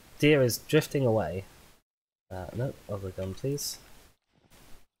deer is drifting away. No, other gun, please.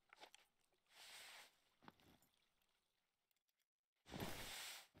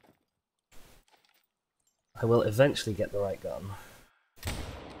 I will eventually get the right gun.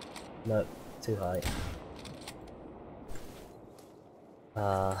 No, too high.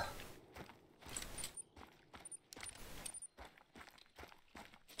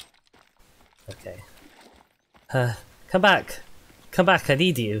 Okay. Come back! Come back, I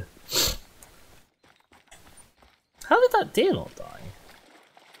need you! How did that deer not die?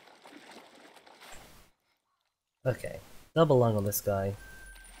 Okay, double lung on this guy.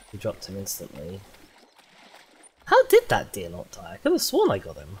 We dropped him instantly. How did that deer not die? I could have sworn I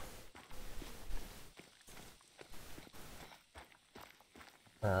got him.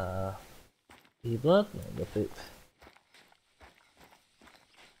 E-blood? No, no poop.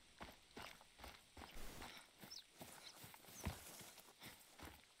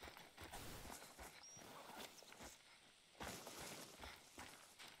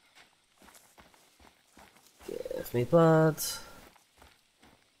 Give me blood.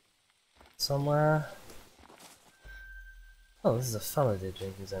 Somewhere. Oh, this is a fallow deer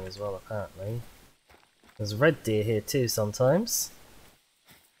drinking zone as well, apparently. There's red deer here too sometimes.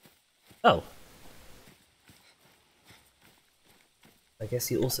 Oh. I guess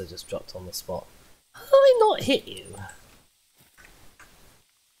you also just dropped on the spot. How did I not hit you?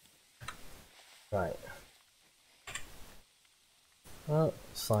 Right. Well,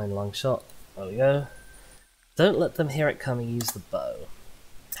 fine, long shot. There we go. Don't let them hear it coming, use the bow.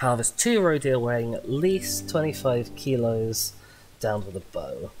 Harvest 2 roe deer weighing at least 25 kilos down with a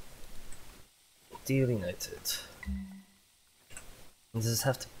bow. Duly noted. Does this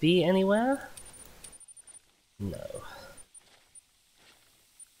have to be anywhere? No.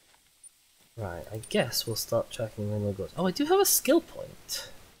 Right, I guess we'll start tracking when we're good. Oh, I do have a skill point.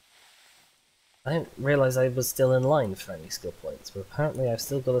 I didn't realise I was still in line for any skill points, but apparently I've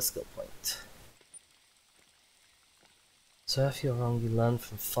still got a skill point. So if you're wrong, you learn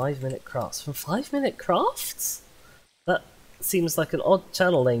from 5-minute crafts. From 5-minute crafts? That seems like an odd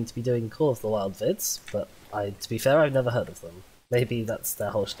channel name to be doing Call of the Wild vids, but to be fair, I've never heard of them. Maybe that's their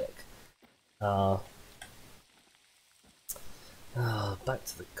whole shtick. Back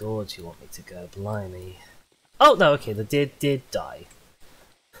to the gorge you want me to go, blimey. Oh, no, okay, the deer did die.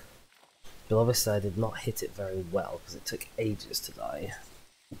 But obviously I did not hit it very well, because it took ages to die.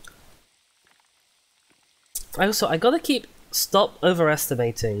 I gotta stop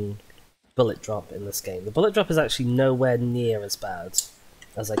overestimating bullet drop in this game. The bullet drop is actually nowhere near as bad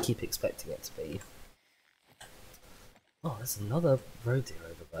as I keep expecting it to be. Oh, there's another roe deer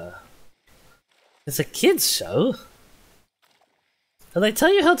over there. It's a kids show? And they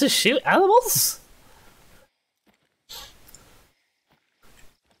tell you how to shoot animals?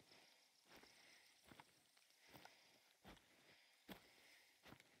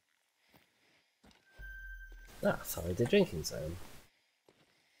 Ah, sorry, the drinking zone.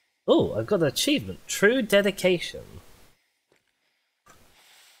 Oh, I've got an achievement. True dedication.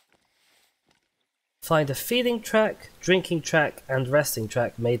 Find a feeding track, drinking track, and resting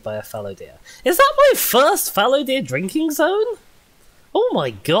track made by a fallow deer. Is that my first fallow deer drinking zone? Oh my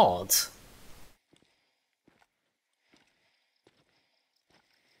god.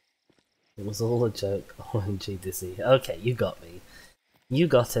 It was all a joke. OMG Dizzy. Okay, you got me. You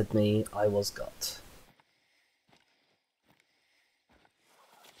gotted me, I was got.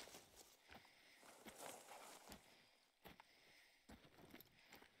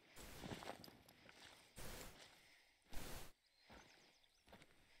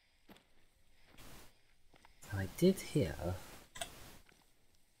 I did hear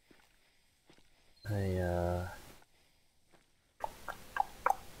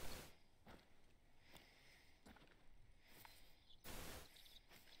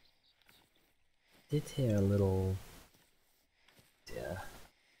did hear a little... Yeah.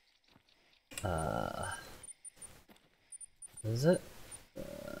 Is it?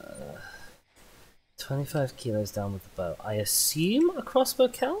 25 kilos down with the bow. I assume a crossbow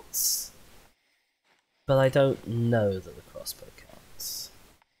counts? But I don't know that the crossbow counts.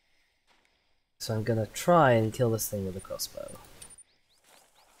 So I'm gonna try and kill this thing with a crossbow.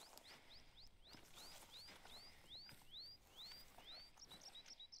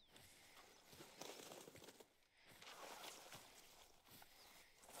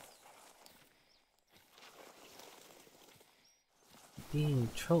 Being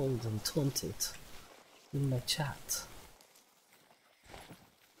trolled and taunted in my chat.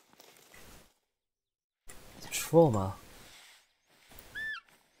 Trauma.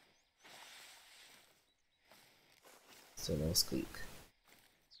 So no squeak.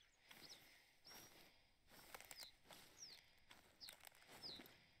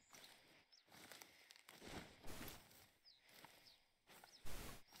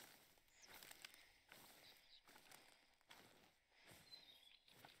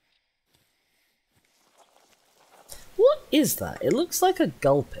 What is that? It looks like a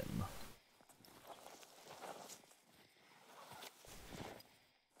gulpin.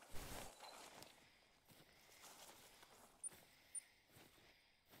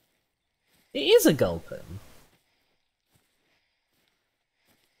 It is a gulpin.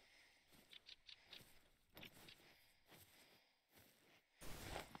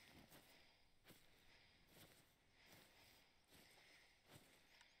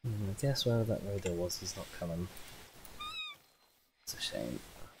 I guess wherever that radar was, he's not coming. It's a shame.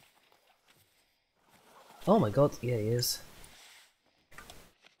 Oh my god, yeah, he is.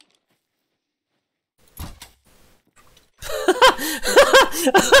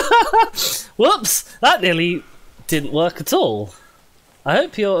 Whoops! That nearly didn't work at all. I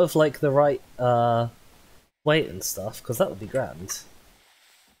hope you're of like the right weight and stuff, because that would be grand.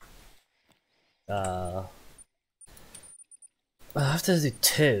 I have to do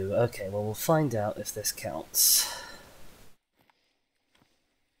 2. Okay, well we'll find out if this counts.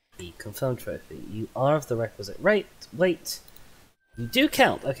 The confirmed trophy. You are of the requisite weight. You do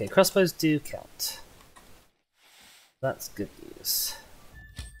count. Okay, crossbows do count. That's good news.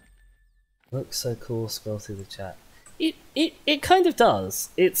 Looks so cool. Scroll through the chat. It kind of does.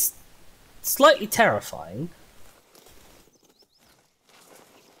 It's slightly terrifying,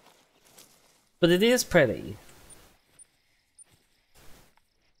 but it is pretty.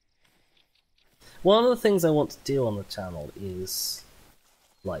 One of the things I want to do on the channel is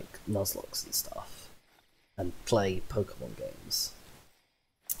like Nuzlockes and stuff, and play Pokemon games.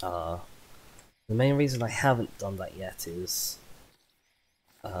 The main reason I haven't done that yet is,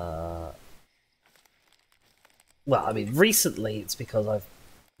 well, I mean, recently it's because I've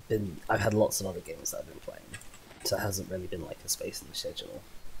had lots of other games that I've been playing, so it hasn't really been like a space in the schedule.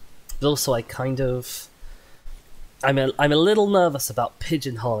 But also, I'm a little nervous about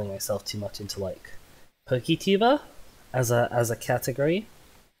pigeonholing myself too much into like PokeTuber as a category.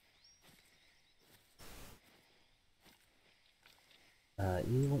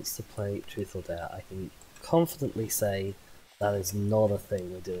 You wants to play Truth or Dare. I can confidently say that is not a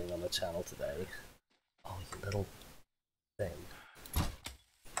thing we're doing on the channel today. Oh, you little thing.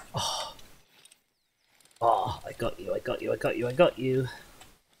 Oh. Oh, I got you, I got you, I got you, I got you.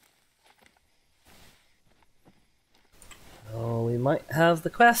 Oh, we might have the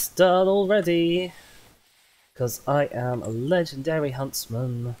quest done already. Because I am a legendary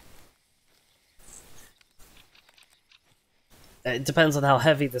huntsman. It depends on how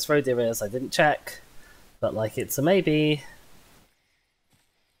heavy this road deer is, I didn't check. But like, it's a maybe.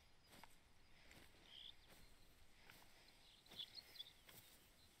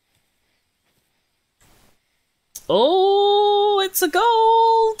 Oh, it's a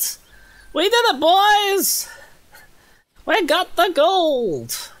gold! We did it, boys! We got the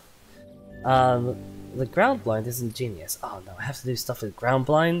gold! The ground blind is ingenious. Oh no, I have to do stuff with ground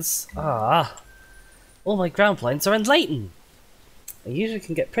blinds? Ah. All my ground blinds are in Leighton! I usually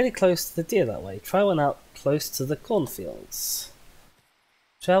can get pretty close to the deer that way. Try one out close to the cornfields.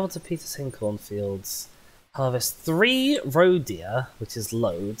 Travel to Petershain cornfields. Harvest 3 roe deer, which is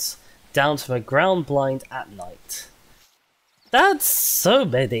loads, down from a ground blind at night. That's so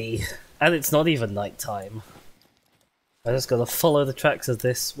many! And it's not even night time. I just gotta follow the tracks of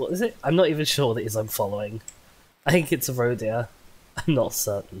this. What is it? I'm not even sure what it is I'm following. I think it's a roe deer. I'm not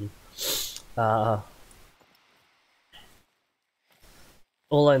certain.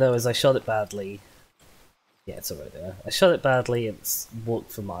 All I know is I shot it badly. Yeah, it's a roe deer. I shot it badly and it's walked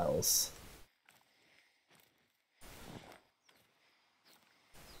for miles.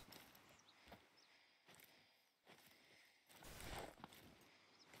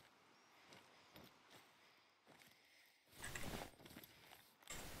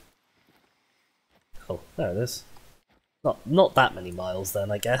 Cool, there it is. Not that many miles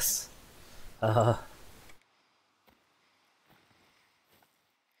then, I guess.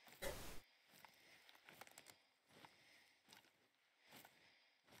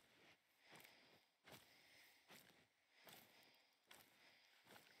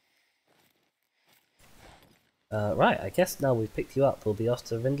 Right, I guess now we've picked you up, we'll be off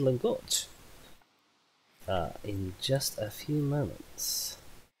to Rindland Gorge. In just a few moments.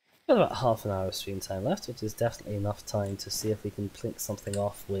 We've got about half an hour of stream time left, which is definitely enough time to see if we can plink something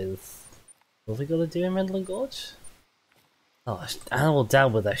off with... What have we got to do in Rindland Gorge? Oh, animal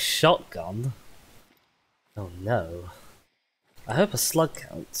down with a shotgun? Oh no. I hope a slug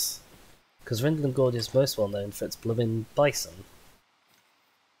counts. Because Rindland Gorge is most well known for its bloomin' bison.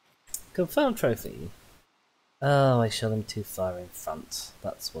 Confirmed trophy. Oh, I shot him too far in front.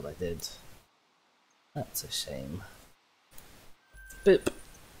 That's what I did. That's a shame. Boop.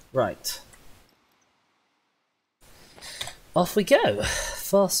 Right. Off we go!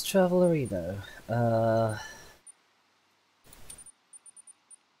 Fast travel arena. I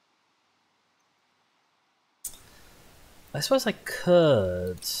suppose I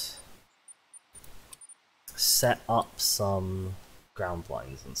could set up some ground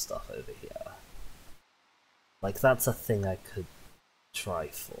blinds and stuff over here. Like, that's a thing I could try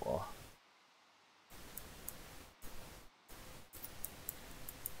for.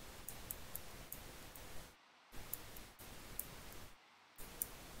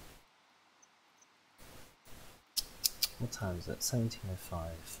 What time is it?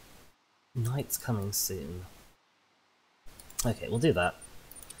 17:05. Night's coming soon. Okay, we'll do that.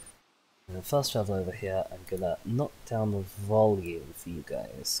 I'm gonna fast travel over here. I'm gonna knock down the volume for you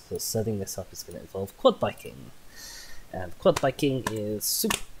guys, because setting this up is gonna involve quad biking. And quad biking is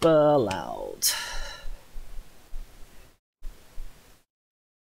super loud.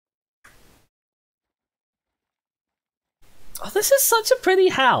 Oh, this is such a pretty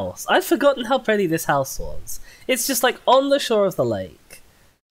house! I'd forgotten how pretty this house was. It's just like on the shore of the lake.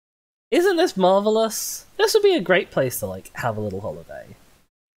 Isn't this marvelous? This would be a great place to like have a little holiday.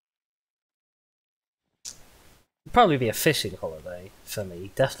 It'd probably be a fishing holiday for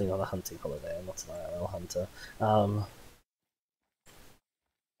me. Definitely not a hunting holiday. I'm not an IRL hunter.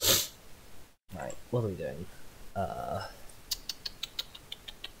 Right, what are we doing?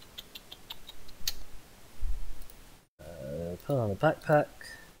 Put on a backpack.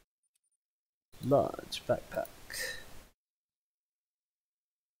 Large backpack.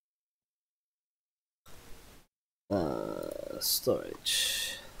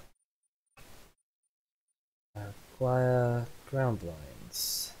 Storage. Acquire ground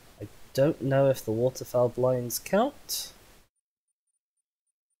blinds. I don't know if the waterfowl blinds count.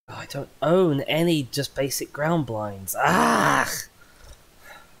 Oh, I don't own any just basic ground blinds. Ah!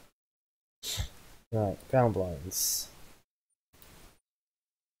 Right, ground blinds.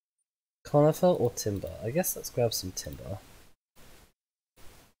 Conifer or timber? I guess let's grab some timber.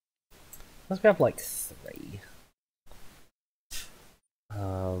 Let's grab like 3.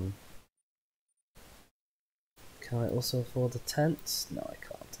 Can I also afford a tent? No, I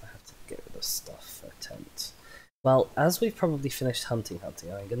can't. I have to get rid of stuff for a tent. Well, as we've probably finished hunting, I'm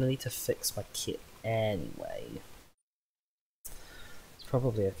going to need to fix my kit anyway. It's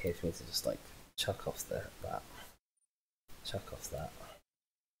probably okay for me to just like chuck off that. Chuck off that.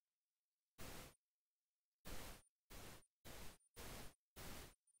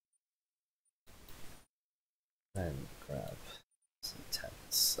 And grab some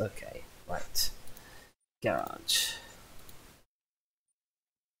tents. Okay, right. Garage.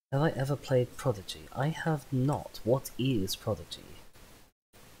 Have I ever played Prodigy? I have not. What is Prodigy?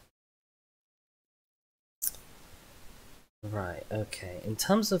 Right, okay. In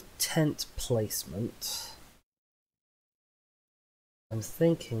terms of tent placement, I'm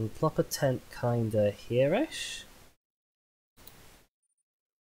thinking plop a tent kinda here-ish?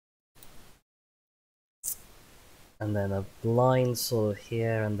 And then a blind sort of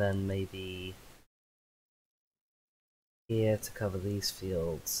here, and then maybe here to cover these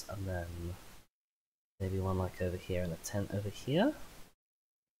fields, and then maybe one like over here and a tent over here?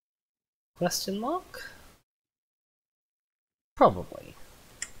 Question mark? Probably.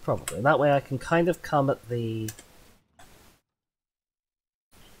 Probably. That way I can kind of come at the...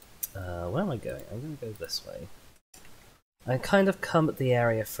 where am I going? I'm going to go this way. I kind of come at the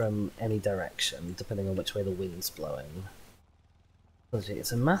area from any direction, depending on which way the wind's blowing.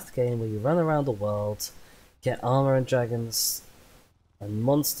 It's a math game where you run around the world, get armor and dragons and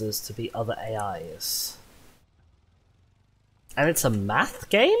monsters to beat other AIs. And it's a math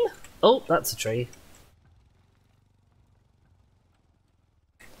game? Oh, that's a tree.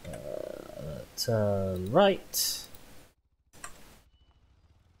 Turn right.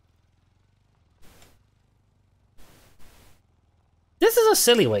 This is a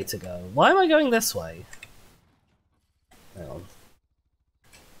silly way to go. Why am I going this way? Hang on.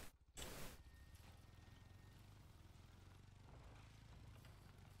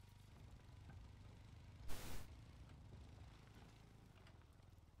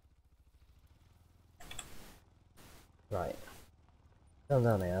 Right. Come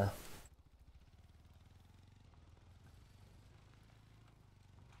down here.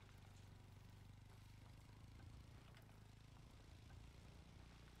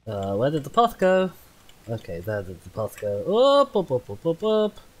 Where did the path go? Okay, there did the path go. Up, up, up, up, up,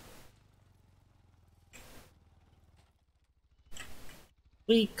 up.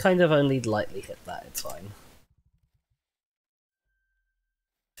 We kind of only lightly hit that, it's fine.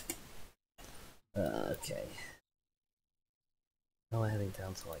 Okay. Now we're heading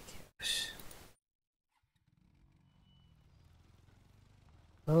down to like Hirsch.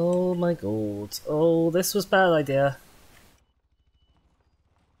 Oh my god. Oh, this was bad idea.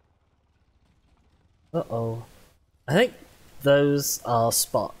 Uh-oh. I think those are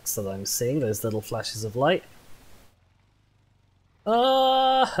sparks that I'm seeing, those little flashes of light.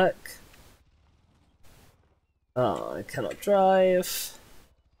 Ah, heck. Oh, I cannot drive.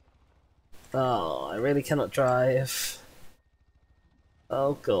 Oh, I really cannot drive.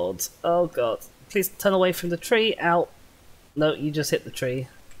 Oh god. Oh god. Please turn away from the tree. Ow. No, you just hit the tree.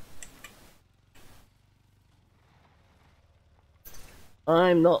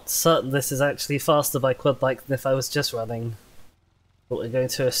 I'm not certain this is actually faster by quad bike than if I was just running. But we're going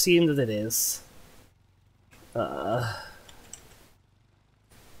to assume that it is. Oh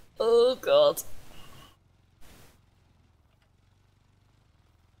god.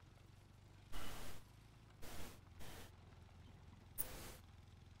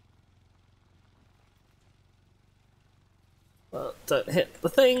 Well, don't hit the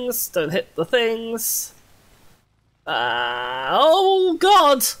things, don't hit the things. Oh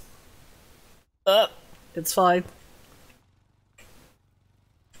god! It's fine.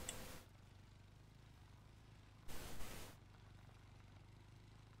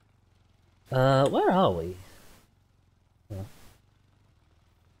 Where are we?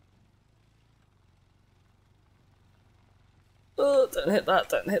 Oh, don't hit that,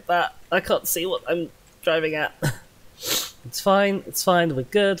 don't hit that. I can't see what I'm driving at. It's fine, we're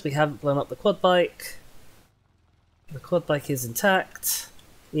good. We haven't blown up the quad bike. The quad bike is intact.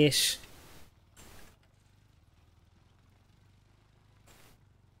 Ish.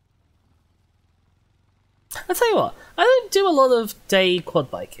 I tell you what, I don't do a lot of day quad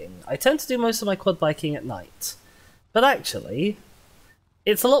biking. I tend to do most of my quad biking at night. But actually,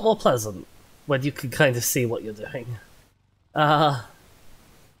 it's a lot more pleasant when you can kind of see what you're doing. Right.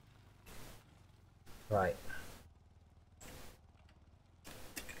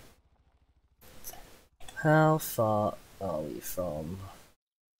 How far are we from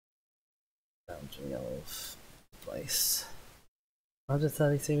boundary of place?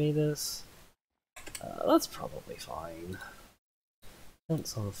 132 meters? That's probably fine.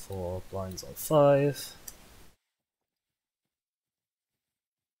 Fence on 4, blinds on 5.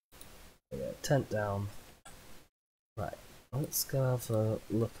 Okay, tent down. Right, let's go have a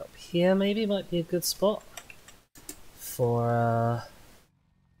look up here, maybe might be a good spot for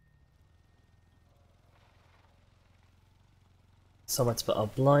somewhere to put our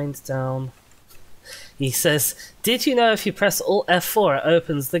blind down. He says, did you know if you press Alt F4 it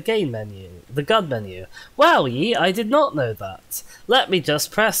opens the gun menu? Wow, I did not know that. Let me just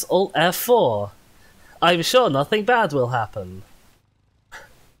press Alt F4. I'm sure nothing bad will happen.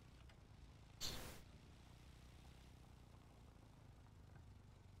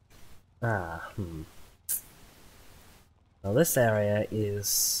 Now this area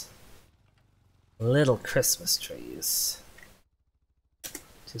is little Christmas trees.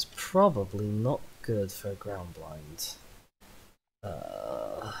 Which is probably not good for a ground blind.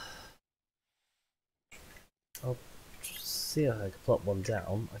 I'll see if I can plot one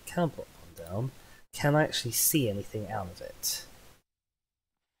down. I can plot one down. Can I actually see anything out of it?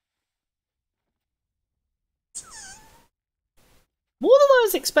 More than I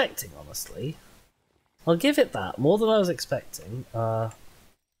was expecting, honestly. I'll give it that. More than I was expecting.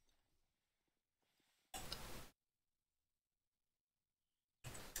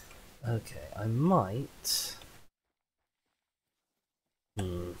 Okay, I might...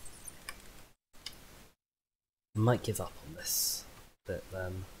 might give up on this bit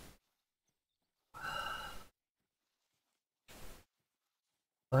then.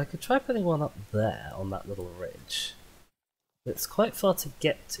 But I could try putting one up there on that little ridge. It's quite far to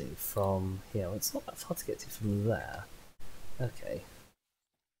get to from here. Well, it's not that far to get to from there. Okay.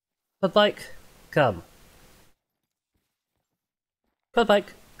 Quad bike, come. Quad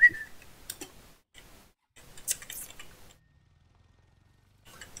bike.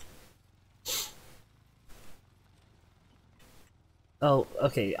 Oh,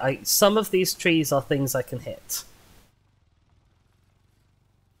 okay. Some of these trees are things I can hit.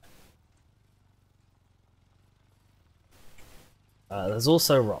 There's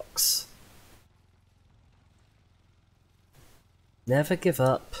also rocks. Never give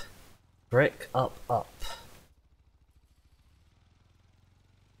up. Brick up, up.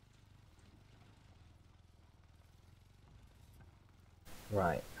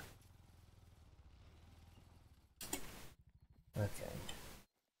 Right. Okay.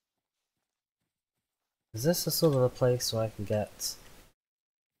 Is this a sort of a place where I can get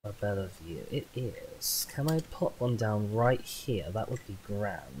a better view? It is. Can I put one down right here? That would be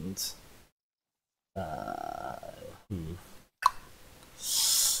grand. Hmm.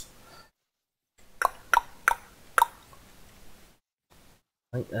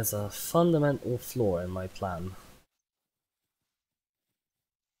 I think there's a fundamental flaw in my plan.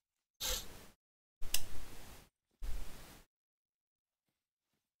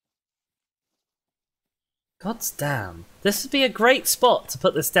 God's damn. This would be a great spot to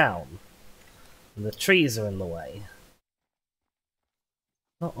put this down. And the trees are in the way.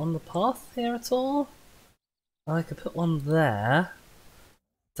 Not on the path here at all? I could put one there.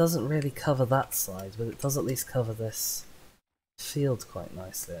 Doesn't really cover that side, but it does at least cover this field quite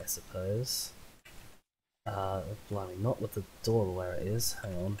nicely, I suppose. Blimey, not with the door where it is.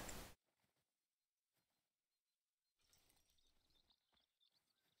 Hang on.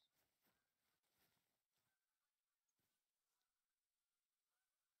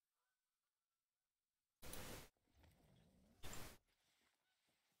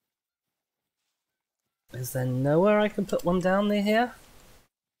 Is there nowhere I can put one down near here?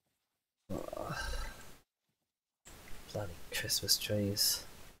 Ugh. Bloody Christmas trees.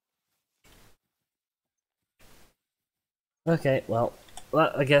 Okay, well,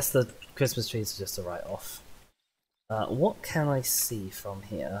 I guess the Christmas trees are just a write-off. What can I see from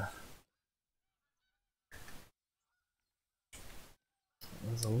here?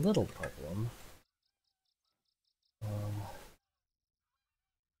 There's a little problem.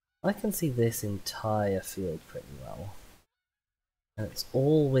 I can see this entire field pretty well. And it's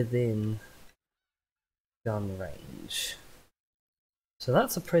all within gun range. So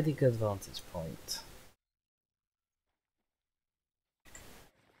that's a pretty good vantage point.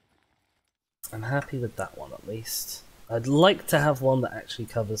 I'm happy with that one at least. I'd like to have one that actually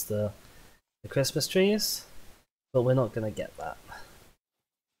covers the Christmas trees, but we're not going to get that.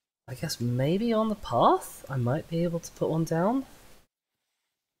 I guess maybe on the path I might be able to put one down.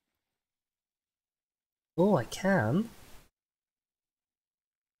 Oh, I can.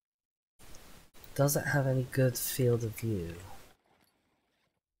 Does it have any good field of view?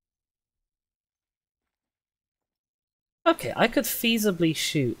 Okay, I could feasibly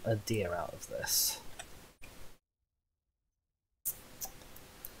shoot a deer out of this.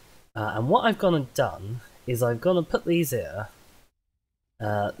 And what I've gone and done is I've gone and put these here,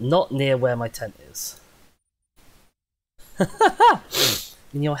 not near where my tent is.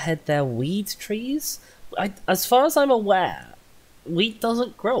 In your head they're weed trees? As far as I'm aware, wheat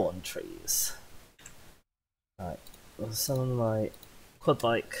doesn't grow on trees. Alright, I'll summon my quad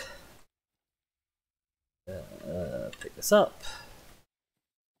bike. Pick this up.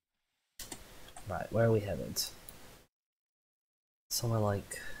 Right, where are we headed? Somewhere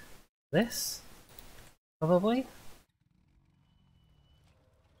like this? Probably?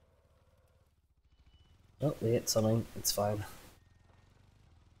 Oh, we hit something, it's fine.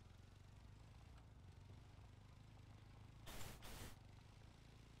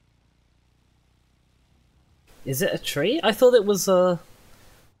 Is it a tree? I thought it was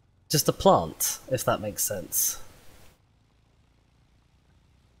just a plant, if that makes sense.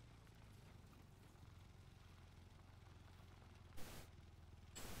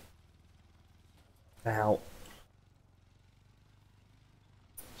 Ow.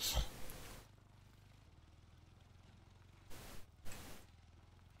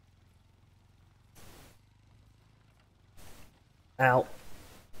 Ow.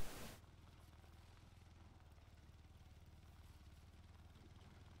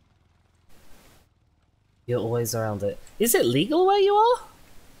 You're always around it. Is it legal where you are?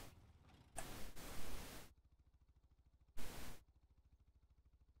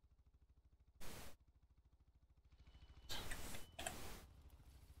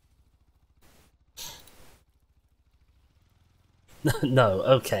 No,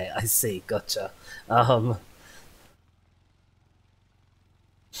 okay, I see, gotcha. Um...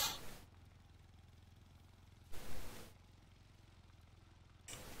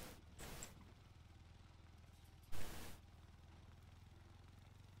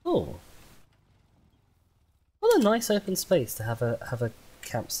 Oh, what a nice open space to have a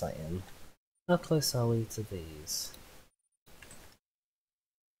campsite in. How close are we to these?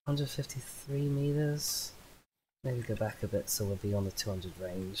 153 meters? Maybe go back a bit so we'll be on the 200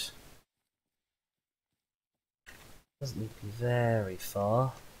 range. Doesn't need to be very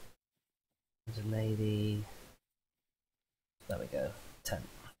far. 180. There we go. 10.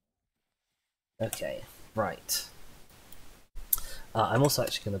 Okay, right. I'm also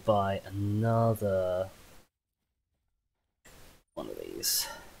actually going to buy another one of these.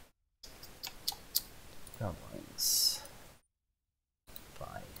 Ground lines.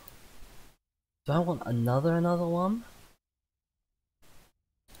 Buy. Do I want another one?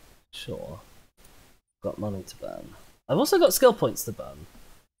 Sure. Got money to burn. I've also got skill points to burn.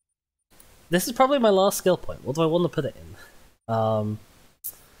 This is probably my last skill point. What do I want to put it in?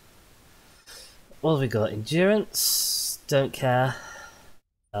 What have we got? Endurance? Don't care.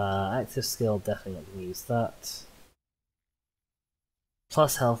 Active skill, definitely not going to use that.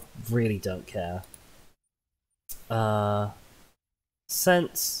 Plus health, really don't care.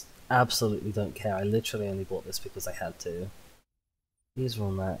 Sense, absolutely don't care. I literally only bought this because I had to. These are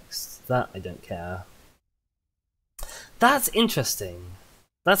all maxed. That I don't care. That's interesting.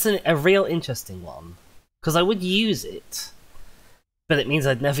 That's a real interesting one. Because I would use it, but it means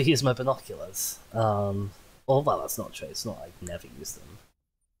I'd never use my binoculars. Or, well, that's not true. It's not I'd never use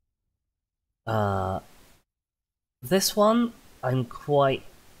them. This one, I'm quite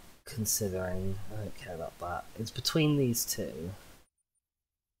considering. I don't care about that. It's between these two.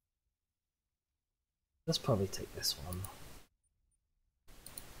 Let's probably take this one.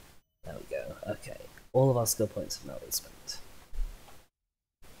 There we go. Okay. All of our skill points have now been spent.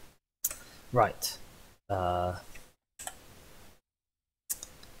 Right. I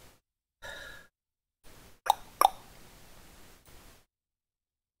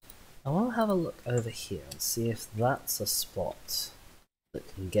want to have a look over here and see if that's a spot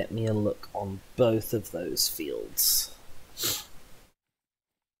that can get me a look on both of those fields.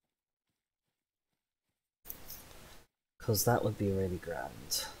 Because that would be really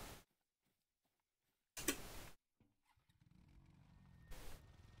grand.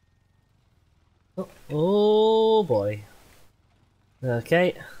 Oh boy.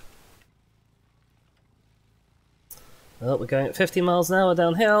 Okay. Well, we're going at 50 miles an hour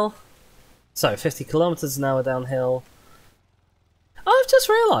downhill. Sorry, 50 kilometers an hour downhill. I've just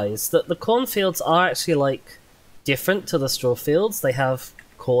realised that the cornfields are actually, like, different to the straw fields. They have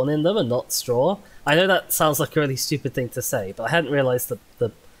corn in them and not straw. I know that sounds like a really stupid thing to say, but I hadn't realised that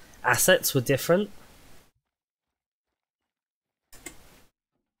the assets were different.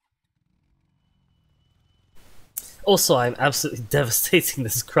 Also, I'm absolutely devastating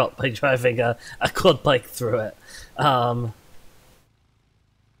this crop by driving a quad bike through it.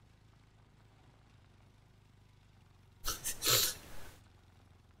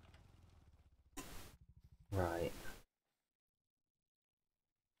 Right.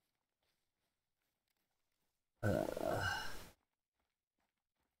 So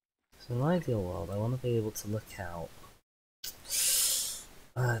in an ideal world, I want to be able to look out.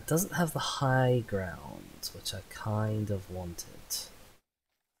 It doesn't have the high ground, which I kind of wanted.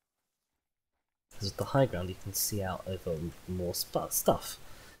 Because with the high ground, you can see out over more stuff.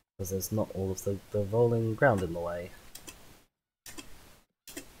 Because there's not all of the rolling ground in the way.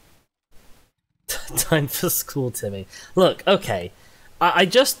 Time for school, Timmy. Look, okay. I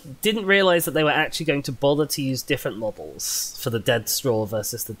just didn't realise that they were actually going to bother to use different models for the dead straw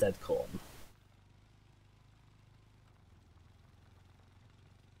versus the dead corn.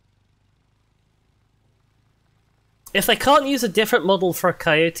 If they can't use a different model for a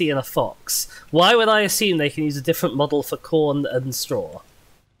coyote and a fox, why would I assume they can use a different model for corn and straw?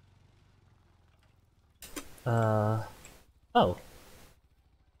 Oh.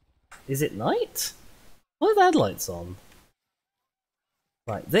 Is it night? Why are the headlights on?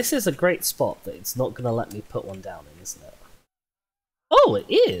 Right, this is a great spot that it's not going to let me put one down in, isn't it? Oh, it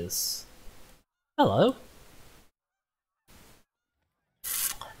is! Hello.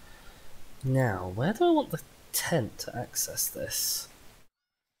 Now, where do I want the tent to access this?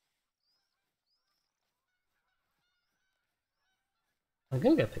 I'm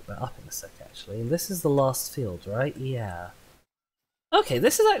going to go pick that up in a sec, actually. And this is the last field, right? Yeah. Okay,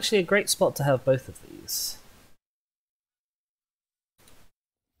 this is actually a great spot to have both of these.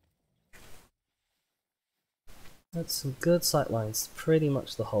 That's some good sight lines, pretty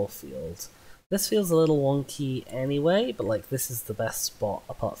much the whole field. This feels a little wonky anyway, but like this is the best spot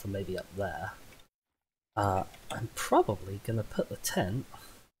apart from maybe up there. I'm probably gonna put the tent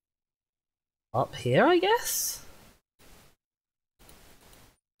up here, I guess?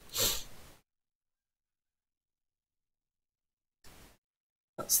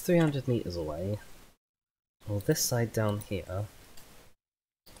 That's 300 meters away. Well, this side down here,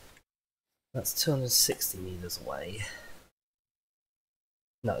 that's 260 meters away.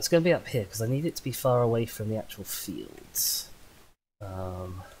 No, it's going to be up here, because I need it to be far away from the actual fields.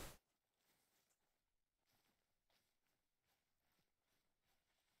 Oh,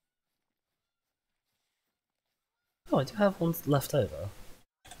 I do have one left over.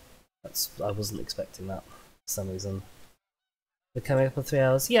 I wasn't expecting that for some reason. We're coming up in 3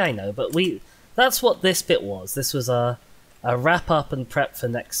 hours? Yeah, I know, but that's what this bit was. This was a wrap up and prep for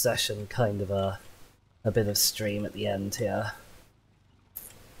next session, kind of a bit of stream at the end here.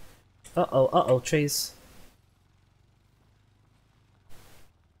 Uh-oh, trees.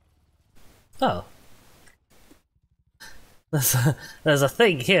 Oh. There's a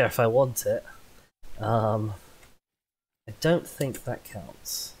thing here if I want it. I don't think that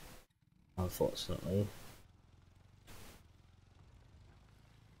counts, unfortunately.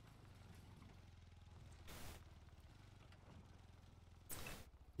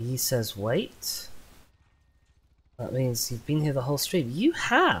 He says wait. That means you've been here the whole stream. You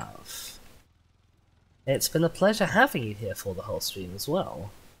have! It's been a pleasure having you here for the whole stream as well.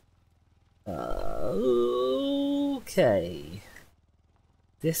 Okay.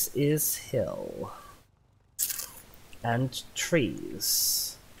 This is hill. And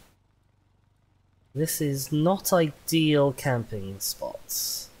trees. This is not ideal camping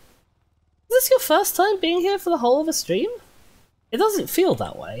spots. Is this your first time being here for the whole of a stream? It doesn't feel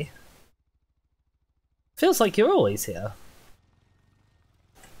that way. Feels like you're always here.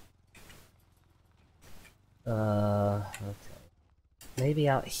 Okay. Maybe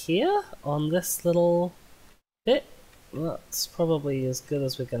out here on this little bit? That's probably as good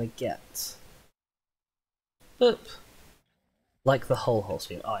as we're gonna get. Boop. Like the whole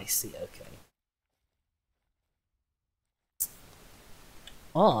stream. Oh, I see, okay.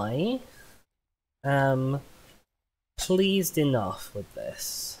 I am pleased enough with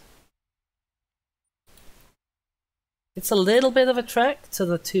this. It's a little bit of a trek to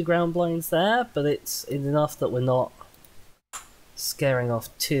the 2 ground blinds there, but it's enough that we're not scaring off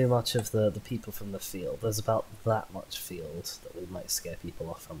too much of the people from the field. There's about that much field that we might scare people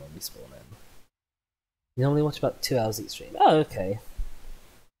off from when we spawn in. You normally watch about 2 hours each stream. Oh, okay.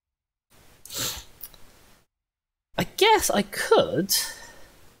 I guess I could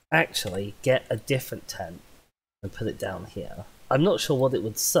actually get a different tent and put it down here. I'm not sure what it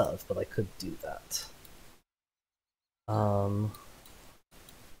would serve, but I could do that.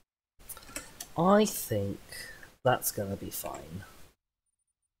 I think that's gonna be fine.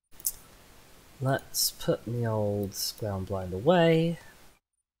 Let's put the old ground blind away.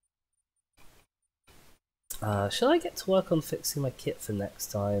 Should I get to work on fixing my kit for next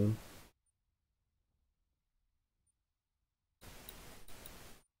time?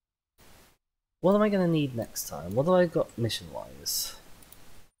 What am I gonna need next time? What do I got mission-wise?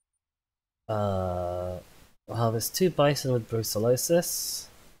 Harvest 2 bison with brucellosis.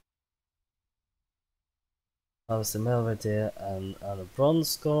 Harvest a male red deer and a bronze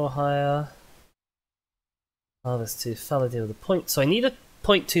score higher. Harvest 2 fallow deer with a point. So I need a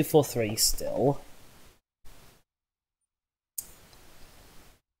 .243 still.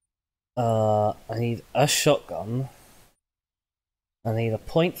 I need a shotgun. I need a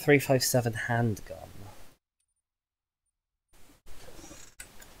 .357 handgun.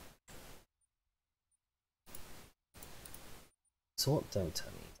 So what don't I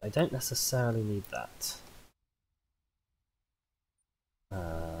need? I don't necessarily need that.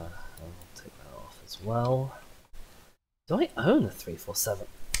 I'll take that off as well. Do I own a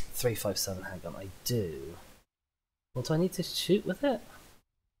 357 handgun? I do. Well, do I need to shoot with it?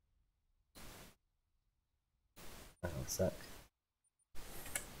 Hang on a sec.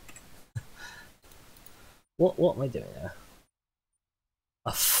 What am I doing here?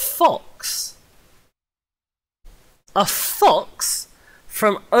 A fox? A fox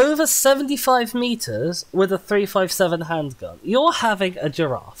from over 75 meters with a 357 handgun. You're having a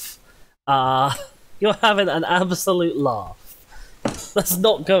giraffe. You're having an absolute laugh. That's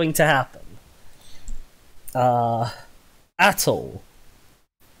not going to happen. At all.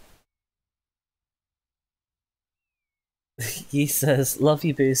 He says, "Love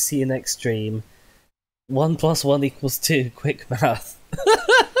you, boo. See you next stream. 1 + 1 = 2. Quick math."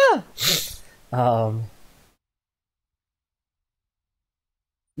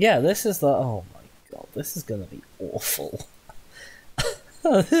 Yeah, this is the... Oh my god, this is gonna be awful.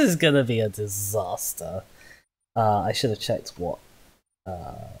 This is gonna be a disaster. I should have checked what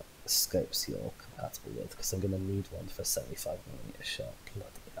scopes you're compatible with, because I'm gonna need one for 75mm shot.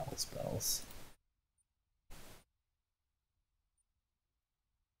 Bloody hell, spells.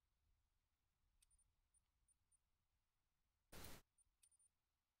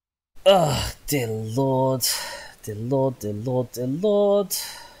 Ugh, dear lord. Dear lord, dear lord, dear lord.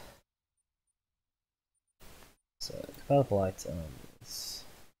 So, compatible items.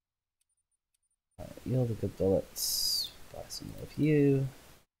 You're the good bullets. Buy some more of you.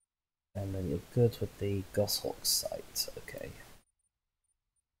 And then you're good with the Goshawk sight. Okay.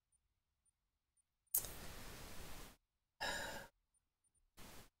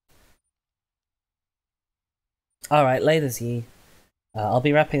 Alright, laters ye. I'll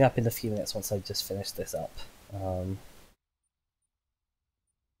be wrapping up in a few minutes once I've just finished this up.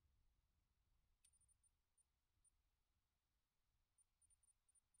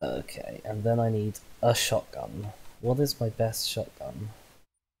 Okay, and then I need a shotgun. What is my best shotgun?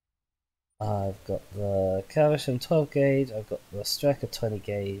 I've got the Caversham 12 gauge, I've got the Striker 20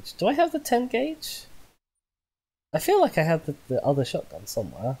 gauge. Do I have the 10 gauge? I feel like I had the other shotgun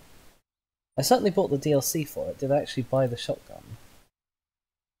somewhere. I certainly bought the DLC for it. Did I actually buy the shotgun?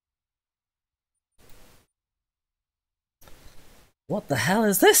 What the hell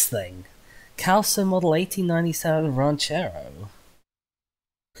is this thing? Calso Model 1897 Ranchero.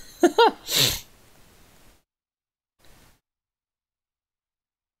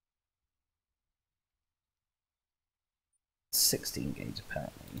 16 gauge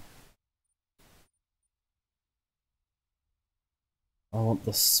apparently. I want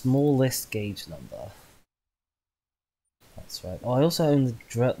the smallest gauge number. That's right. Oh, I also own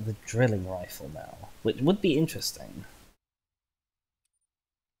the drilling rifle now, which would be interesting.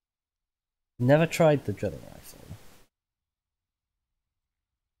 Never tried the drilling rifle.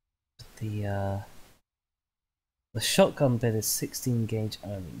 But the shotgun bit is 16 gauge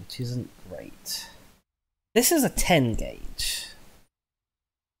only, which isn't great. This is a 10 gauge.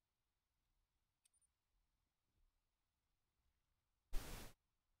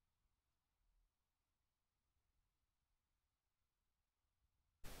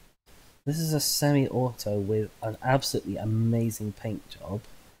 This is a semi-auto with an absolutely amazing paint job,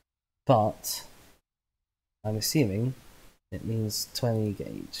 but I'm assuming it means 20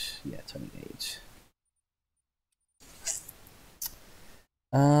 gauge. Yeah, 20 gauge.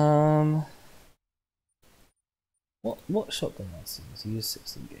 What shotgun else is use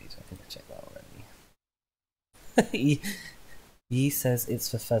 16 gauge? I think I checked that already. He says it's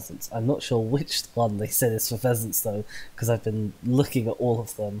for pheasants. I'm not sure which one they said is for pheasants though, because I've been looking at all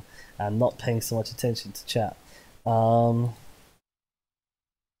of them and not paying so much attention to chat.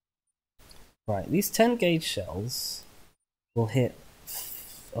 Right, these 10 gauge shells will hit.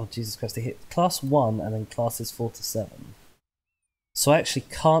 Oh Jesus Christ! They hit class 1 and then classes 4 to 7. So I actually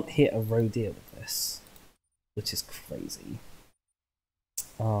can't hit a roe deer with this, which is crazy.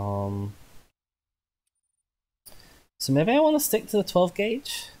 So maybe I want to stick to the 12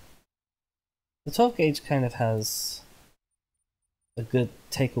 gauge? The 12 gauge kind of has a good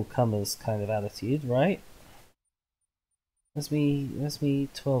take all comers kind of attitude, right? Where's me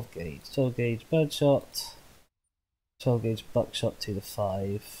 12 gauge? 12 gauge birdshot, 12 gauge buckshot 2 to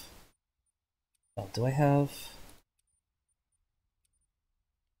 5. Oh, do I have...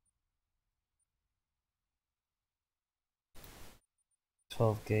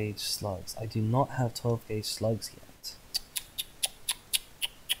 12 gauge slugs? I do not have 12 gauge slugs yet.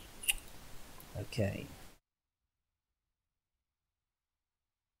 Okay.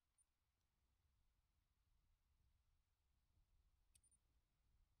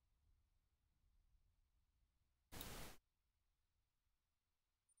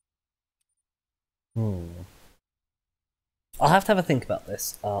 I'll have to have a think about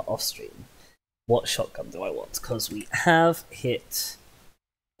this off stream. What shotgun do I want? Because we have hit...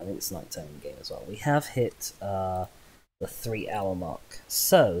 I think it's nighttime in the game as well. We have hit the 3-hour mark.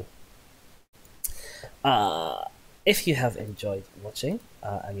 So, if you have enjoyed watching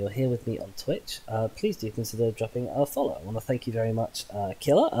and you're here with me on Twitch, please do consider dropping a follow. I want to thank you very much,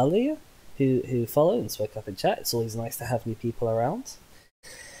 Killer earlier, who followed and spoke up in chat. It's always nice to have new people around.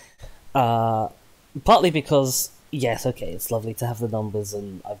 Partly because, yes, okay, it's lovely to have the numbers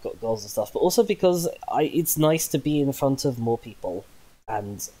and I've got goals and stuff, but also because it's nice to be in front of more people.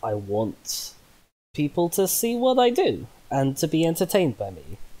 And I want people to see what I do and to be entertained by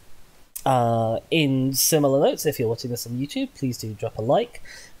me. In similar notes, if you're watching this on YouTube, please do drop a like.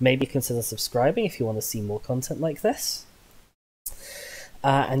 Maybe consider subscribing if you want to see more content like this.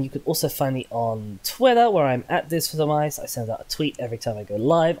 And you can also find me on Twitter, where I'm at DizForTheMice. I send out a tweet every time I go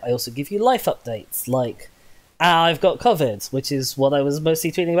live. I also give you life updates, like, I've got COVID, which is what I was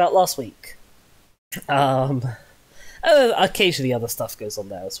mostly tweeting about last week. And occasionally other stuff goes on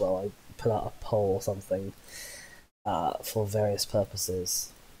there as well. I put out a poll or something for various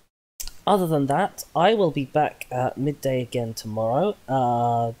purposes. Other than that, I will be back at midday again tomorrow.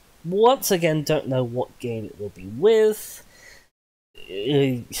 Once again, don't know what game it will be with.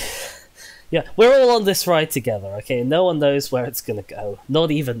 Yeah, we're all on this ride together, okay? No one knows where it's gonna go. Not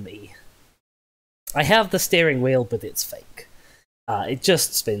even me. I have the steering wheel, but it's fake. It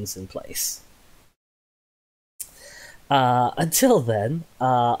just spins in place. Until then,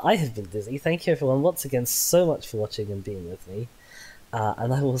 I have been Dizzy. Thank you everyone once again so much for watching and being with me.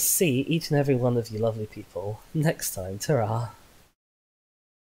 And I will see each and every one of you lovely people next time. Ta-ra!